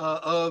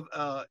of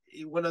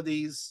one of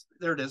these.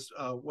 There it is,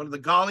 one of the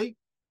Galli.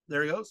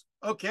 There he goes.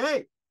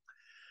 Okay.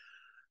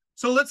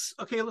 So let's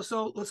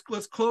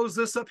close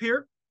this up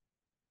here.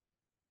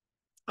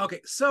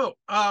 Okay, so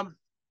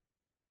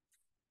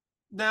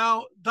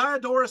now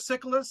Diodorus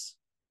Siculus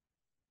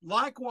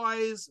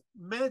likewise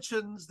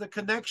mentions the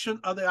connection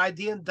of the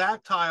Idaian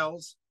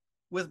Dactyls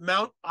with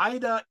Mount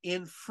Ida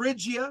in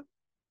Phrygia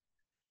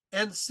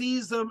and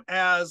sees them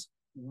as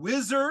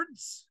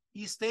wizards.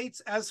 He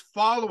states as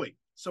following.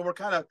 So we're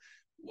kind of,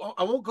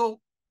 I'll go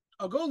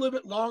a little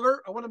bit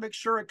longer. I want to make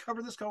sure I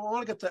cover this. I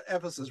want to get to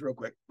Ephesus real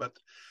quick. But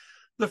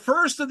the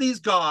first of these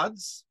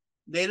gods,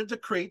 native to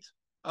Crete,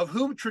 of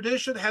whom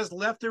tradition has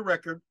left a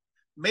record,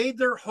 made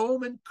their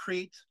home in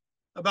Crete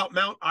about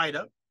Mount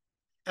Ida,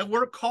 and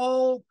were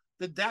called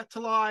the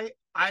Dactyli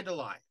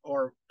Idoli,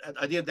 or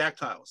Idaian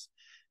Dactyls.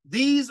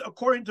 These,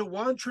 according to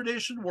one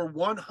tradition, were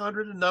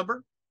 100 in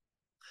number,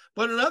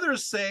 but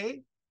others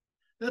say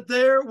that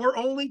there were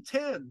only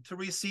 10 to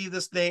receive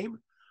this name,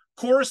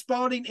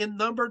 corresponding in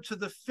number to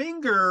the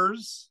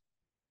fingers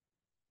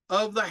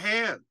of the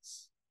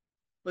hands.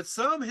 But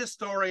some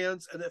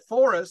historians, and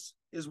Forrest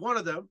is one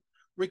of them,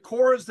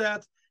 records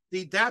that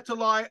the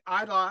Dactyli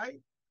Idai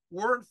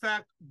were in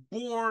fact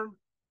born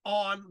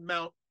on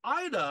Mount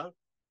Ida,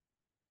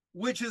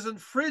 which is in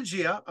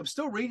Phrygia. I'm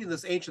still reading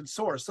this ancient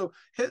source. So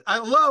I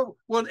love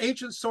when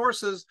ancient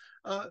sources,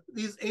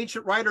 these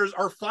ancient writers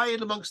are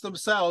fighting amongst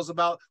themselves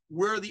about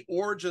where the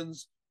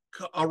origins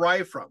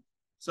arrive from.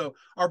 So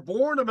are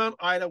born on Mount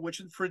Ida, which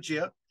is in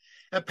Phrygia,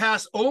 and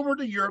pass over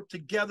to Europe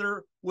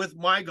together with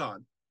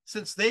Mygon,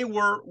 since they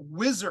were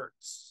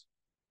wizards.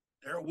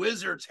 They're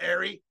wizards,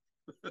 Harry.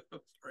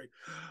 Sorry.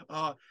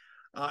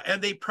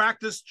 And they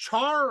practiced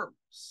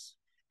charms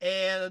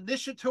and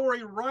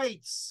initiatory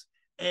rites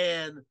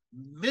and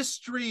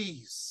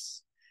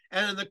mysteries.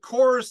 And in the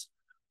course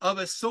of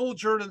a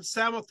sojourn in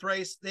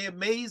Samothrace, they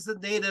amazed the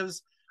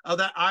natives of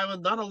that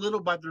island not a little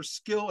by their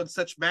skill in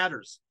such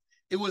matters.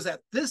 It was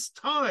at this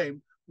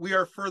time, we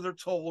are further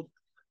told,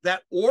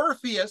 that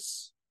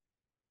Orpheus,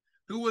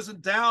 who was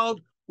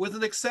endowed with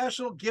an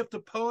exceptional gift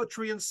of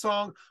poetry and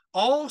song,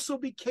 also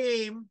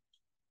became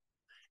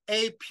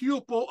a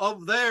pupil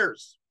of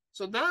theirs.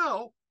 So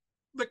now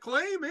the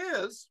claim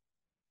is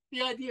the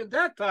Idaian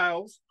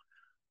Dactyls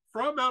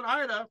from Mount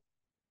Ida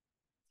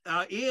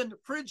in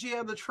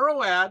Phrygia and the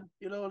Troad,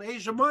 in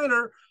Asia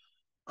Minor,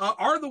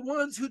 are the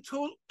ones who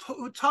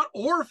taught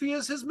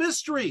Orpheus his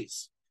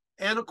mysteries.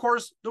 And of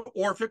course, the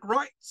Orphic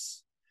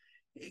rites.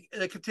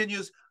 And it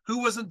continues,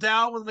 who was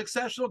endowed with an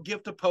exceptional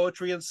gift of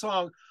poetry and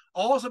song,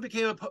 also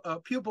became a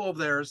pupil of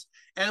theirs,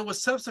 and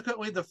was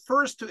subsequently the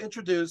first to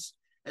introduce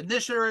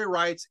initiatory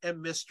rites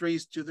and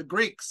mysteries to the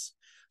Greeks.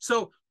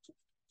 So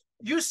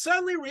you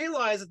suddenly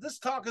realize that this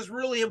talk is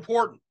really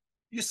important.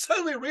 You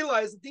suddenly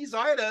realize that these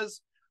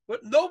Idas,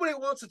 what nobody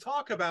wants to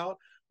talk about,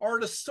 are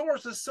the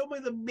source of so many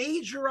of the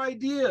major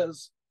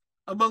ideas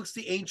amongst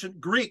the ancient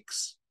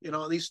Greeks,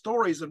 these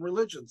stories and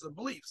religions and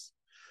beliefs.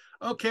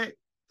 Okay.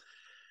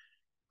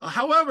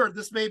 However,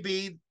 this may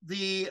be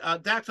the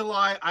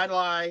Dactyli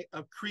Idai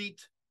of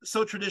Crete,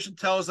 so tradition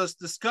tells us,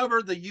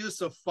 discovered the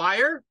use of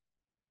fire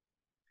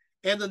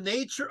and the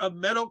nature of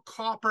metal,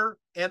 copper,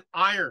 and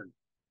iron,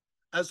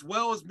 as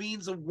well as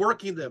means of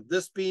working them,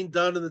 this being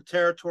done in the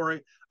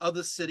territory of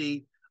the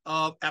city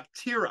of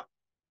Aptera,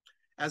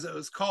 as it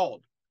was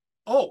called.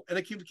 Oh, and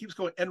it keeps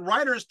going. And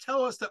writers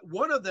tell us that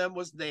one of them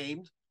was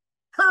named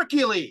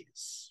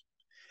Hercules.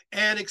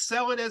 And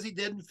excelling as he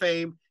did in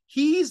fame,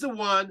 he's the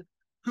one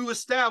who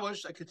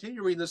established, I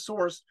continue reading the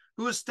source,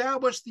 who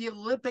established the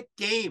Olympic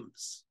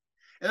Games.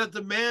 And that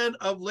the men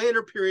of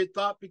later period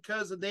thought,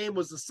 because the name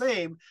was the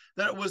same,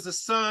 that it was the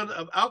son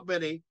of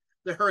Alcmene,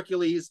 the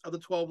Hercules of the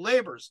 12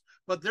 labors.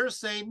 But they're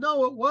saying,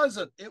 no, it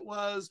wasn't. It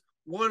was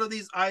one of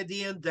these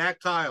Idaian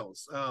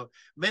Dactyls.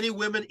 Many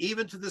women,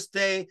 even to this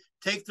day,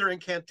 take their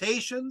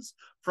incantations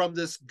from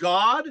this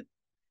god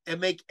and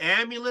make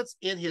amulets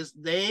in his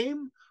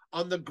name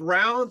on the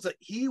grounds that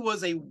he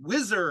was a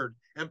wizard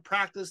and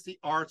practiced the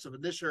arts of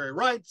initiatory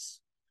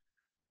rites.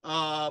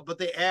 But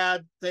they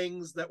add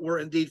things that were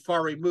indeed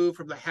far removed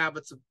from the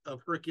habits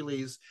of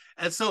Hercules.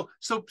 And so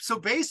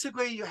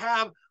basically you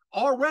have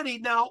already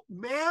now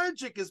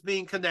magic is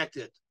being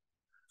connected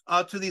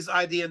to these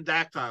Idaian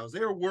Dactyls.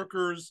 They are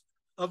workers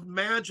of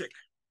magic.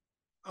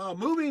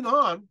 Moving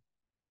on.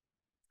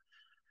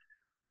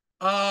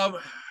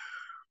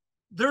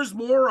 There's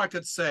more I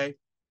could say.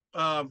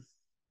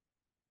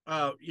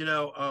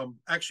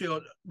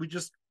 Actually, we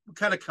just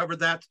kind of covered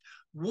that.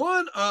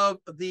 One of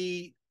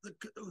the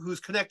who's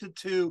connected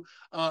to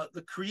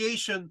the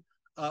creation,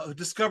 who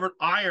discovered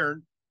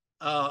iron,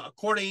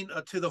 according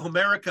to the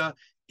Homerica,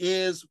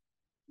 is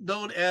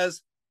known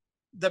as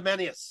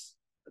Damanius.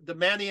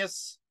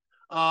 Damanius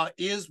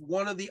is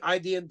one of the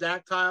Idaian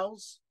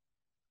Dactyls,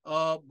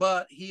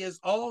 but he is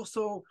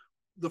also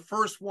the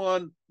first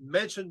one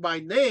mentioned by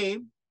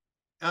name,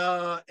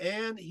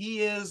 and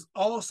he is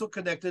also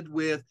connected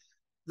with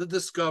the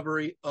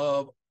discovery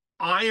of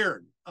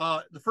iron.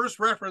 The first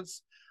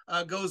reference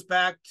goes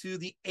back to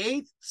the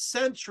 8th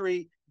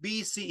century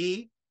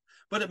BCE,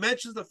 but it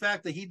mentions the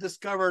fact that he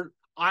discovered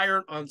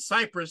iron on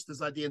Cyprus,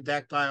 this Idaian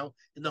Dactyl,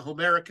 in the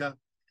Homerica,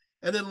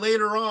 and then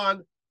later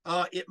on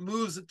it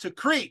moves it to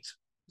Crete.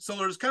 So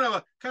there's kind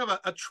of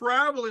a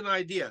traveling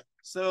idea.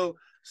 So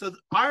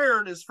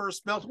iron is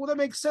first melted. Well, that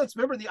makes sense.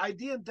 Remember, the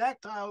Idaian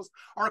Dactyls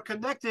are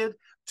connected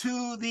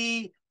to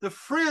the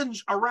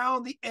fringe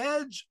around the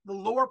edge, the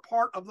lower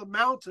part of the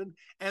mountain,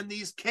 and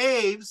these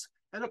caves.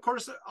 And of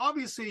course,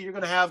 obviously, you're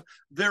going to have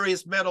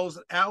various metals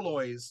and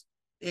alloys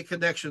in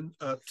connection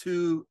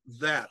to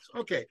that.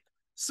 Okay,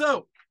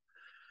 so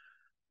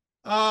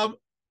I'm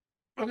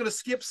going to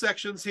skip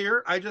sections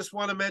here. I just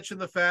want to mention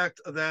the fact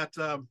that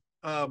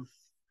I'll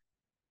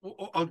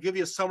give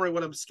you a summary of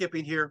what I'm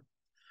skipping here.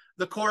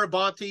 The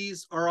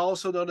Corybantes are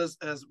also known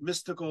as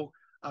mystical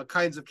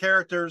kinds of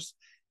characters,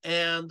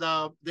 and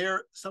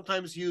they're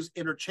sometimes used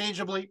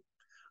interchangeably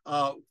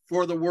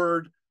for the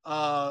word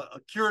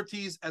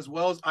Curites as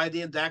well as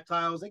Idaian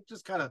Dactyls. They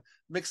just kind of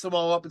mix them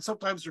all up, and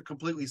sometimes they're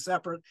completely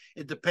separate.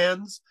 It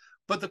depends.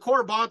 But the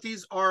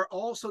Corybantes are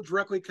also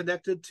directly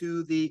connected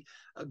to the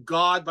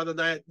god by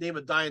the name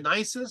of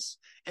Dionysus.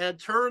 And it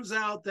turns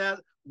out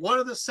that one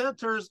of the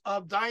centers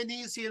of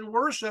Dionysian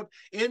worship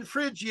in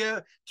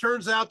Phrygia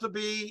turns out to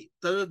be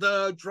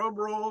the drum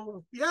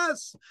roll,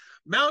 yes,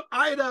 Mount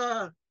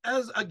Ida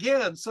as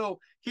again. So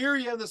here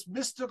you have this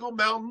mystical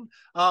mountain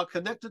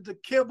connected to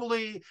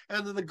Kybele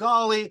and to the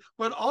Galli,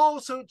 but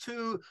also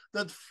to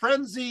the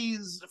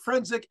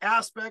forensic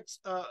aspects,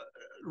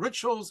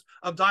 rituals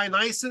of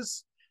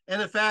Dionysus.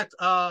 And in fact,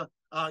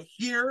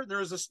 here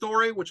there's a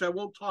story which I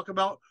won't talked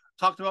about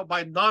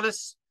by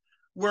Nonnus,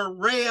 where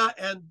Rhea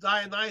and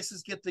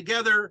Dionysus get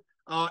together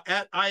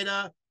at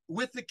Ida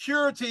with the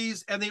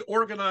Curites, and they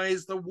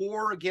organize the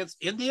war against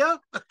India.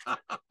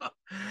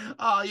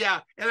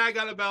 Yeah, and I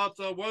got about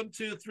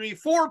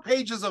 4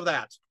 pages of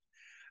that.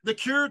 The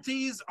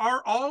Curites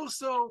are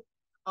also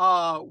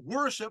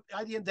worshipped.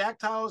 Idaian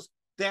Dactyls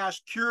 -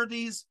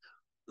 Curites,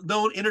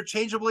 known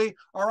interchangeably,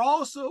 are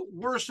also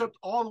worshipped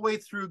all the way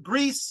through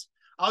Greece.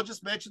 I'll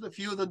just mention a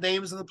few of the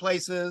names of the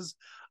places.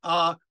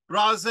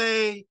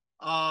 Graze,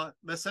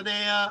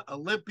 Messenia,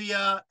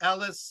 Olympia,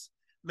 Elis,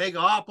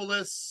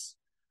 Megapolis,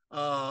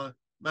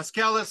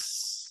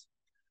 Mascalis,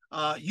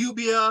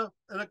 Eubea,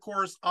 and of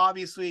course,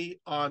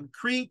 obviously on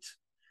Crete.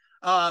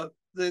 The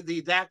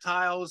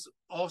Dactyls,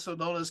 also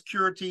known as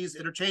Curites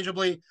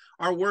interchangeably,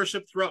 are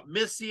worshipped throughout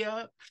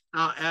Mysia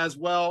as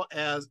well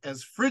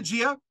as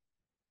Phrygia.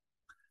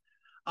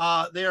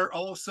 They are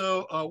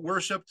also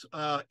worshipped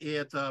throughout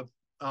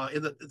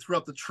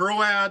the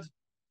Troad,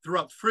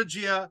 throughout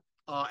Phrygia,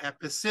 at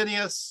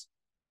Pausanias.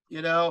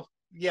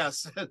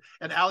 Yes.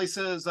 And Ali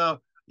says,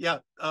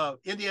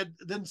 India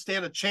didn't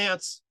stand a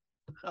chance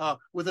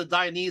with a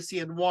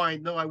Dionysian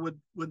wine. No, I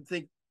wouldn't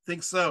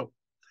think so.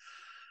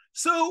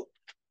 So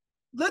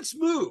let's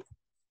move.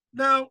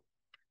 Now,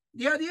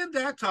 the Idaian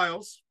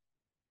Dactyls,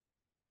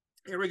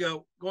 here we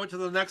go, going to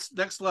the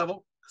next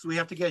level, because we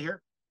have to get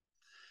here.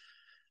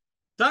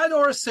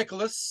 Diodorus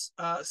Siculus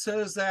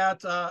says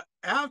that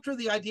after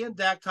the Idaian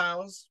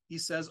Dactyls, he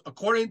says,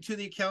 according to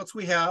the accounts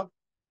we have,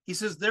 he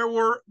says there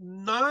were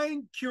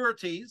 9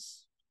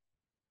 Curites.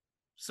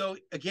 So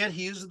again,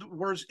 he uses the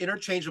words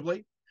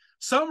interchangeably.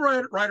 Some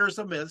writers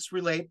of myths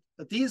relate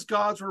that these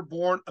gods were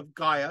born of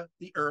Gaia,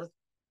 the earth.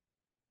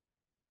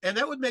 And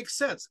that would make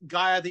sense.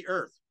 Gaia, the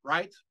earth,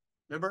 right?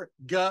 Remember?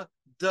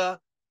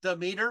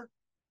 Demeter.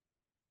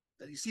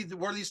 You see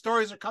where these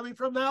stories are coming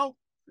from now?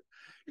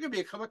 You're going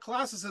to become a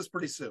classicist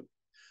pretty soon.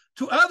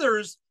 To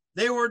others,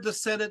 they were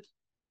descended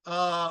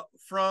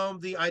from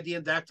the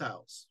Idaian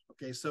Dactyls.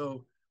 Okay,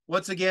 so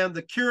once again,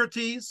 the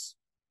Curites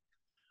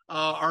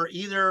are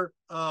either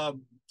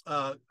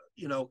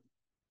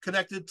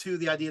connected to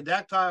the Idaian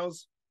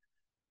Dactyls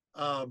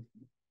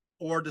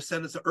or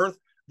descendants of Earth.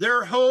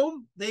 Their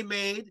home they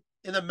made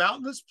in a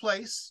mountainous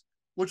place,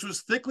 which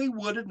was thickly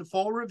wooded and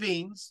full of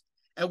ravines,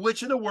 and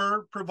which, in a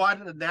word,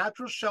 provided a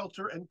natural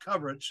shelter and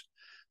coverage,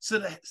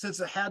 since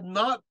it had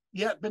not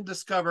yet been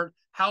discovered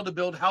how to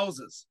build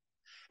houses.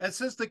 And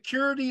since the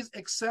Curites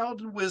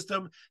excelled in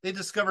wisdom, they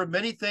discovered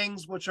many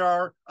things which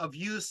are of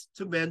use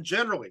to men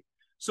generally.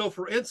 So,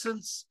 for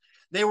instance,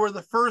 they were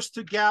the first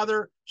to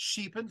gather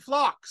sheep and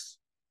flocks.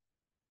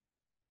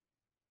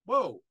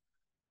 Whoa.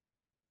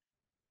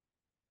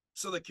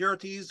 So the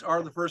Curites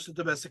are the first to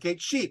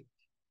domesticate sheep.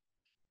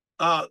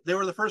 They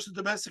were the first to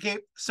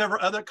domesticate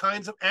several other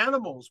kinds of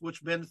animals,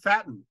 which men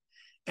fattened,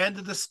 and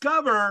to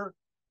discover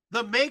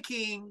the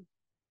making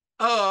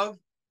of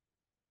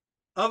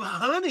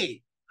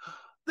honey.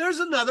 There's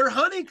another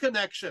honey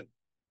connection.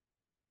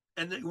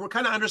 And we're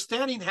kind of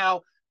understanding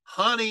how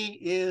honey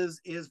is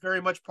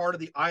very much part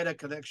of the Ida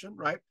connection,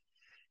 right?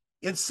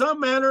 In some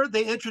manner,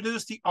 they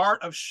introduced the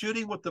art of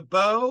shooting with the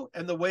bow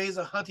and the ways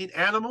of hunting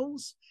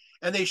animals,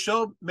 and they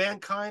showed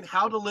mankind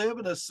how to live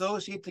and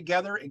associate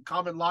together in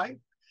common life.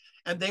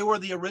 And they were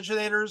the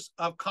originators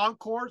of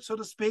concord, so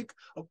to speak,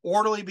 of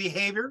orderly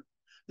behavior.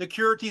 The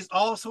Curites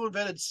also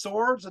invented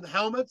swords and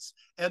helmets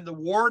and the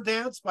war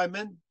dance by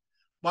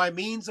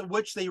means of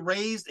which they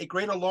raised a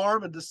great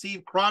alarm and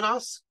deceived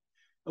Cronus.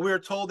 And we are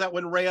told that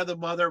when Rhea, the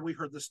mother, we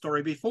heard the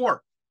story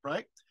before,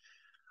 right?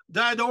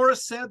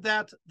 Diodorus said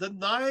that the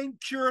 9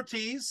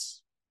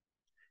 Curites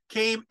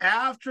came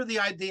after the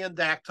Idaian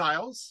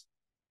Dactyls,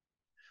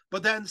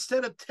 but that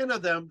instead of 10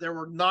 of them, there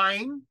were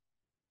 9.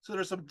 So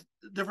there's some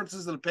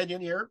differences in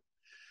opinion here.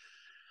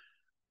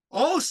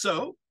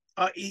 Also,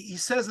 he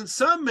says in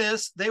some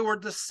myths, they were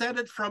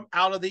descended from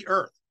out of the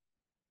earth.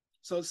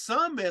 So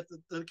some myth,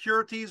 the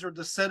Curites are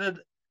descended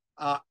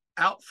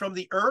out from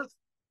the earth,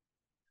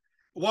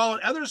 while in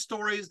other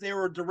stories, they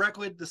were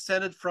directly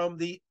descended from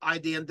the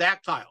Idaian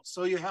Dactyls.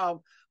 So you have,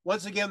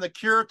 once again, the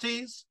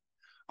Curites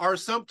are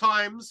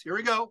sometimes, here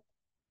we go,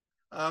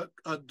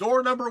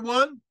 door number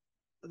 1,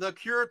 the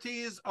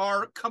Curites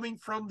are coming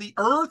from the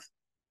earth.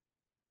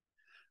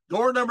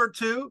 Door number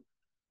 2,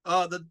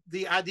 the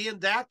Idaian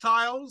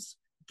Dactyls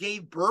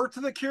gave birth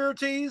to the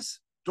Curites.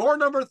 Door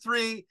number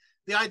 3,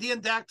 the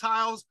Idaian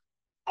Dactyls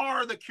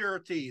are the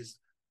Curites.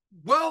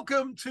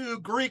 Welcome to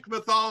Greek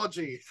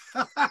mythology.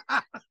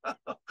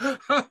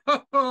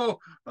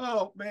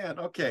 oh man,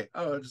 okay.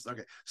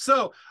 Okay.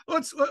 So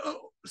let's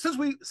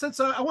since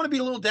I want to be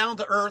a little down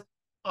to earth,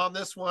 on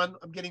this one.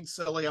 I'm getting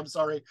silly. I'm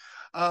sorry.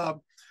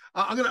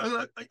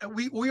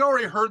 We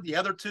already heard the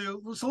other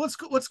two, so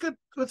let's get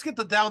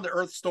the down to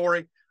earth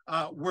story,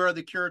 where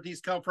the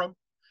Curities come from.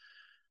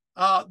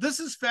 This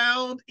is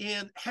found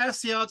in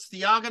Hesiod's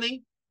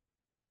Theogony.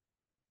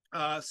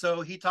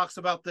 So he talks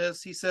about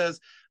this. He says,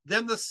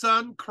 then the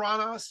son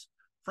Cronus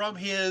from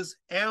his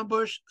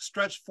ambush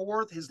stretched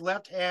forth his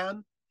left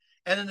hand,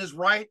 and in his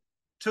right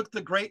took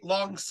the great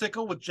long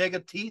sickle with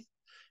jagged teeth,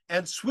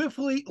 and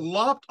swiftly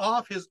lopped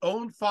off his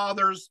own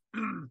father's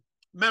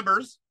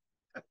members,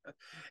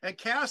 and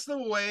cast them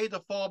away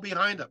to fall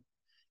behind him.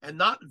 And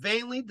not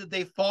vainly did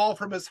they fall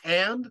from his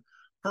hand,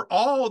 for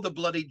all the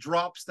bloody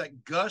drops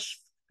that gushed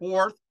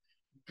forth,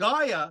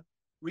 Gaia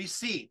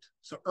received.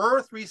 So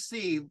earth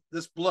received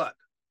this blood.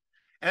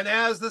 And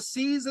as the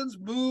seasons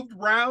moved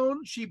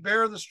round, she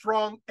bare the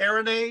strong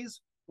Erinyes,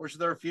 which are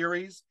their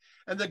Furies,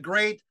 and the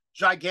great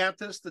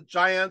Gigantus, the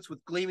giants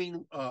with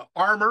gleaming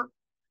armor,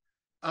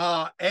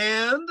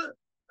 and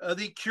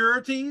the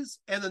Curities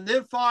and the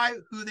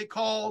Nymphae, who they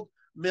called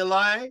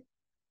Milae,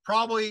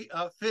 probably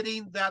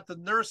fitting that the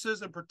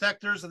nurses and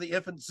protectors of the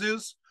infant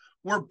Zeus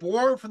were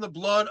born from the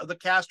blood of the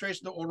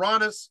castration of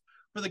Uranus,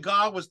 for the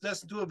god was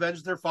destined to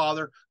avenge their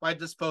father by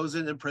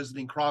disposing and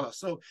imprisoning Cronus.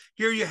 So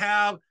here you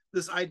have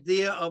this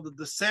idea of the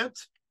descent.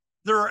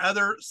 There are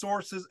other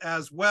sources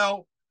as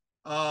well.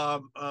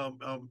 And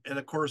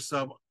of course,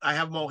 I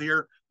have them all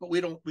here, but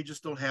we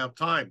just don't have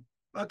time.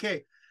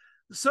 Okay.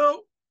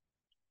 So,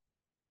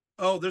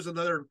 there's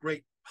another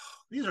great,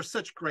 these are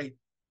such great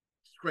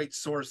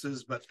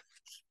sources, but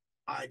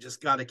I just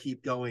got to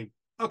keep going.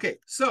 Okay.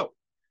 So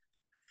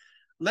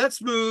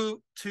let's move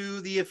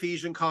to the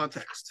Ephesian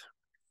context.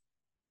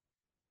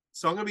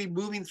 So I'm going to be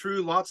moving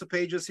through lots of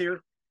pages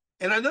here.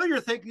 And I know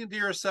you're thinking to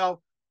yourself,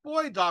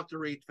 boy, Dr.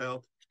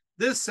 Rietveld,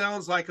 this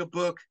sounds like a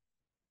book.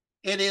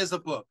 It is a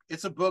book.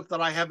 It's a book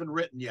that I haven't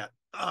written yet.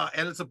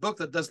 And it's a book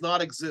that does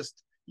not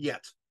exist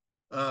yet.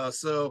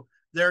 So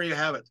there you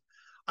have it.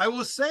 I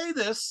will say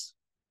this,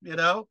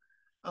 here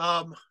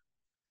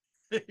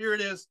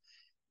it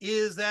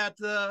is that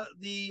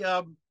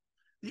the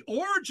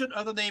origin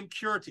of the name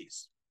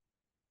Curities.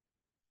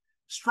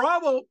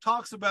 Strabo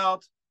talks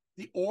about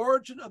the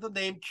origin of the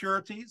name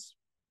Curities.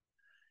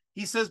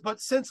 He says,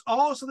 but since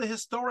also the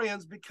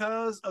historians,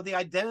 because of the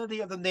identity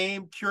of the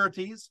name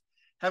Curities,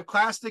 have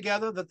classed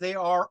together that they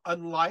are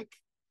unlike,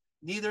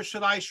 neither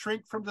should I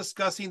shrink from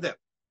discussing them.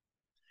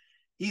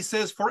 He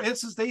says, for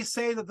instance, they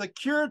say that the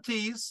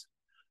Curities,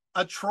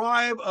 a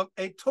tribe of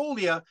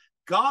Anatolia,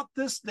 got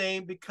this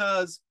name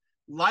because,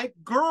 like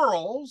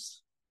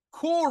girls,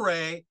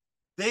 Kore,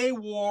 they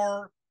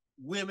wore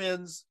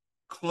women's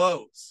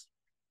clothes.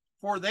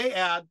 For they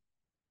add,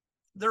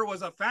 there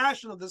was a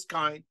fashion of this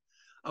kind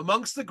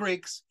amongst the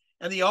Greeks,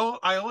 and the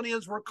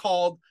Ionians were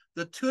called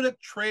the tunic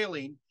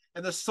trailing,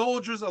 and the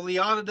soldiers of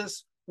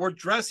Leonidas were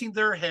dressing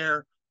their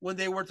hair when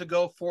they were to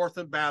go forth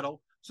in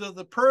battle, so that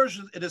the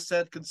Persians, it is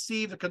said,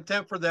 conceived a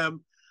contempt for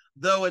them,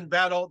 though in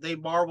battle they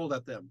marveled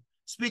at them.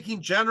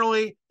 Speaking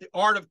generally, the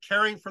art of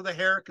caring for the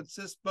hair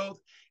consists both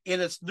in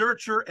its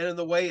nurture and in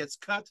the way it's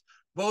cut.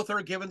 Both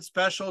are given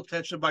special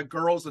attention by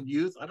girls and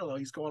youth. I don't know,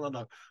 he's going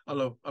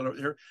on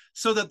here.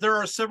 So that there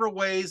are several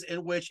ways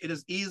in which it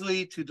is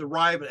easily to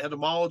derive an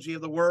etymology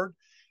of the word.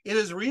 It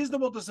is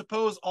reasonable to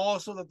suppose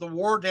also that the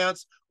war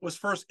dance was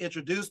first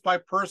introduced by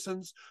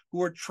persons who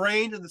were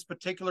trained in this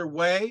particular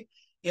way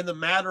in the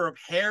matter of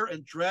hair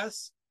and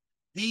dress,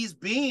 these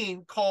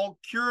being called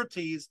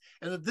Curities,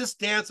 and that this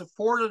dance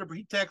afforded a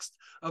pretext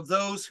of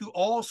those who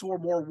also were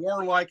more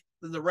warlike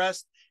than the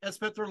rest and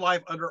spent their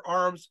life under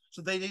arms,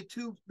 so they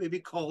too may be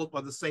called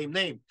by the same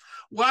name.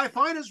 What I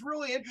find is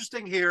really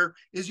interesting here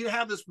is you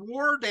have this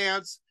war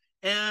dance,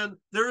 and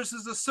there's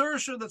this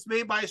assertion that's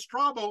made by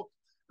Strabo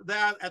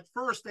that at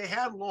first they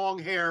had long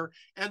hair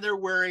and they're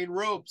wearing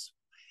robes.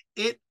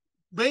 It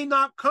may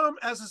not come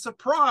as a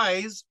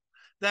surprise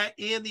that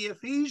in the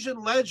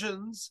Ephesian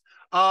legends,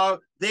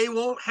 they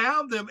won't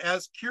have them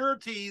as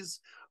Curities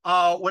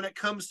when it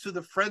comes to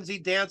the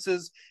frenzied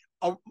dances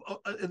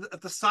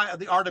at the side of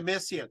the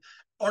Artemisian.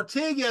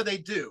 Ortygia they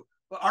do,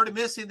 but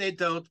Artemisian they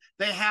don't.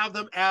 They have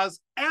them as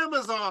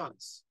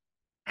Amazons.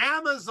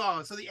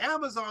 Amazons. So the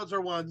Amazons are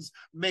ones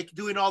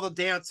doing all the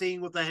dancing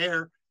with the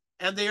hair,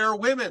 and they are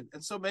women.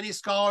 And so many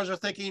scholars are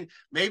thinking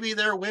maybe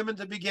they're women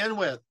to begin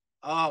with,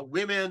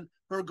 women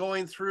who are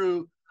going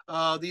through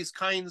these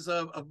kinds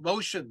of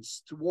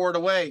motions to ward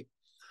away.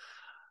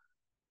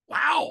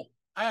 Wow.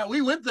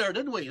 We went there,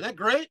 didn't we? Isn't that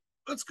great?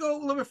 Let's go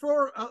a little bit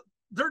forward.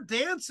 Their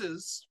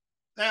dances.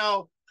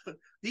 Now,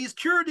 these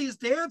Curities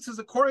dances,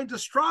 according to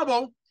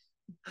Strabo,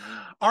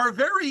 are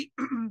very,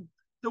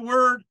 the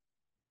word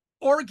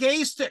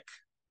orgastic,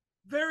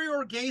 very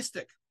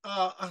orgastic.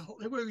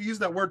 We use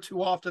that word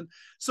too often.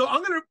 So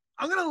I'm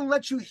gonna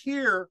let you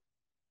hear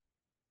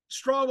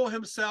Strabo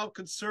himself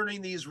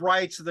concerning these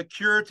rites of the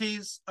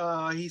Curities.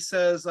 He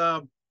says,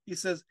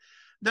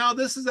 now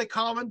this is a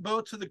common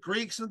both to the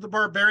Greeks and the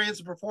barbarians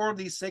to perform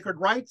these sacred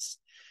rites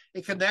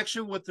in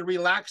connection with the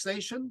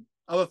relaxation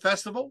of a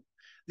festival.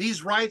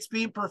 These rites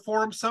being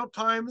performed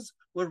sometimes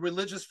with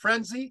religious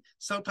frenzy,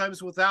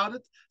 sometimes without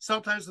it,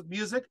 sometimes with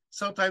music,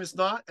 sometimes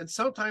not, and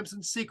sometimes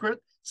in secret,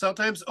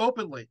 sometimes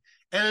openly.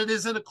 And it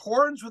is in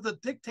accordance with the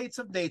dictates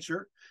of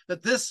nature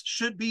that this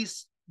should be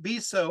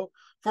so.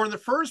 For in the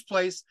first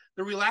place,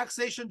 the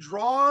relaxation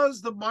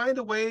draws the mind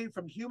away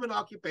from human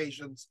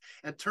occupations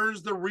and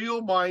turns the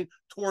real mind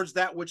towards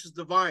that which is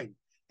divine.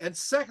 And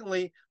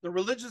secondly, the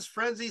religious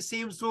frenzy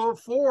seems to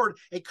afford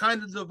a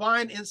kind of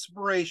divine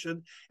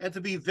inspiration and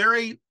to be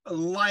very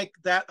like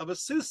that of a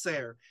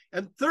soothsayer.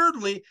 And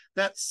thirdly,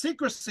 that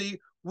secrecy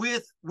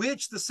with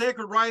which the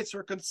sacred rites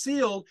are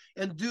concealed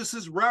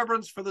induces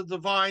reverence for the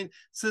divine,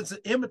 since it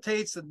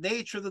imitates the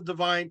nature of the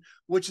divine,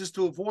 which is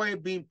to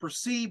avoid being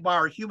perceived by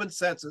our human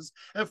senses.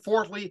 And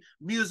fourthly,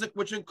 music,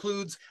 which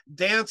includes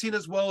dancing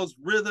as well as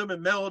rhythm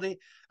and melody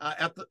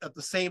at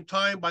the same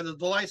time, by the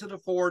delights it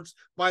affords,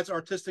 by its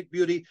artistic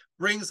beauty,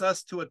 brings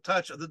us to a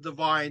touch of the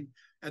divine.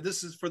 And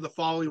this is for the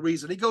following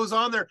reason. He goes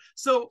on there.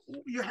 So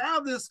you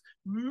have this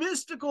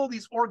mystical,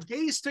 these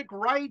orgastic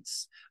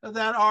rites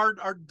that are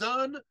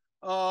done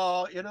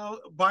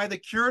by the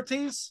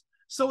Curites.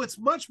 So it's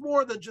much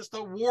more than just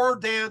a war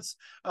dance,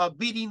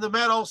 beating the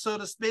metal, so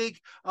to speak.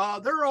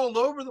 They're all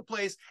over the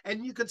place.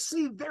 And you can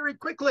see very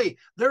quickly,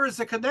 there is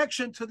a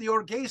connection to the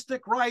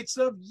orgastic rites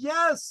of,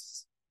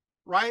 yes,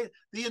 right?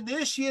 The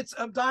initiates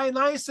of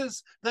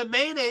Dionysus, the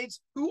Maenads,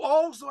 who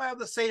also have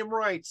the same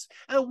rites.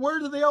 And where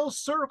do they all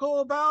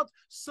circle about?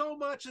 So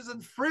much as in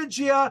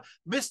Phrygia,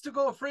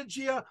 mystical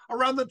Phrygia,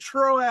 around the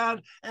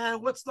Troad.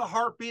 And what's the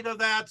heartbeat of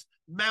that?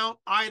 Mount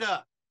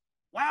Ida.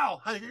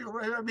 Wow.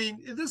 I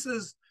mean, this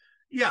is,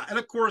 yeah. And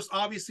of course,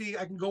 obviously,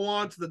 I can go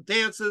on to the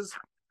dances,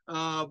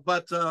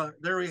 but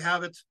there we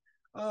have it.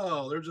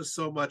 Oh, there's just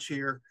so much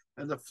here.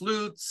 And the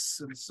flutes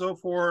and so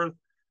forth.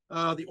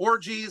 The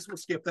orgies, we'll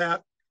skip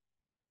that.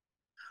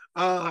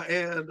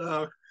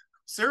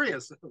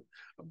 Serious.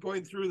 I'm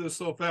going through this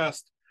so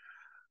fast.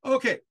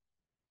 Okay.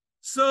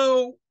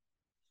 So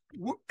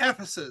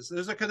Ephesus,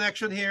 there's a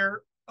connection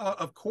here.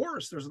 Of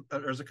course,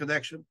 there's a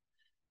connection.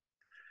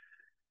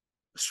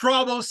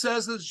 Strabo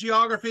says his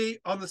geography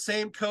on the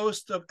same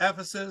coast of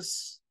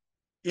Ephesus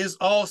is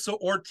also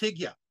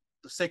Ortygia,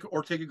 the sacred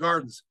Ortygia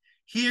Gardens.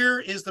 Here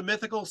is the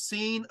mythical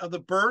scene of the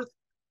birth.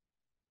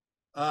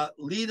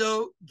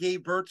 Leto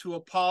gave birth to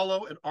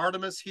Apollo and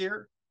Artemis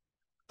here.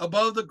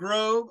 Above the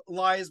grove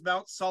lies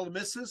Mount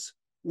Salamisus,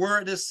 where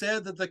it is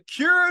said that the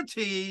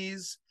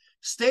Curites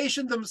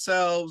stationed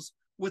themselves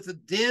with the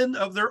din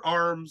of their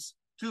arms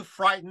to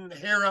frighten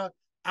Hera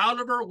out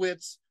of her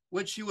wits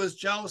when she was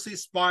jealously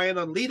spying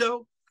on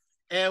Leto,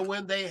 and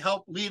when they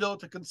helped Leto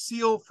to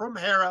conceal from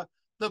Hera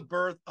the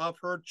birth of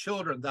her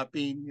children, that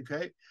being,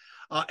 okay.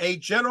 A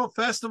general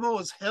festival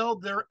is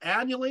held there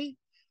annually,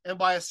 and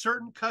by a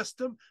certain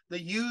custom,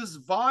 the youths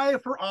vie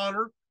for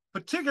honor,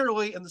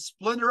 particularly in the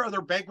splendor of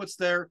their banquets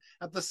there.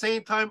 At the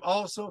same time,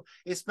 also,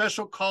 a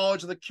special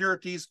college of the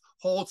Curites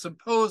holds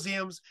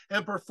symposiums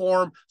and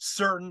perform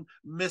certain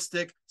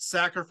mystic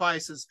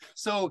sacrifices.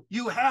 So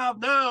you have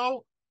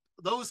now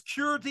those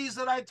Curites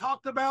that I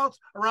talked about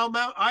around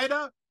Mount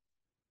Ida.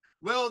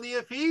 Well, the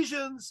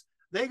Ephesians,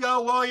 they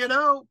go,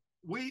 well,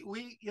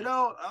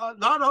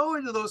 not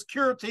only do those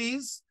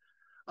Curites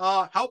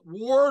help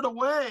ward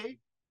away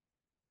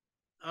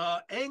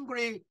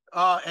angry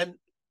and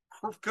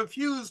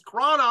confused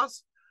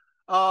Cronus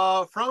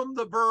from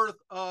the birth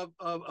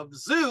of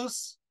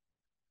Zeus,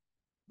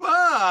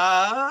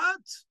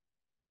 but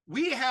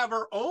we have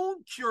our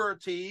own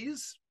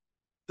Curites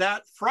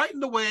that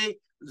frightened away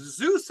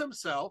Zeus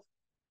himself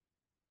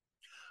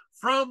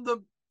from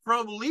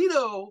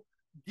Leto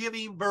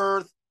giving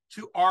birth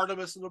to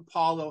Artemis and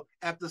Apollo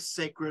at the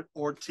sacred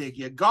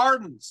Ortygia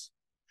Gardens.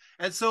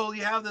 And so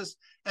you have this,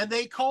 and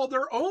they call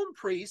their own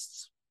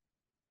priests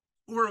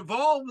who are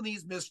involved in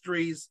these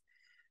mysteries,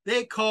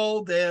 they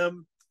call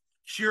them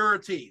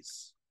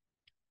Curites.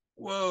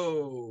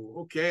 Whoa,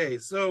 okay.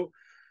 So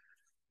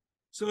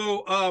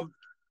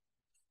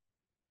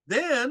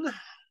then,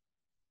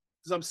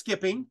 because I'm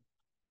skipping,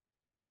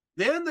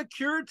 then the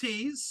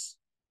Curites,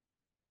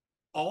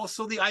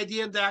 also the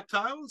Idaian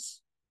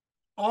Dactyls,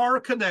 are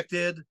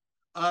connected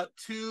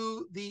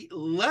to the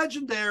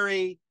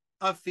legendary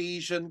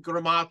Ephesian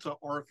grammata,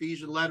 or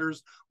Ephesian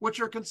letters, which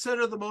are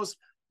considered the most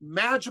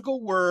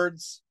magical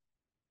words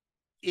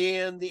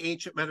in the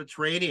ancient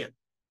Mediterranean.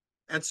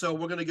 And so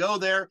we're going to go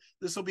there.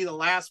 This will be the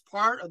last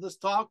part of this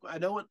talk. I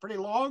know it's pretty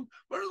long,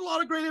 but there's a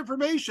lot of great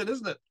information,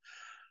 isn't it?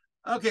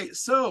 Okay,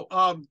 so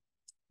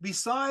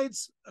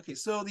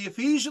so the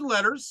Ephesian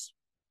letters,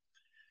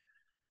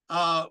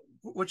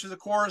 which is, of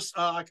course,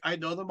 I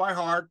know them by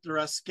heart. They're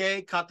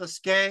Aske,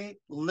 Kataske,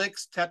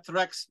 Lix,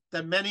 Tetrex,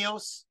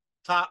 Demenios,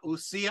 Ta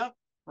Usia,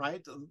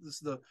 right?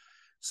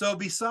 So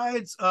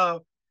besides,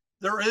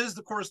 there is,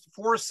 of course,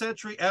 4th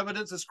century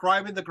evidence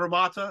ascribing the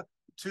grammata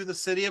to the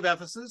city of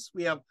Ephesus.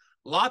 We have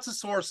lots of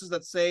sources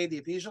that say the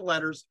Ephesian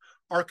letters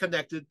are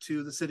connected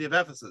to the city of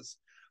Ephesus.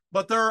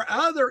 But there are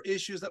other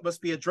issues that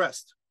must be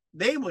addressed,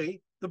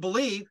 namely the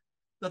belief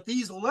that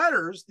these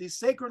letters, these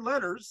sacred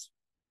letters,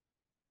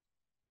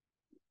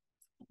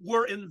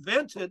 were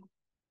invented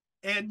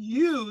and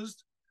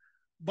used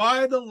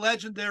by the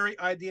legendary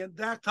Idaian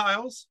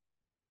Dactyls.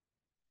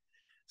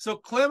 So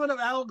Clement of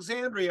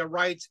Alexandria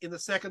writes in the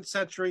 2nd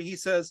century, he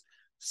says,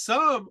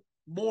 some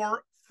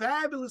more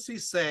fabulously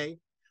say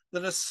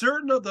that a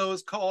certain of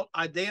those called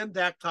Idaian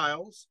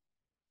Dactyls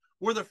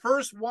were the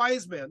first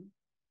wise men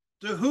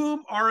to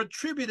whom are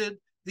attributed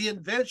the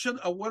invention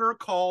of what are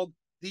called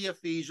the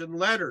Ephesian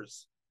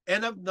letters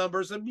and of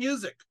numbers and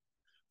music,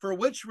 for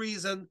which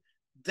reason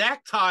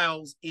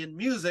dactyls in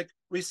music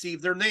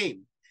received their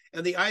name.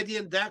 And the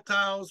Idaian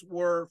Dactyls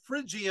were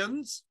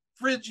Phrygians,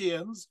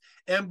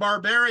 and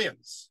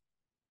barbarians.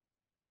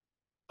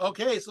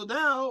 Okay, so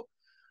now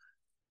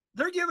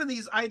they're giving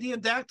these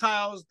Idaian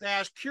Dactyls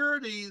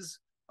Curities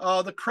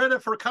the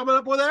credit for coming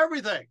up with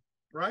everything,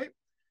 right?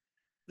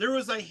 There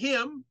was a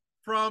hymn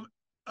from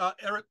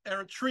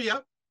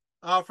Eritrea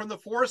from the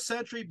 4th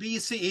century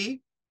BCE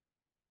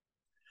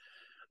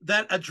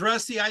that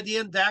addressed the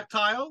Idaian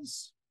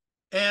Dactyls,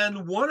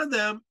 and one of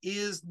them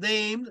is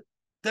named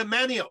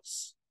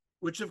Demanios,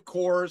 which of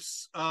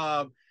course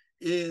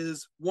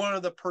is one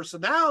of the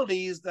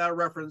personalities that are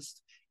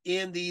referenced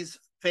in these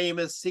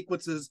famous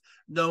sequences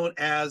known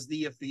as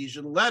the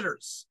Ephesian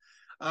letters.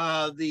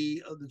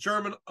 The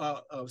German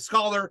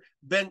scholar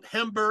Ben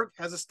Hemberg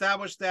has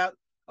established that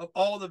of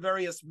all the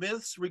various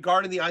myths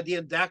regarding the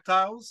Idaian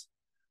Dactyls,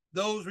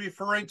 those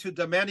referring to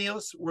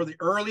Demanios were the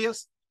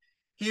earliest.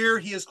 Here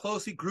he is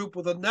closely grouped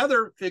with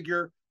another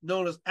figure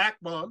known as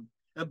Akmon,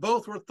 and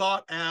both were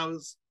thought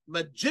as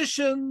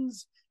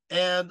magicians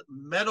and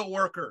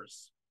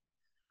metalworkers.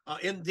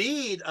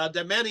 Indeed,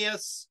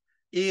 Demanios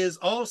is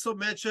also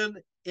mentioned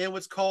in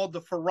what's called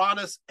the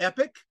Cronus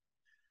epic,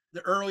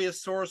 the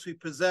earliest source we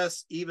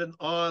possess even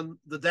on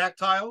the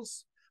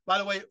Dactyls. By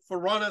the way,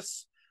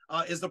 Cronus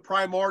is the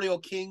primordial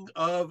king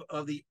of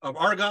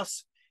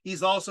Argos.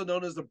 He's also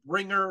known as the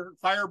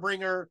fire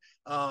bringer,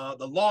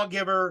 the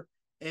lawgiver,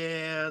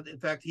 and in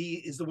fact, he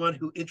is the one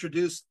who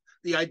introduced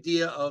the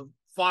idea of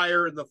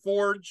fire in the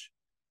forge,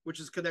 which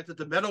is connected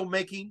to metal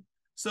making.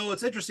 So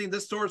it's interesting,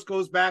 this source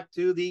goes back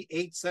to the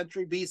 8th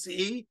century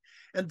BCE,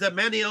 and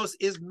Demanios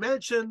is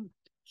mentioned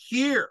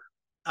here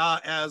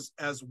as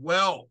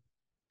well.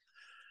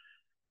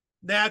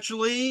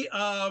 Naturally,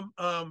 what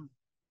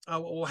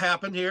will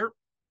happen here?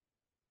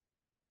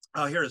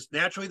 Here is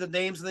naturally the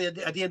names of the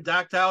Idaian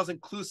Dactyls,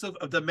 inclusive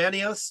of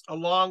Demanios,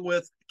 along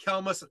with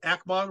Kelmus and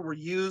Akmon, were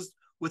used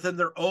within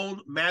their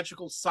own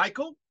magical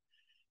cycle.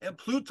 And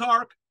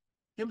Plutarch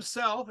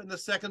himself in the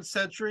 2nd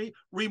century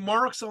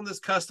remarks on this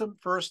custom,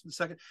 1st and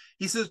 2nd.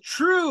 He says,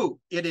 true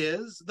it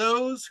is,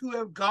 those who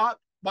have got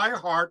by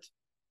heart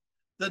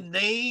the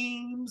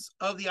names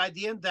of the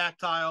Idaian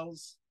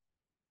Dactyls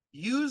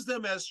use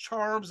them as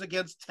charms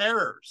against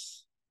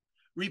terrors,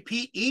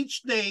 repeat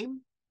each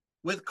name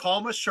with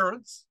calm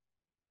assurance,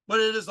 but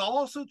it is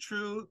also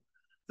true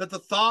that the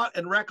thought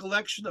and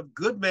recollection of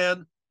good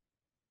men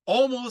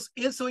almost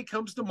instantly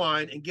comes to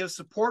mind and gives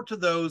support to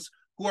those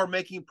who are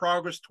making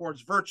progress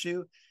towards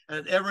virtue, and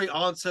at every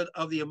onset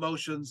of the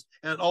emotions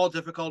and all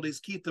difficulties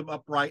keep them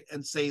upright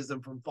and saves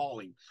them from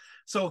falling.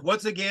 So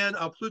once again,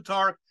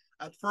 Plutarch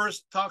at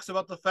first talks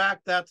about the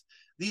fact that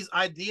these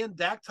Idaian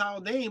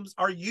Dactyl names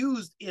are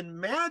used in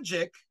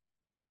magic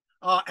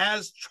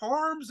as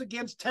charms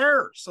against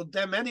terror. So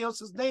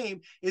Demanios'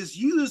 name is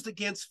used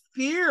against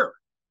fear.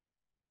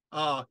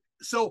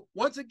 So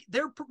once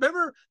again,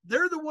 remember,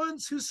 they're the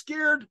ones who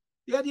scared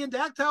the Idaian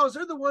Dactyls.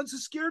 They're the ones who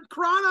scared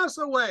Cronus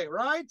away,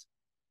 right?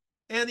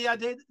 And the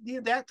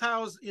Idaian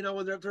Dactyls, you know,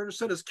 when they're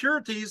set as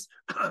Curities,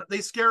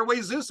 they scare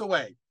away Zeus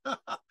away.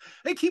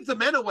 They keep the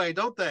men away,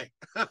 don't they?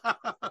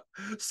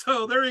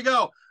 So there you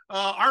go.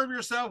 Arm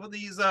yourself with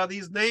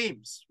these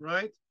names,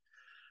 right?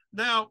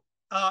 Now,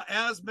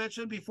 as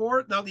mentioned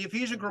before, now the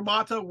Ephesian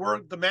grammata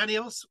word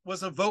Demanios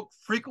was evoked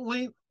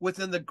frequently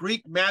within the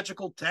Greek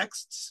magical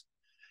texts.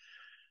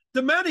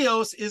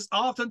 Demanios is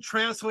often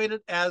translated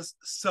as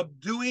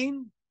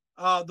subduing.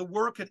 The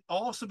word can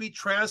also be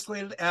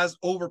translated as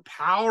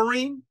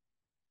overpowering.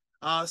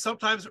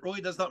 Sometimes it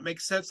really does not make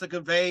sense to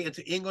convey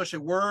into English a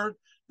word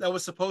that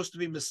was supposed to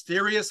be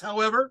mysterious,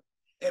 however.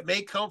 It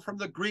may come from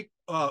the Greek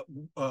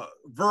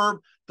verb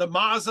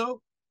damazo,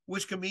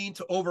 which can mean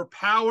to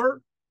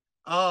overpower.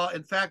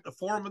 In fact, the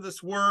form of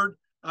this word,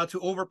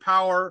 to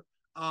overpower,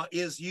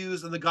 is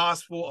used in the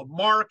Gospel of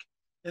Mark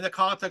in the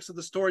context of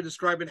the story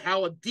describing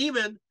how a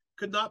demon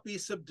could not be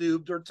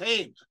subdued or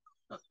tamed.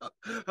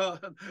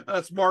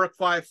 That's Mark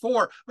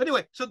 5:4. But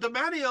anyway, so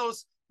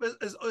Demanios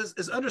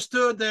is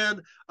understood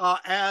then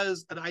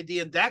as an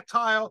Idaian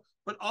Dactyl,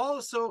 but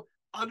also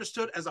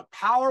understood as a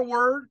power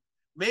word.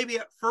 Maybe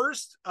at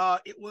first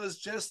it was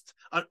just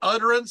an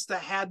utterance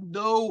that had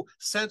no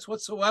sense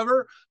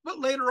whatsoever, but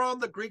later on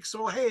the Greeks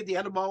saw, hey, the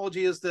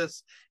etymology is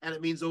this, and it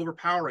means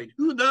overpowering.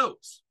 Who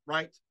knows,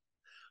 right?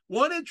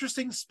 One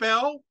interesting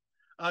spell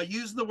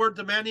using the word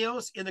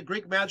Demanios in the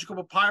Greek magical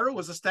papyrus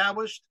was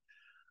established,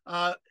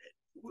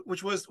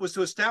 which was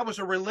to establish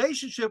a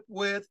relationship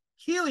with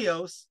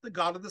Helios, the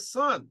god of the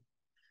sun.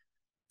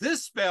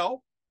 This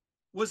spell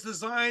was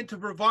designed to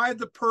provide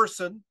the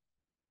person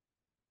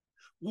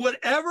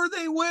whatever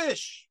they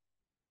wish.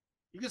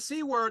 You can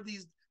see where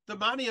these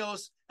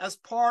demonios, as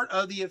part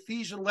of the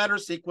Ephesian letter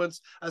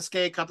sequence,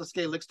 aske,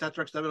 kataske, lix,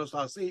 tetrax,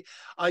 demonos,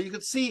 you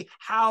can see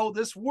how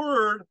this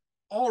word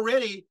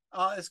already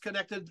is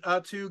connected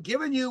to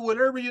giving you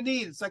whatever you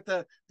need. It's like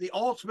the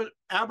ultimate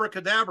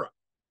abracadabra.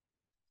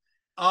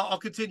 I'll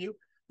continue.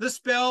 This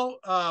spell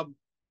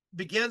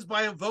begins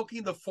by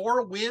invoking the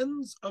four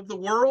winds of the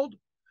world,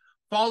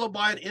 followed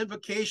by an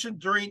invocation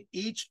during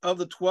each of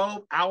the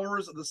 12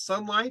 hours of the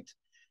sunlight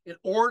in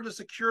order to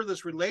secure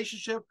this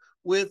relationship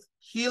with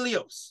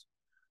Helios.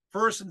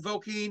 First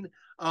invoking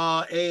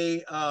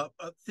a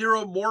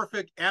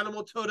theromorphic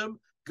animal totem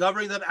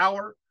governing that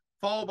hour,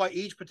 followed by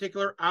each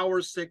particular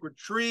hour's sacred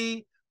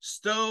tree,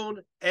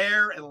 stone,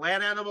 air, and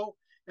land animal,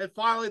 and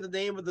finally the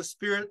name of the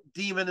spirit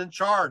demon in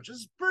charge. This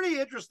is pretty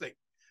interesting.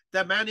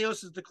 That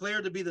Manios is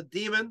declared to be the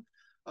demon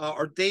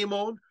or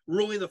daemon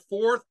ruling the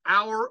fourth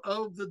hour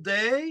of the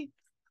day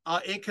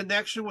in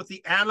connection with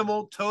the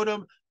animal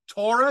totem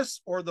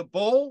Taurus or the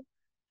bull,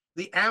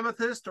 the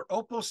amethyst or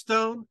opal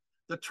stone,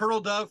 the turtle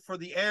dove for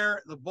the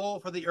air, the bull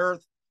for the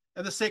earth,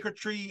 and the sacred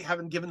tree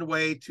having given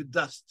way to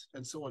dust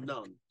and so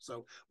unknown.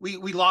 So we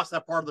lost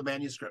that part of the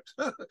manuscript.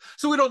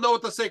 So we don't know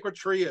what the sacred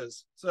tree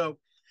is. So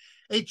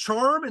a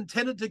charm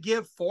intended to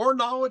give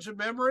foreknowledge and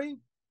memory.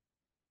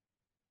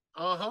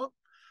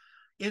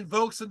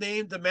 Invokes the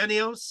name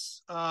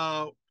Domenios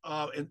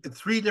in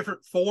three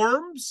different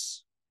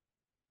forms.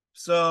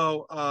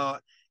 So,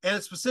 and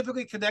it's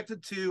specifically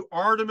connected to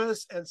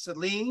Artemis and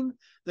Selene,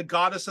 the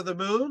goddess of the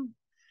moon,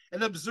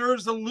 and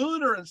observes the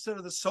lunar instead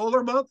of the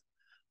solar month.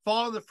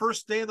 Following the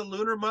first day of the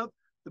lunar month,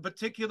 the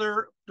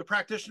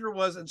practitioner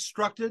was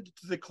instructed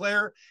to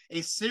declare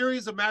a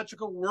series of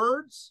magical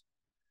words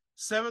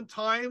 7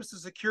 times to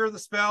secure the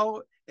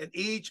spell in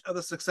each of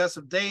the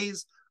successive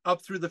days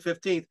up through the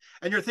 15th.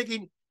 And you're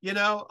thinking,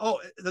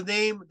 the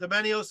name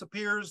Domenios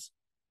appears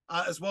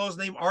as well as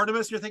the name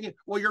Artemis. You're thinking,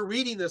 well, you're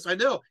reading this. I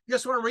know.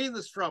 Guess where I'm reading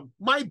this from?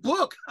 My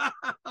book.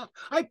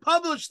 I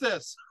published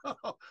this.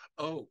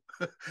 Oh,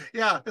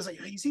 yeah. It's like,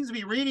 he seems to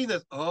be reading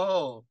this.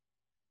 Oh,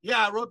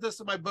 yeah. I wrote this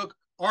in my book,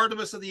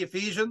 Artemis of the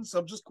Ephesians.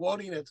 I'm just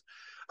quoting it.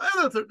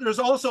 There's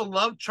also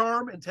love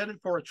charm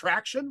intended for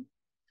attraction.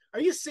 Are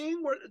you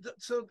seeing where?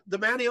 So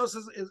Domenios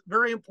is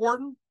very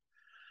important.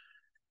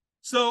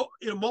 So,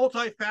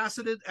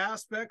 multifaceted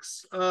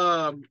aspects.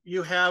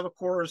 You have, of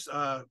course,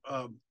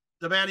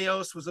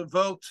 Domenios was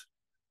invoked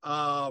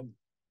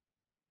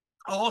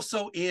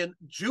also in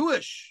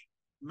Jewish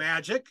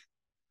magic.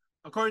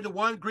 According to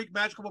one Greek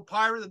magical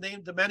papyrus, the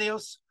name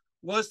Domenios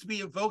was to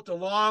be invoked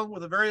along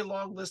with a very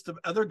long list of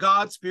other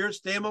gods,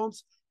 spirits,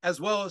 daemons, as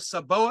well as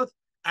Sabaoth,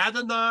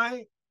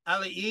 Adonai,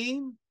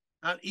 Elohim,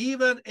 and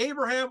even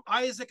Abraham,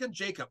 Isaac, and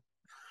Jacob.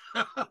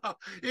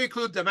 You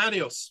include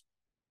Domenios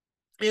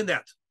in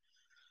that.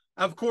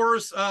 Of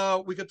course,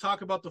 we could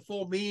talk about the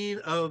full meaning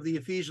of the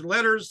Ephesian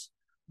letters,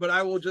 but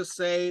I will just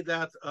say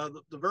that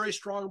the very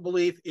strong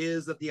belief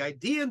is that the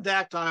Idaian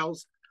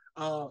Dactyls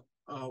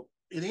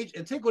in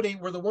antiquity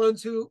were the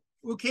ones who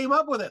came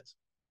up with it.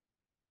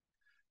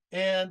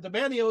 And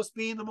Domenios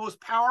being one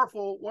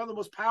of the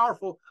most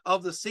powerful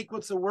of the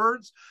sequence of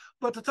words.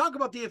 But to talk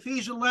about the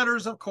Ephesian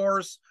letters, of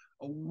course,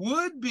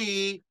 would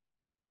be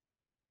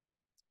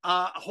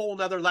a whole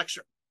nother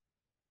lecture.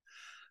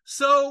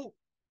 So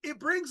it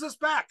brings us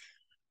back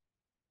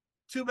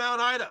to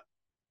Mount Ida.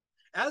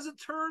 As it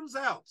turns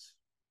out,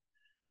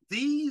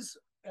 these,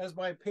 as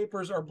my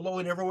papers are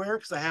blowing everywhere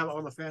because I have it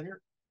on the fan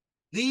here,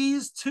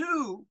 these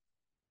two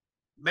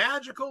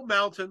magical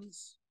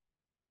mountains,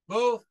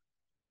 both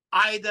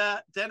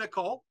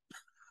identical,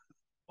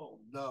 oh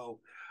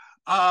no,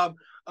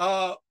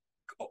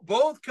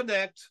 both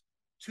connect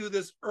to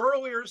this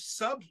earlier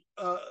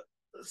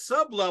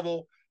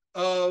sub-level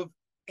of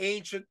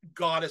ancient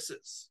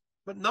goddesses,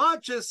 but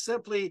not just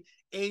simply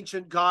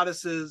ancient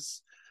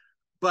goddesses,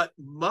 but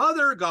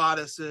mother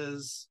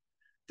goddesses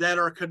that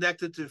are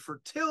connected to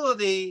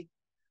fertility,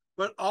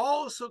 but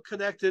also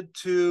connected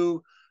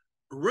to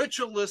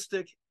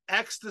ritualistic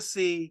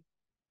ecstasy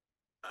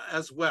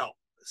as well.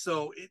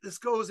 So this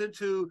goes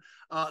into,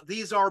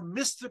 these are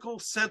mystical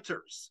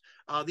centers.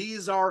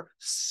 These are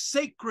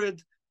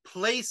sacred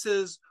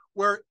places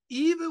where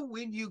even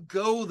when you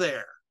go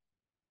there,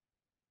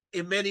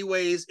 in many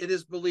ways, it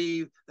is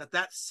believed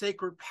that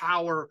sacred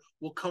power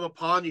will come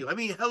upon you. I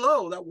mean,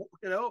 hello, but what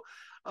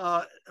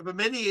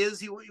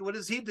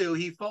does he do?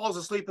 He falls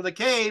asleep in the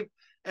cave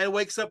and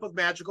wakes up with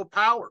magical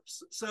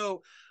powers.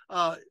 So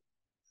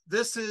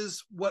this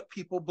is what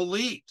people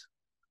believed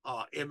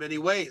in many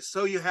ways.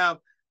 So you have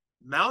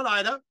Mount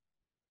Ida,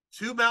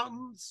 two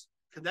mountains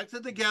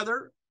connected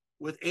together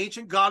with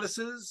ancient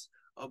goddesses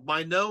of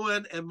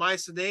Minoan and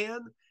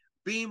Mycenaean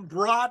being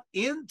brought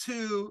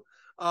into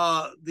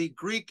the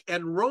Greek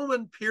and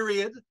Roman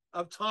period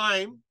of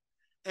time.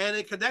 And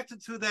it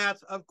connected to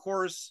that, of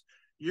course,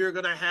 you're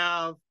going to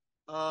have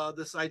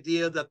this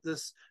idea that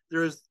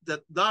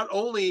not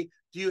only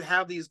do you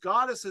have these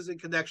goddesses in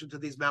connection to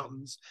these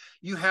mountains,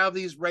 you have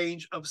these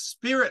range of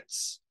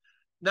spirits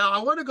Now, I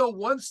want to go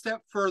one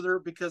step further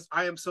because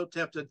I am so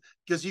tempted,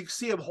 because you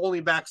see him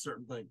holding back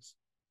certain things.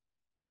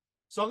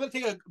 So I'm going to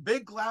take a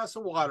big glass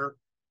of water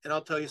and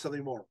I'll tell you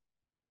something more.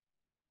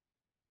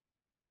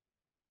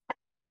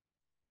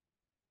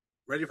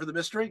 Ready for the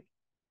mystery?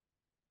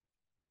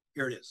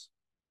 Here it is.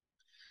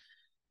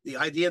 The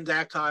Idaian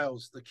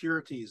Dactyls, the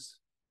Curetes,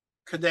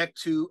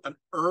 connect to an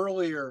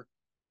earlier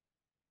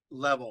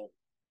level,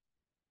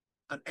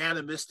 an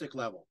animistic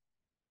level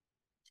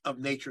of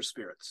nature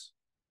spirits.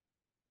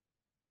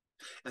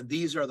 And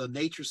these are the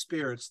nature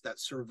spirits that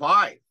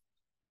survive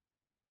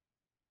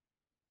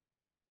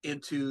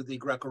into the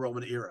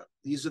Greco-Roman era.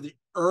 These are the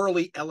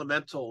early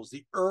elementals,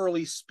 the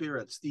early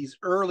spirits, these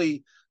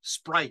early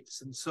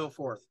sprites and so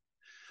forth.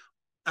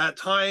 At a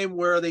time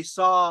where they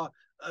saw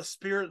a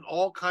spirit in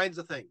all kinds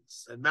of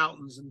things, and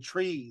mountains and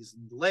trees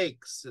and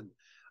lakes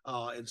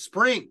and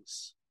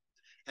springs.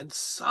 And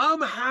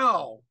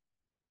somehow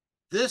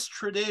this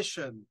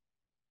tradition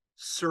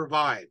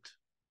survived.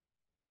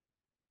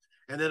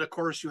 And then, of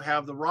course, you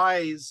have the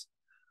rise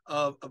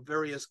of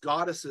various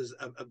goddesses,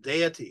 of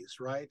deities,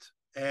 right?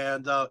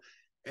 And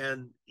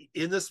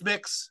in this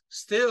mix,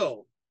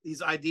 still,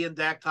 these Idaian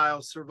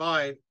Dactyls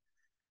survive.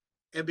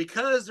 And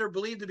because they're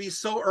believed to be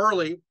so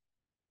early,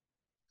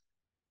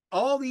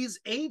 all these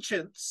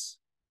ancients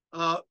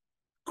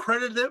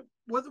credited it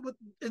with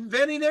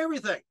inventing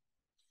everything,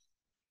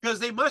 because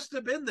they must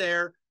have been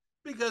there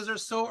because they're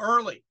so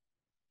early.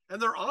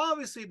 And they're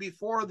obviously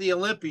before the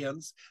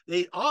Olympians.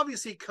 They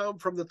obviously come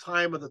from the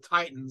time of the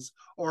Titans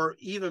or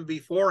even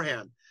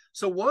beforehand.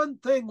 So one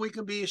thing we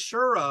can be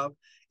sure of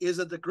is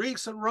that the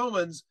Greeks and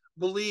Romans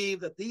believe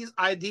that these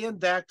Idaian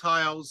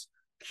Dactyls,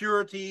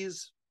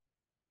 Curetes,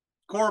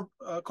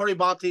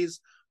 Corybantes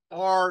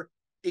are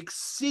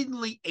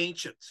exceedingly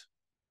ancient.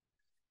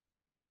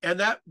 And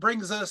that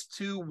brings us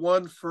to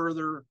one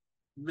further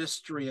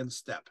mystery and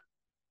step.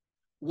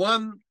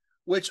 One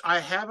which I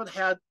haven't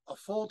had a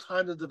full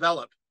time to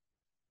develop,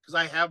 because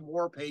I have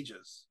more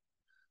pages.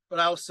 But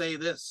I'll say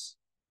this: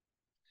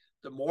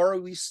 the more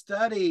we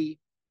study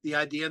the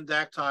Idaian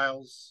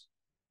Dactyls,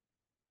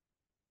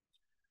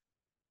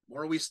 the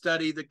more we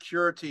study the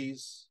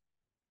Curetes,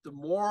 the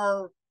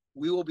more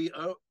we will be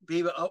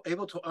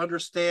able to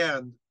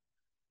understand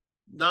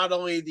not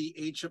only the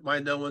ancient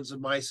Minoans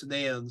and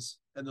Mycenaeans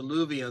and the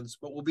Luvians,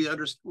 but we'll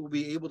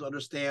be able to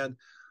understand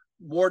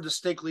more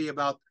distinctly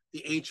about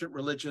the ancient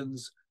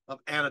religions of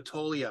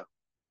Anatolia,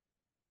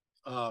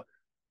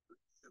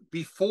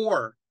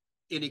 before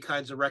any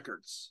kinds of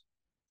records,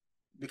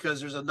 because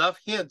there's enough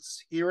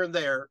hints here and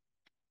there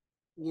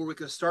where we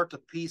can start to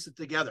piece it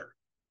together.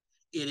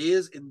 It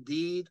is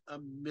indeed a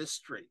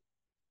mystery,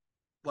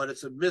 but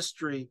it's a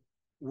mystery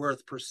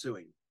worth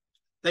pursuing.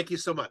 Thank you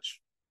so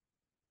much.